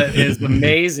isolate is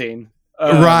amazing.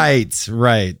 Right.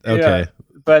 Okay. Yeah,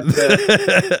 but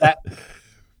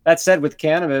that said, with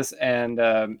cannabis and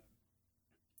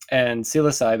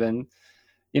psilocybin,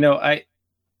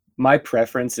 my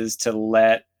preference is to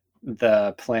let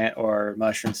the plant or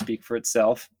mushroom speak for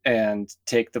itself and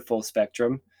take the full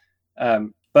spectrum.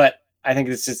 But I think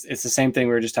it's the same thing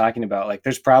we were just talking about. Like,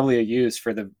 there's probably a use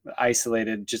for the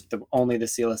isolated, just only the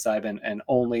psilocybin and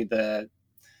only the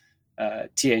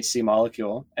THC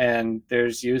molecule, and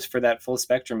there's use for that full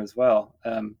spectrum as well.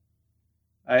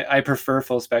 I prefer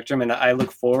full spectrum, and I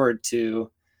look forward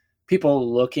to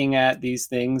people looking at these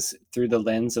things through the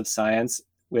lens of science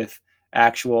with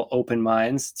actual open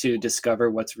minds to discover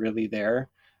what's really there.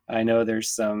 I know there's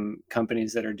some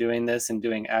companies that are doing this and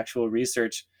doing actual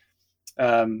research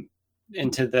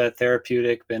into the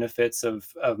therapeutic benefits of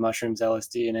mushrooms,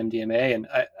 LSD, and MDMA. And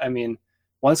I mean,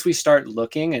 once we start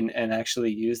looking and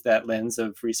actually use that lens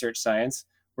of research science,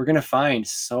 we're going to find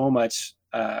so much.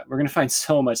 We're going to find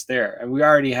so much there, and we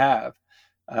already have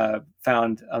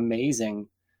found amazing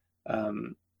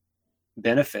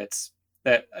benefits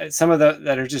that some of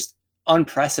that are just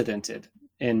unprecedented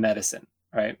in medicine,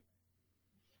 right?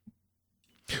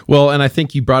 Well, and I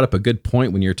think you brought up a good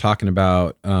point when you're talking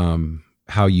about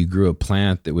how you grew a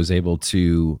plant that was able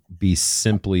to be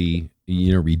simply,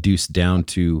 reduced down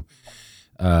to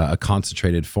a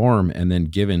concentrated form and then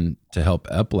given to help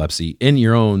epilepsy in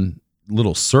your own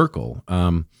little circle.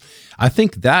 I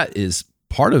think that is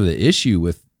part of the issue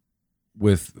with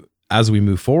as we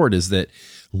move forward, is that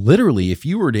literally if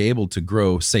you were to able to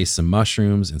grow, say, some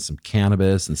mushrooms and some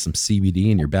cannabis and some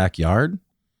CBD in your backyard,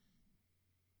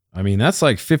 I mean, that's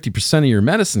like 50% of your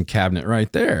medicine cabinet right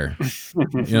there.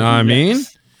 You know what I mean?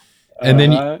 And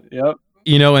then, yep.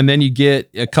 And then you get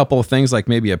a couple of things like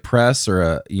maybe a press or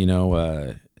a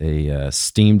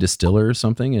steam distiller or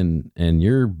something, and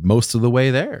you're most of the way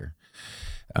there.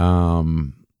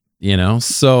 So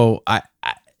I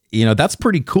that's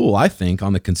pretty cool, I think,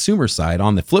 on the consumer side.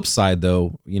 On the flip side,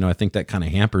 though, I think that kind of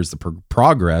hampers the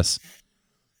progress.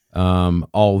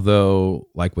 Although,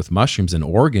 like with mushrooms in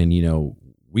Oregon,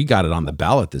 we got it on the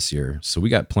ballot this year, so we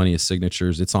got plenty of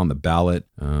signatures. It's on the ballot.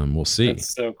 We'll see.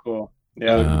 That's so cool.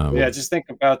 Yeah. Just think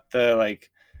about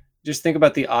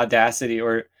the audacity,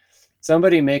 or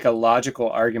somebody make a logical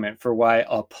argument for why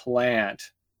a plant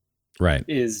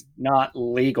is not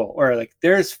legal, or like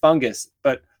there's fungus,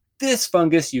 but this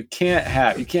fungus you can't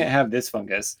have this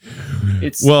fungus.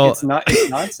 It's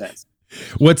nonsense.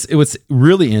 What's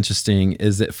really interesting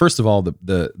is that, first of all,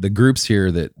 the groups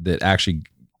here that actually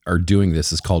are doing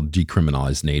this is called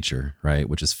Decriminalize Nature, right?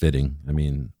 Which is fitting. I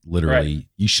mean, literally,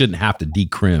 you shouldn't have to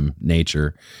decrim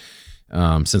nature,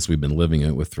 since we've been living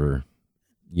it for,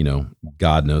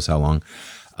 God knows how long.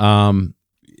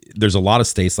 There's a lot of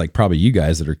states, like probably you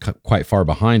guys, that are quite far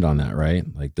behind on that, right?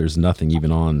 Like there's nothing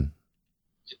even on.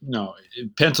 No, in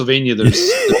Pennsylvania, there's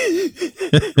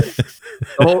the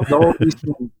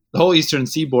whole eastern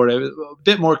seaboard, a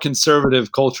bit more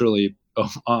conservative culturally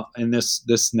in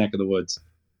this neck of the woods.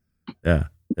 Yeah,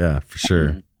 for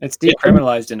sure. It's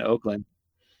decriminalized in Oakland.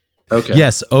 Okay.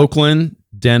 Yes, Oakland,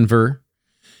 Denver,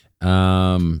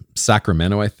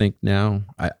 Sacramento, I think now.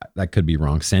 That could be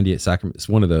wrong. San Diego, Sacramento, it's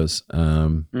one of those.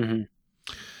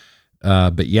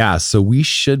 But yeah, so we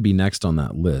should be next on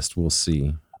that list. We'll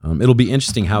see. It'll be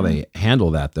interesting how they handle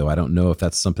that, though. I don't know if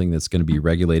that's something that's going to be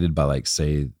regulated by, like,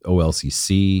 say,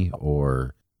 OLCC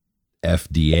or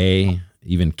FDA.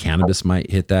 Even cannabis might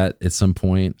hit that at some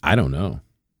point. I don't know.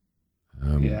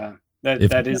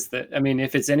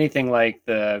 If it's anything like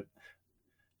the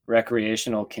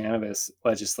recreational cannabis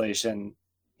legislation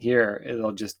here,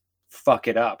 it'll just fuck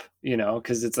it up,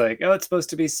 because it's like, oh, it's supposed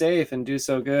to be safe and do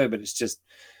so good, but it's just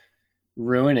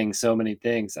ruining so many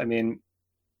things. I mean,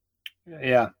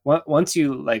 yeah, once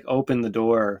you like open the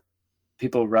door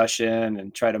people rush in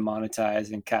and try to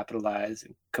monetize and capitalize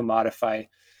and commodify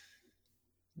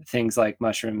things like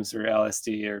mushrooms or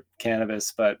LSD or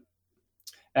cannabis. But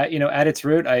at its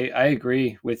root, I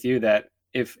agree with you that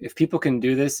if people can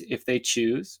do this, if they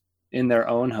choose in their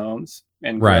own homes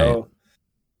and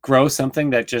grow something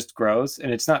that just grows,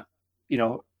 and it's not,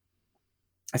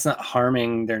 it's not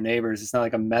harming their neighbors. It's not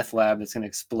like a meth lab that's going to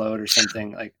explode or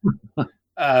something like,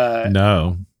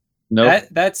 no.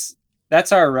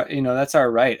 That's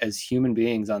our right as human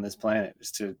beings on this planet,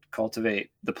 is to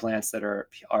cultivate the plants that are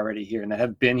already here and that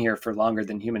have been here for longer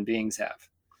than human beings have.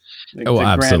 The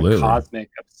absolutely. Grand cosmic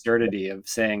absurdity of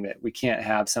saying that we can't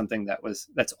have something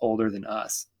that's older than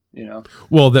us,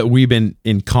 Well, that we've been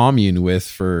in commune with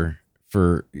for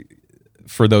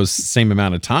those same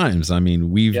amount of times. I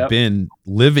mean, we've been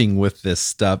living with this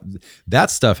stuff. That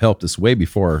stuff helped us way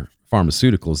before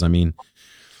pharmaceuticals. I mean,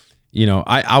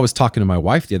 I was talking to my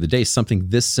wife the other day, something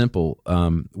this simple.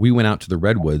 We went out to the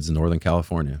Redwoods in Northern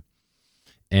California,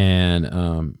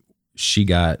 and she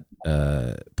got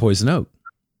poison oak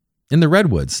in the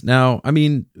Redwoods. Now, I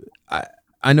mean,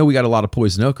 I know we got a lot of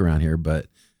poison oak around here, but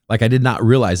like I did not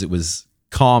realize it was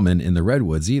common in the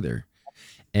Redwoods either.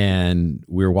 And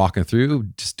we were walking through,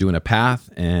 just doing a path,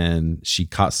 and she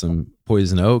caught some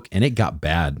poison oak, and it got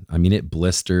bad. I mean, it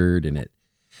blistered and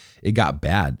it got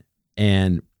bad.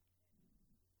 And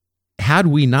had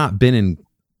we not been in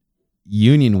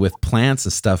union with plants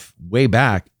and stuff way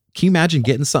back, can you imagine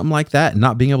getting something like that and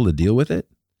not being able to deal with it?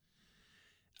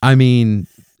 I mean,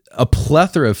 a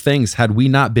plethora of things. Had we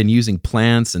not been using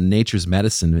plants and nature's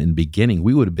medicine in the beginning,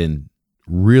 we would have been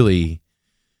really,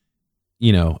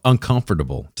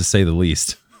 uncomfortable, to say the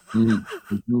least.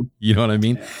 Mm-hmm. You know what I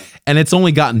mean? And it's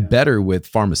only gotten better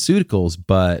with pharmaceuticals,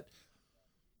 but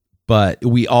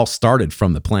we all started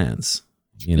from the plants,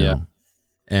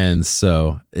 And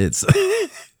so it's,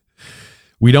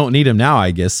 we don't need them now, I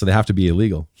guess. So they have to be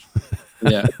illegal.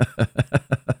 Yeah.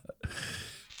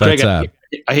 But Craig,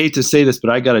 I hate to say this, but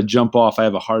I got to jump off. I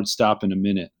have a hard stop in a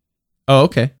minute. Oh,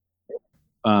 okay.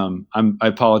 I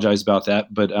apologize about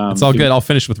that, but it's all good. I'll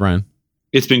finish with Ryan.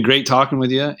 It's been great talking with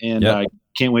you, and I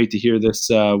can't wait to hear this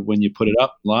when you put it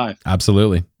up live.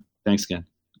 Absolutely. Thanks again.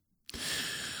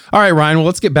 All right, Ryan. Well,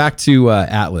 let's get back to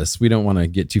Atlas. We don't want to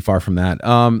get too far from that.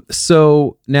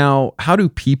 So now, how do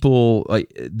people,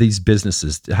 like these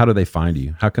businesses, how do they find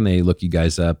you? How can they look you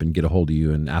guys up and get a hold of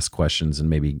you and ask questions and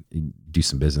maybe do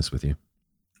some business with you?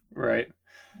 Right.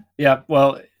 Yeah.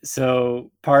 Well,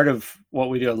 so part of what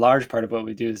we do, a large part of what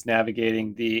we do, is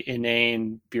navigating the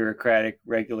inane bureaucratic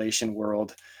regulation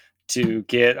world to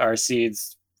get our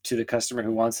seeds to the customer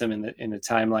who wants them in a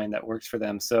timeline that works for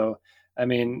them. So, I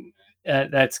mean,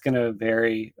 that's going to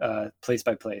vary place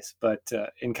by place. But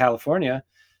in California,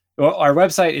 our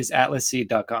website is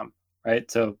atlasseed.com, right?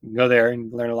 So go there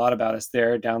and learn a lot about us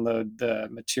there. Download the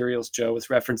materials Joe was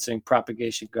referencing: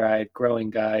 propagation guide, growing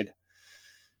guide,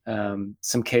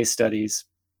 some case studies.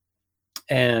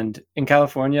 And in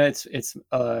California, it's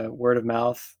word of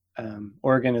mouth.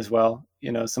 Oregon as well.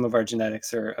 Some of our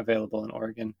genetics are available in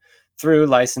Oregon through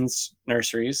licensed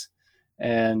nurseries.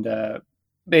 And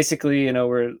basically,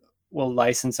 we'll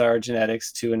license our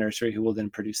genetics to a nursery who will then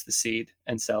produce the seed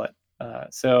and sell it.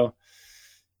 So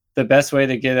the best way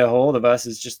to get a hold of us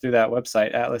is just through that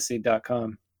website,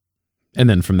 atlasseed.com. And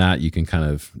then from that, you can kind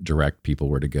of direct people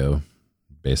where to go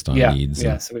based on needs.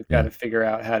 Yeah. So we've got to figure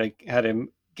out how to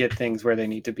get things where they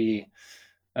need to be.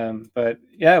 But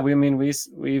yeah,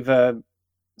 we've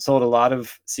sold a lot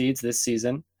of seeds this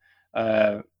season.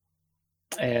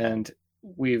 And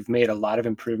we've made a lot of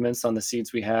improvements on the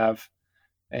seeds we have.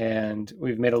 And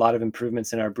we've made a lot of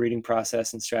improvements in our breeding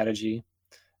process and strategy.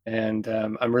 And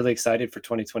I'm really excited for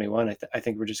 2021. I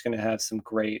think we're just going to have some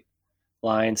great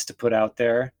lines to put out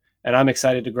there. And I'm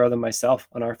excited to grow them myself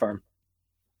on our farm.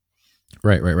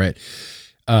 Right.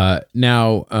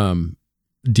 Now,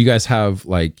 do you guys have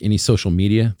like any social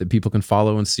media that people can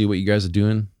follow and see what you guys are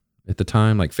doing at the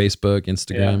time? Like Facebook,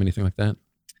 Instagram, anything like that?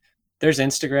 There's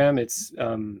Instagram. It's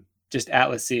just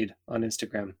Atlas Seed on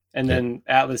Instagram. And then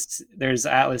there's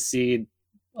Atlas Seed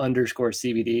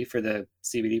 _CBD for the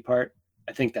CBD part.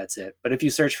 I think that's it. But if you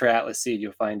search for Atlas Seed,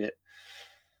 you'll find it.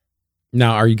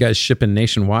 Now, are you guys shipping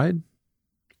nationwide?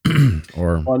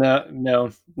 Or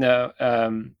no.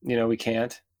 We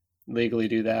can't legally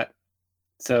do that.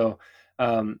 So,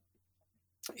 like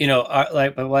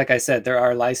I said, there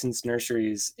are licensed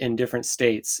nurseries in different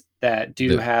states that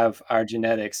do have our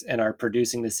genetics and are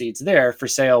producing the seeds there for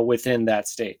sale within that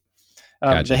state.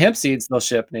 Gotcha. The hemp seeds, they'll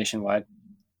ship nationwide.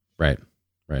 Right.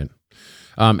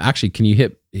 Actually, can you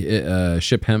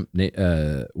ship hemp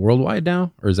worldwide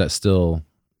now, or is that still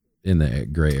in the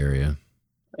gray area?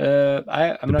 I'm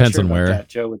Depends not sure on about where. that.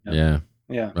 Joe would know.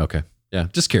 Yeah. Okay. Yeah.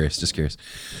 Just curious.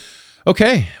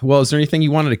 Okay. Well, is there anything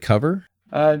you wanted to cover?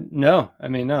 No. I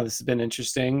mean, no. This has been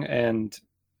interesting, and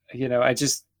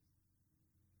autoflowers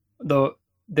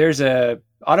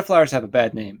have a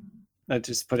bad name. Let's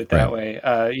just put it that way.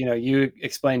 You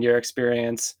explained your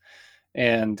experience,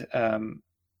 and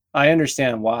I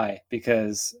understand why,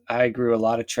 because I grew a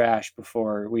lot of trash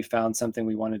before we found something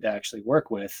we wanted to actually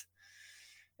work with.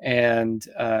 And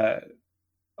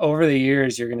over the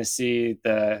years, you're going to see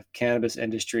the cannabis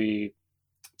industry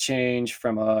change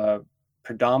from a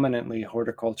predominantly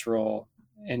horticultural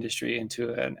industry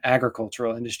into an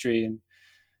agricultural industry.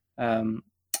 And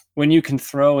when you can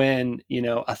throw in,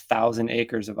 1,000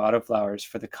 acres of autoflowers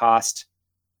for the cost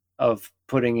of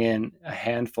putting in a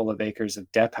handful of acres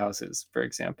of dep houses, for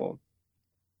example,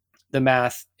 the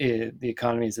math, the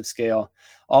economies of scale,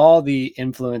 all the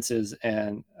influences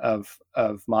of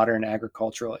modern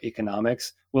agricultural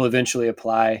economics will eventually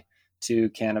apply to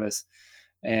cannabis.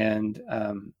 And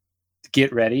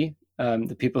get ready.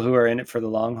 The people who are in it for the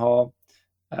long haul,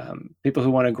 people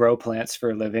who want to grow plants for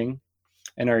a living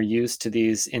and are used to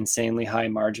these insanely high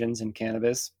margins in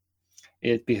cannabis,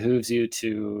 it behooves you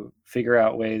to figure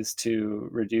out ways to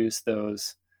reduce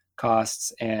those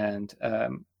costs and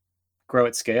grow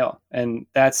at scale. And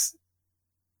that's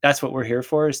what we're here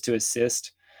for, is to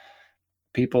assist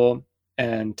people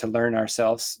and to learn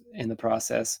ourselves in the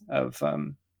process of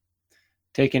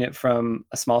taking it from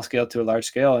a small scale to a large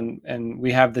scale. And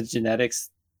we have the genetics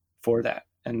for that,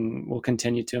 and we'll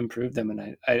continue to improve them.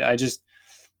 And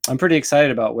I'm pretty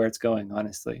excited about where it's going,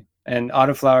 honestly. And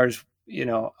autoflowers,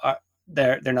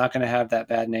 they're not going to have that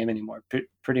bad name anymore.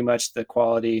 Pretty much the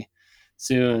quality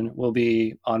soon will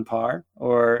be on par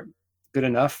or good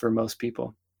enough for most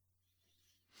people.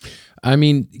 I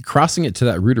mean, crossing it to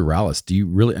that ruderalis, do you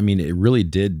really, it really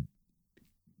did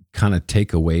kind of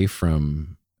take away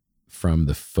from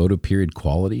the photoperiod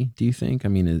quality, do you think?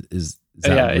 Is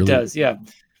that yeah, really... It does. Yeah.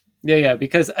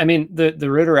 Because the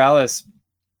ruderalis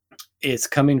is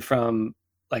coming from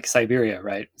like Siberia,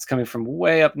 right? It's coming from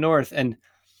way up north. And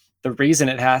the reason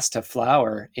it has to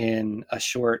flower in a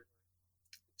short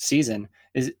season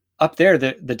is up there,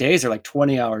 the days are like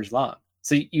 20 hours long.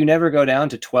 So you never go down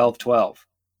to 12-12,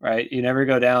 right? You never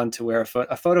go down to where a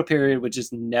photoperiod would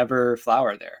just never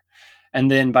flower there. And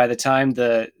then by the time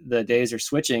the days are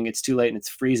switching, it's too late and it's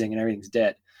freezing and everything's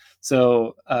dead.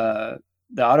 So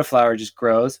the autoflower just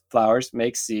grows, flowers,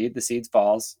 makes seed, the seeds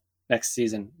falls, next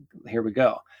season, here we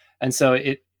go. And so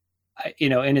it,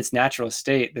 in its natural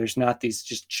state, there's not these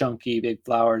just chunky big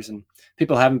flowers, and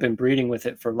people haven't been breeding with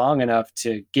it for long enough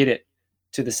to get it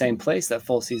to the same place that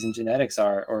full season genetics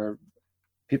are, or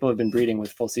people have been breeding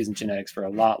with full season genetics for a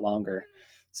lot longer.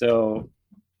 So,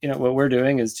 what we're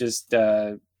doing is just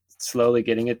slowly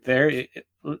getting it there.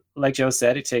 Like Joe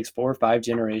said, it takes 4 or 5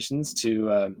 generations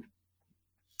to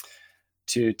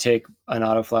take an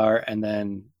autoflower and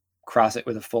then cross it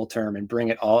with a full term and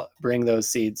bring those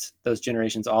seeds, those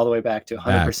generations all the way back to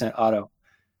 100% auto.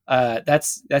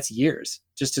 That's years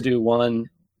just to do one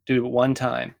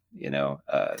time,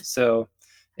 so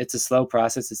it's a slow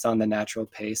process. It's on the natural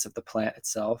pace of the plant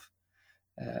itself.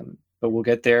 But we'll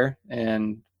get there,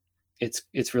 and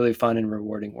it's really fun and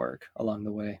rewarding work along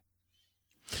the way.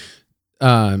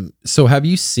 So have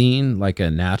you seen like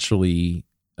a naturally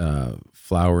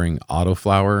flowering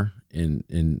autoflower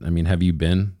have you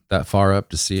been that far up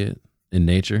to see it in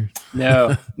nature?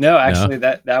 No, actually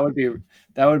that would be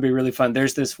really fun.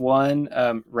 There's this one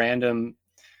random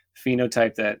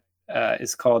phenotype that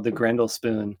is called the Grendel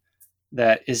spoon,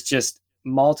 that is just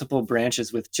multiple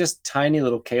branches with just tiny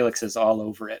little calyxes all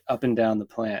over it, up and down the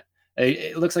plant.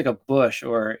 It looks like a bush,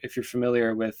 or if you're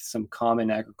familiar with some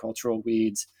common agricultural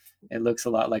weeds, it looks a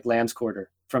lot like lamb's quarter.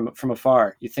 From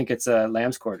afar, you think it's a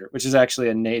lamb's quarter, which is actually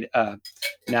a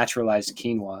naturalized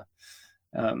quinoa.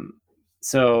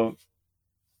 So,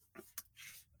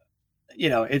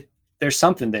 there's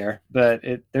something there, but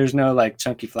there's no like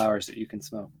chunky flowers that you can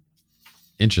smoke.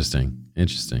 Interesting.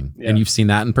 Yeah. And you've seen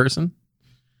that in person?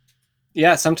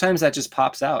 Yeah, sometimes that just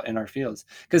pops out in our fields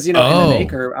because in an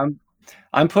acre,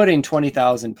 I'm putting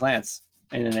 20,000 plants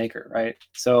in an acre, right?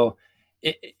 So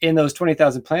in those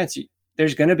 20,000 plants,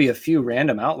 there's going to be a few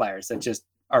random outliers that just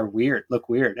are weird, look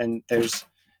weird, and there's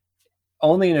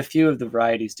only in a few of the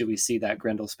varieties do we see that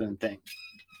Grendel spoon thing.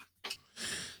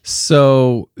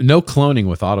 So no cloning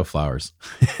with autoflowers.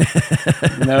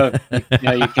 No,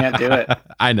 you can't do it.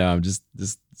 I know. I'm just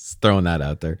throwing that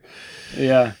out there.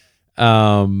 Yeah.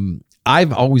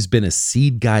 I've always been a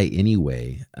seed guy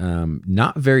anyway.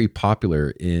 Not very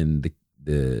popular in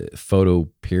the photo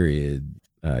period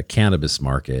cannabis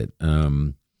market.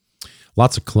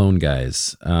 Lots of clone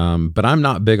guys. But I'm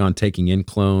not big on taking in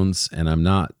clones, and I'm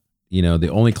not, the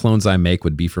only clones I make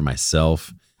would be for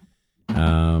myself.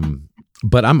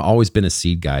 But I'm always been a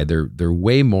seed guy. They're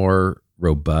way more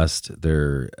robust.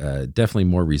 They're definitely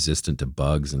more resistant to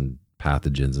bugs and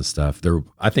pathogens and stuff.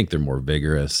 I think they're more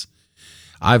vigorous.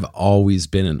 I've always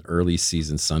been an early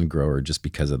season sun grower just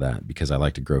because of that, because I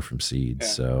like to grow from seeds.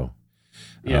 Yeah. So,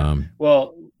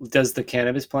 well, does the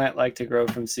cannabis plant like to grow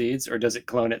from seeds, or does it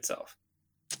clone itself?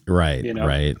 Right.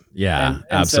 Right. Yeah, and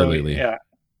absolutely. So, yeah.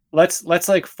 Let's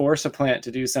like force a plant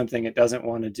to do something it doesn't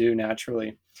want to do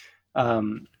naturally.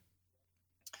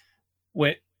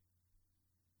 With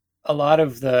a lot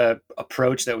of the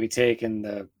approach that we take in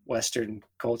the Western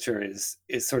culture is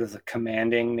sort of the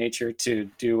commanding nature to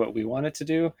do what we want it to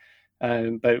do.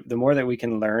 But the more that we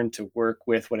can learn to work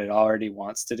with what it already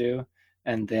wants to do,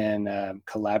 and then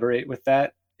collaborate with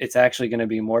that, it's actually going to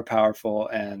be more powerful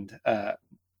and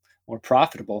more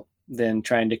profitable than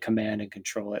trying to command and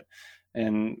control it.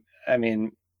 And I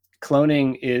mean,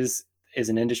 cloning is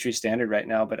an industry standard right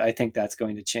now, but I think that's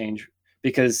going to change,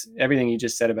 because everything you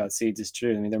just said about seeds is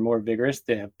true. I mean, they're more vigorous.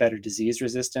 They have better disease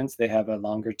resistance. They have a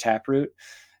longer taproot.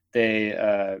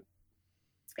 It's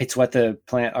what the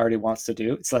plant already wants to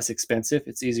do. It's less expensive.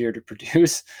 It's easier to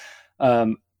produce.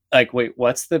 Wait,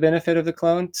 what's the benefit of the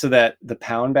clone? So that the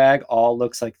pound bag all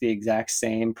looks like the exact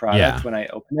same product when I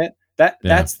open it.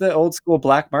 That's the old school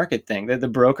black market thing, that the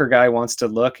broker guy wants to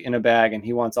look in a bag, and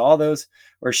he wants all those,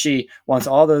 or she wants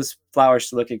all those flowers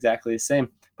to look exactly the same.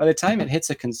 By the time it hits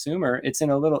a consumer, it's in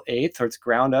a little eighth, or it's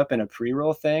ground up in a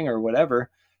pre-roll thing or whatever.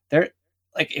 They're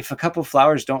like, if a couple of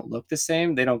flowers don't look the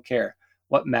same, they don't care.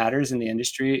 What matters in the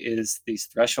industry is these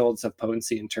thresholds of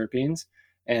potency and terpenes.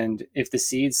 And if the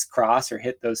seeds cross or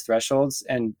hit those thresholds,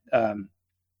 and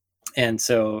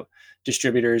so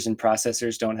distributors and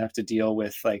processors don't have to deal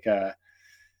with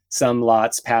some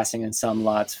lots passing and some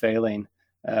lots failing.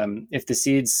 If the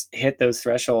seeds hit those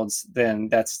thresholds, then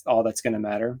that's all that's going to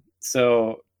matter.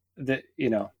 So the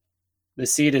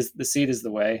seed is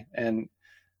the way. And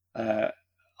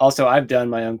also, I've done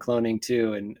my own cloning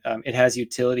too, and it has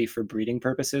utility for breeding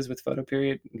purposes with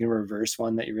photoperiod. You can reverse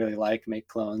one that you really like, make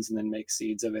clones, and then make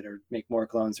seeds of it, or make more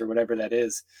clones, or whatever that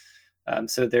is.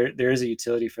 So there is a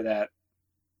utility for that.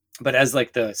 But as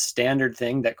like the standard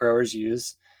thing that growers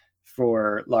use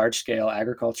for large scale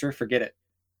agriculture, forget it.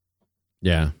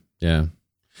 Yeah. Yeah.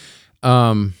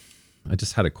 I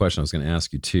just had a question I was going to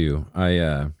ask you too.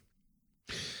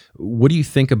 What do you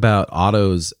think about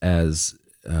autos as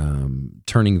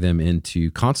turning them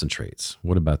into concentrates?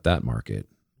 What about that market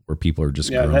where people are just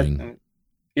growing?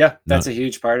 That's a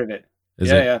huge part of it.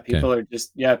 People are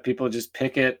just, people just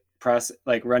pick it, process,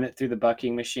 like run it through the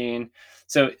bucking machine.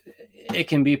 So it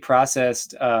can be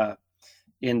processed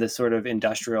in the sort of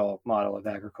industrial model of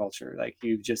agriculture. Like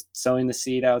you just sowing the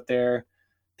seed out there,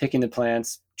 picking the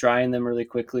plants, drying them really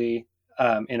quickly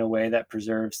in a way that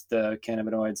preserves the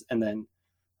cannabinoids, and then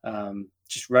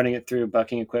just running it through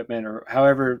bucking equipment, or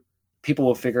however people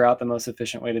will figure out the most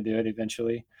efficient way to do it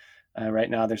eventually.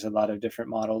 Right now there's a lot of different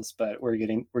models, but we're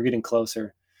getting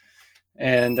closer.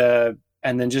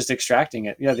 And then just extracting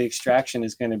it. Yeah, the extraction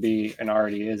is going to be, and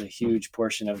already is, a huge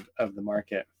portion of the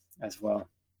market as well.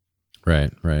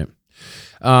 Right.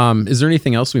 Is there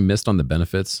anything else we missed on the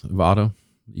benefits of auto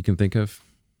you can think of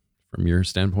from your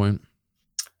standpoint?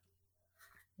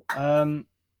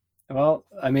 Well,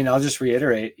 I mean, I'll just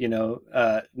reiterate,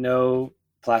 no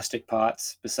plastic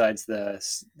pots besides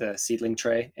the seedling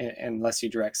tray, unless you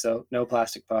direct sow. No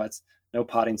plastic pots, no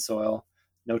potting soil,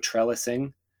 no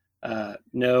trellising,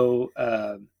 no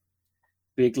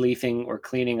big leafing or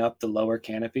cleaning up the lower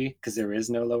canopy, because there is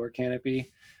no lower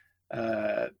canopy.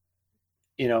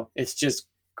 It's just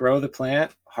grow the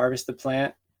plant, harvest the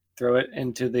plant, throw it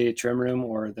into the trim room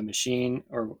or the machine,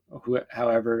 or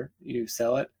however you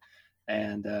sell it.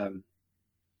 And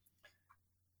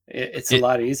it's a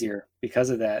lot easier because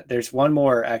of that. There's one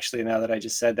more, actually, now that I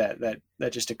just said that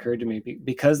just occurred to me,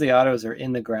 because the autos are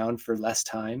in the ground for less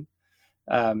time.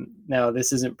 Now,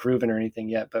 this isn't proven or anything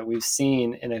yet, but we've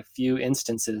seen in a few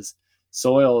instances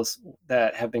soils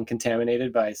that have been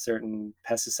contaminated by certain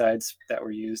pesticides that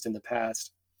were used in the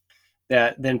past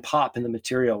that then pop in the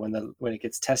material when it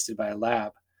gets tested by a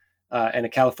lab. And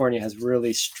California has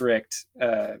really strict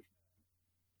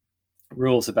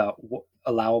rules about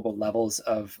allowable levels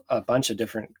of a bunch of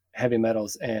different heavy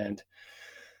metals and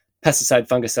pesticide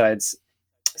fungicides.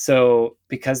 So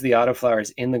because the autoflower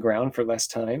is in the ground for less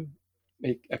time,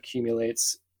 it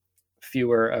accumulates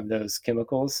fewer of those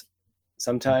chemicals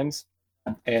sometimes.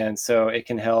 And so it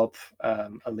can help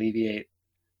alleviate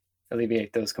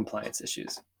those compliance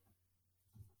issues.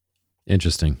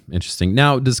 Interesting.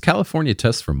 Now, does California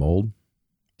test for mold?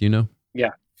 Do you know?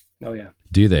 Yeah. Oh, yeah.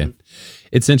 Do they? Mm-hmm.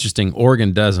 It's interesting.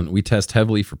 Oregon doesn't. We test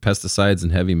heavily for pesticides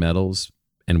and heavy metals,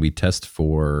 and we test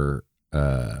for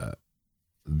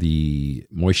the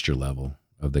moisture level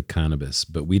of the cannabis,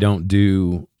 but we don't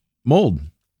do mold,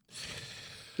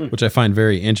 which I find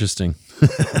very interesting.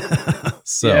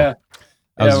 So yeah,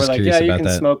 we're like, yeah, you can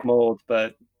smoke mold,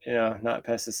 but not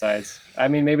pesticides. I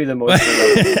mean, maybe the moisture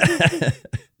level.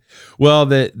 Well,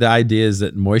 the idea is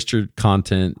that moisture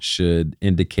content should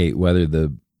indicate whether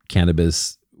the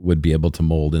cannabis would be able to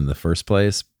mold in the first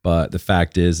place. But the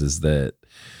fact is that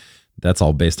that's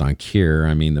all based on cure.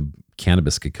 I mean, the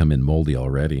cannabis could come in moldy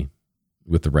already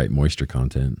with the right moisture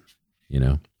content,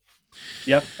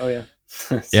 Yep. Oh yeah.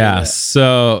 Yeah.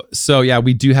 So yeah,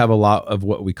 we do have a lot of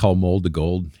what we call mold to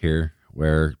gold here,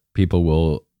 where people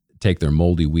will take their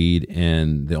moldy weed,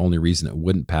 and the only reason it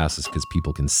wouldn't pass is because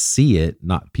people can see it,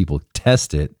 not people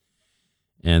test it.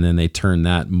 And then they turn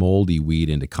that moldy weed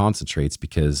into concentrates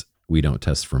because we don't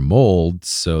test for mold.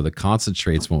 So the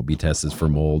concentrates won't be tested for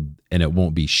mold, and it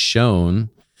won't be shown.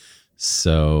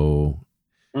 So,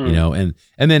 and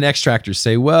then extractors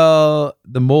say, well,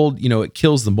 the mold, it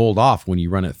kills the mold off when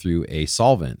you run it through a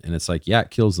solvent. And it's like, yeah,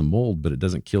 it kills the mold, but it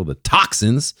doesn't kill the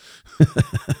toxins.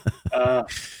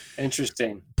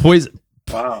 Interesting. Poison.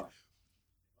 Wow.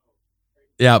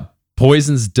 Yeah.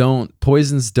 Poisons don't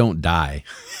die.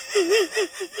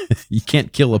 You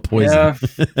can't kill a poison.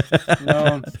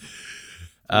 Yeah.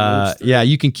 No. Yeah,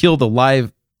 you can kill the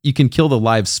live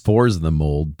spores of the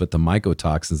mold, but the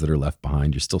mycotoxins that are left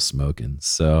behind, you're still smoking.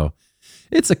 So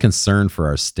it's a concern for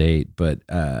our state, but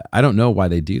I don't know why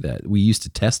they do that. We used to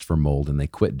test for mold, and they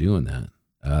quit doing that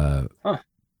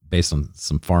based on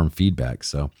some farm feedback.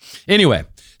 So anyway,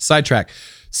 sidetrack.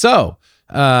 So,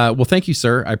 well, thank you,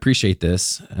 sir. I appreciate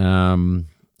this.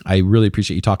 I really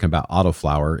appreciate you talking about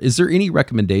autoflower. Is there any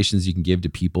recommendations you can give to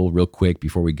people real quick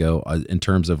before we go in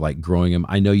terms of like growing them?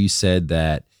 I know you said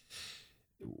that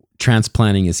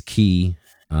transplanting is key.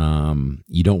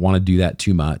 You don't want to do that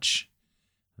too much.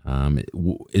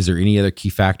 Is there any other key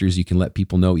factors you can let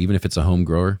people know, even if it's a home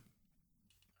grower?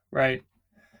 Right.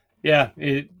 Yeah.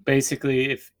 Basically,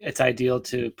 if it's ideal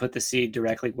to put the seed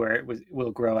directly where it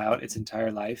will grow out its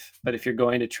entire life. But if you're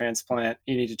going to transplant,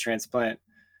 you need to transplant,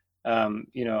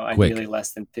 ideally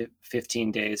less than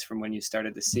 15 days from when you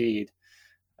started the seed.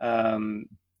 And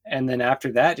then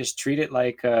after that, just treat it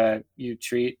like you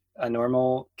treat a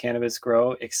normal cannabis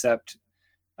grow, except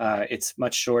it's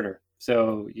much shorter.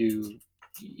 So you're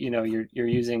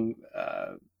using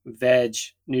veg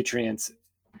nutrients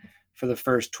for the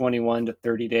first 21 to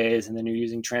 30 days, and then you're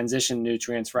using transition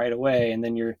nutrients right away, and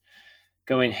then you're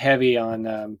going heavy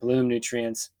on bloom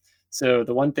nutrients. So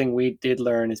the one thing we did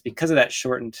learn is because of that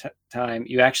shortened time,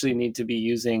 you actually need to be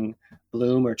using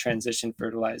bloom or transition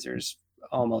fertilizers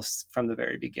almost from the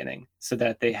very beginning, so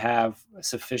that they have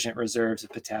sufficient reserves of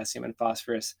potassium and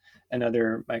phosphorus and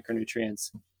other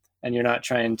micronutrients, and you're not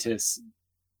trying to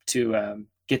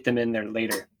get them in there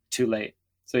later, too late.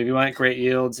 So if you want great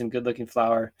yields and good looking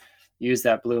flower, use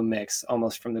that bloom mix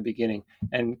almost from the beginning,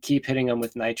 and keep hitting them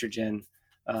with nitrogen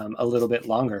a little bit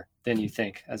longer than you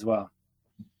think as well.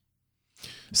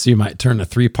 So you might turn a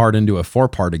 3-part into a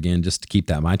 4-part again, just to keep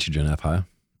that nitrogen up high.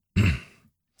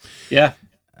 Yeah.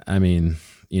 I mean,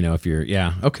 if you're,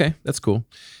 okay, that's cool.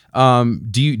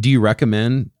 Do you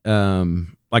recommend,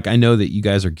 like, I know that you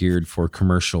guys are geared for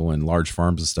commercial and large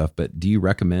farms and stuff, but do you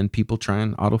recommend people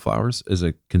trying autoflowers as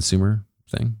a consumer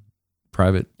thing?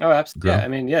 Private? Oh, absolutely. Grow? Yeah. I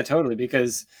mean, yeah, totally.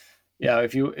 Because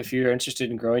if you're interested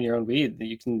in growing your own weed,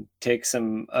 you can take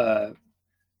some,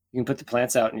 you can put the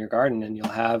plants out in your garden, and you'll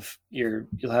have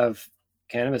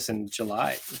cannabis in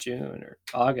July, June, or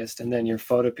August, and then your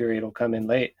photo period will come in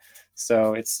late.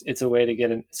 So it's a way to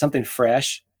get something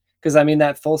fresh. Because I mean,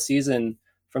 that full season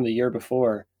from the year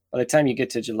before, by the time you get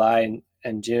to July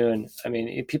and June, I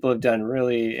mean, people have done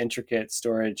really intricate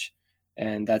storage,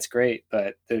 and that's great.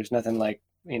 But there's nothing like,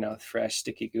 fresh,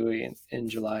 sticky, gooey in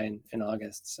July and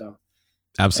August. So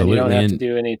absolutely, and you don't have to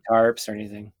do any tarps or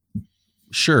anything.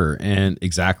 Sure, and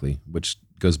exactly, which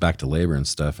goes back to labor and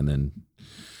stuff, and then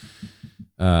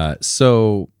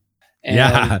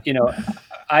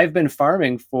I've been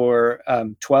farming for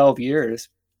 12 years,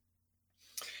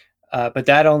 but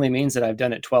that only means that I've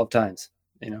done it 12 times.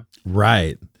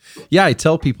 Right? Yeah, I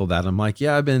tell people that. I'm like,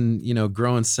 yeah, I've been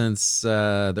growing since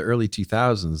the early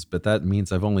 2000s, but that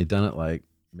means I've only done it like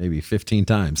maybe 15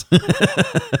 times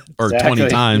or exactly. 20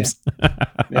 times.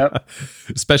 Yep.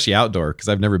 Especially outdoor, because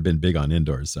I've never been big on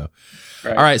indoors. So,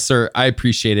 right. All right, sir, I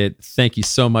appreciate it. Thank you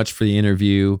so much for the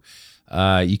interview.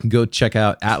 You can go check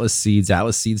out Atlas Seeds,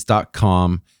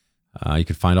 atlasseeds.com. You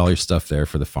can find all your stuff there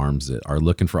for the farms that are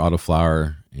looking for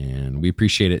autoflower, and we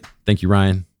appreciate it. Thank you,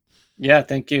 Ryan. Yeah,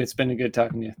 thank you. It's been good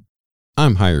talking to you.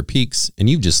 I'm Higher Peaks, and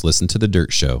you've just listened to The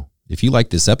Dirt Show. If you like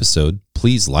this episode,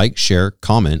 please like, share,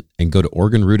 comment, and go to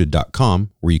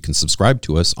OregonRooted.com, where you can subscribe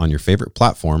to us on your favorite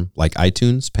platform like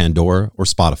iTunes, Pandora, or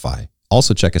Spotify.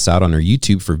 Also check us out on our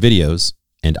YouTube for videos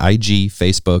and IG,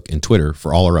 Facebook, and Twitter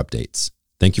for all our updates.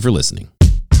 Thank you for listening.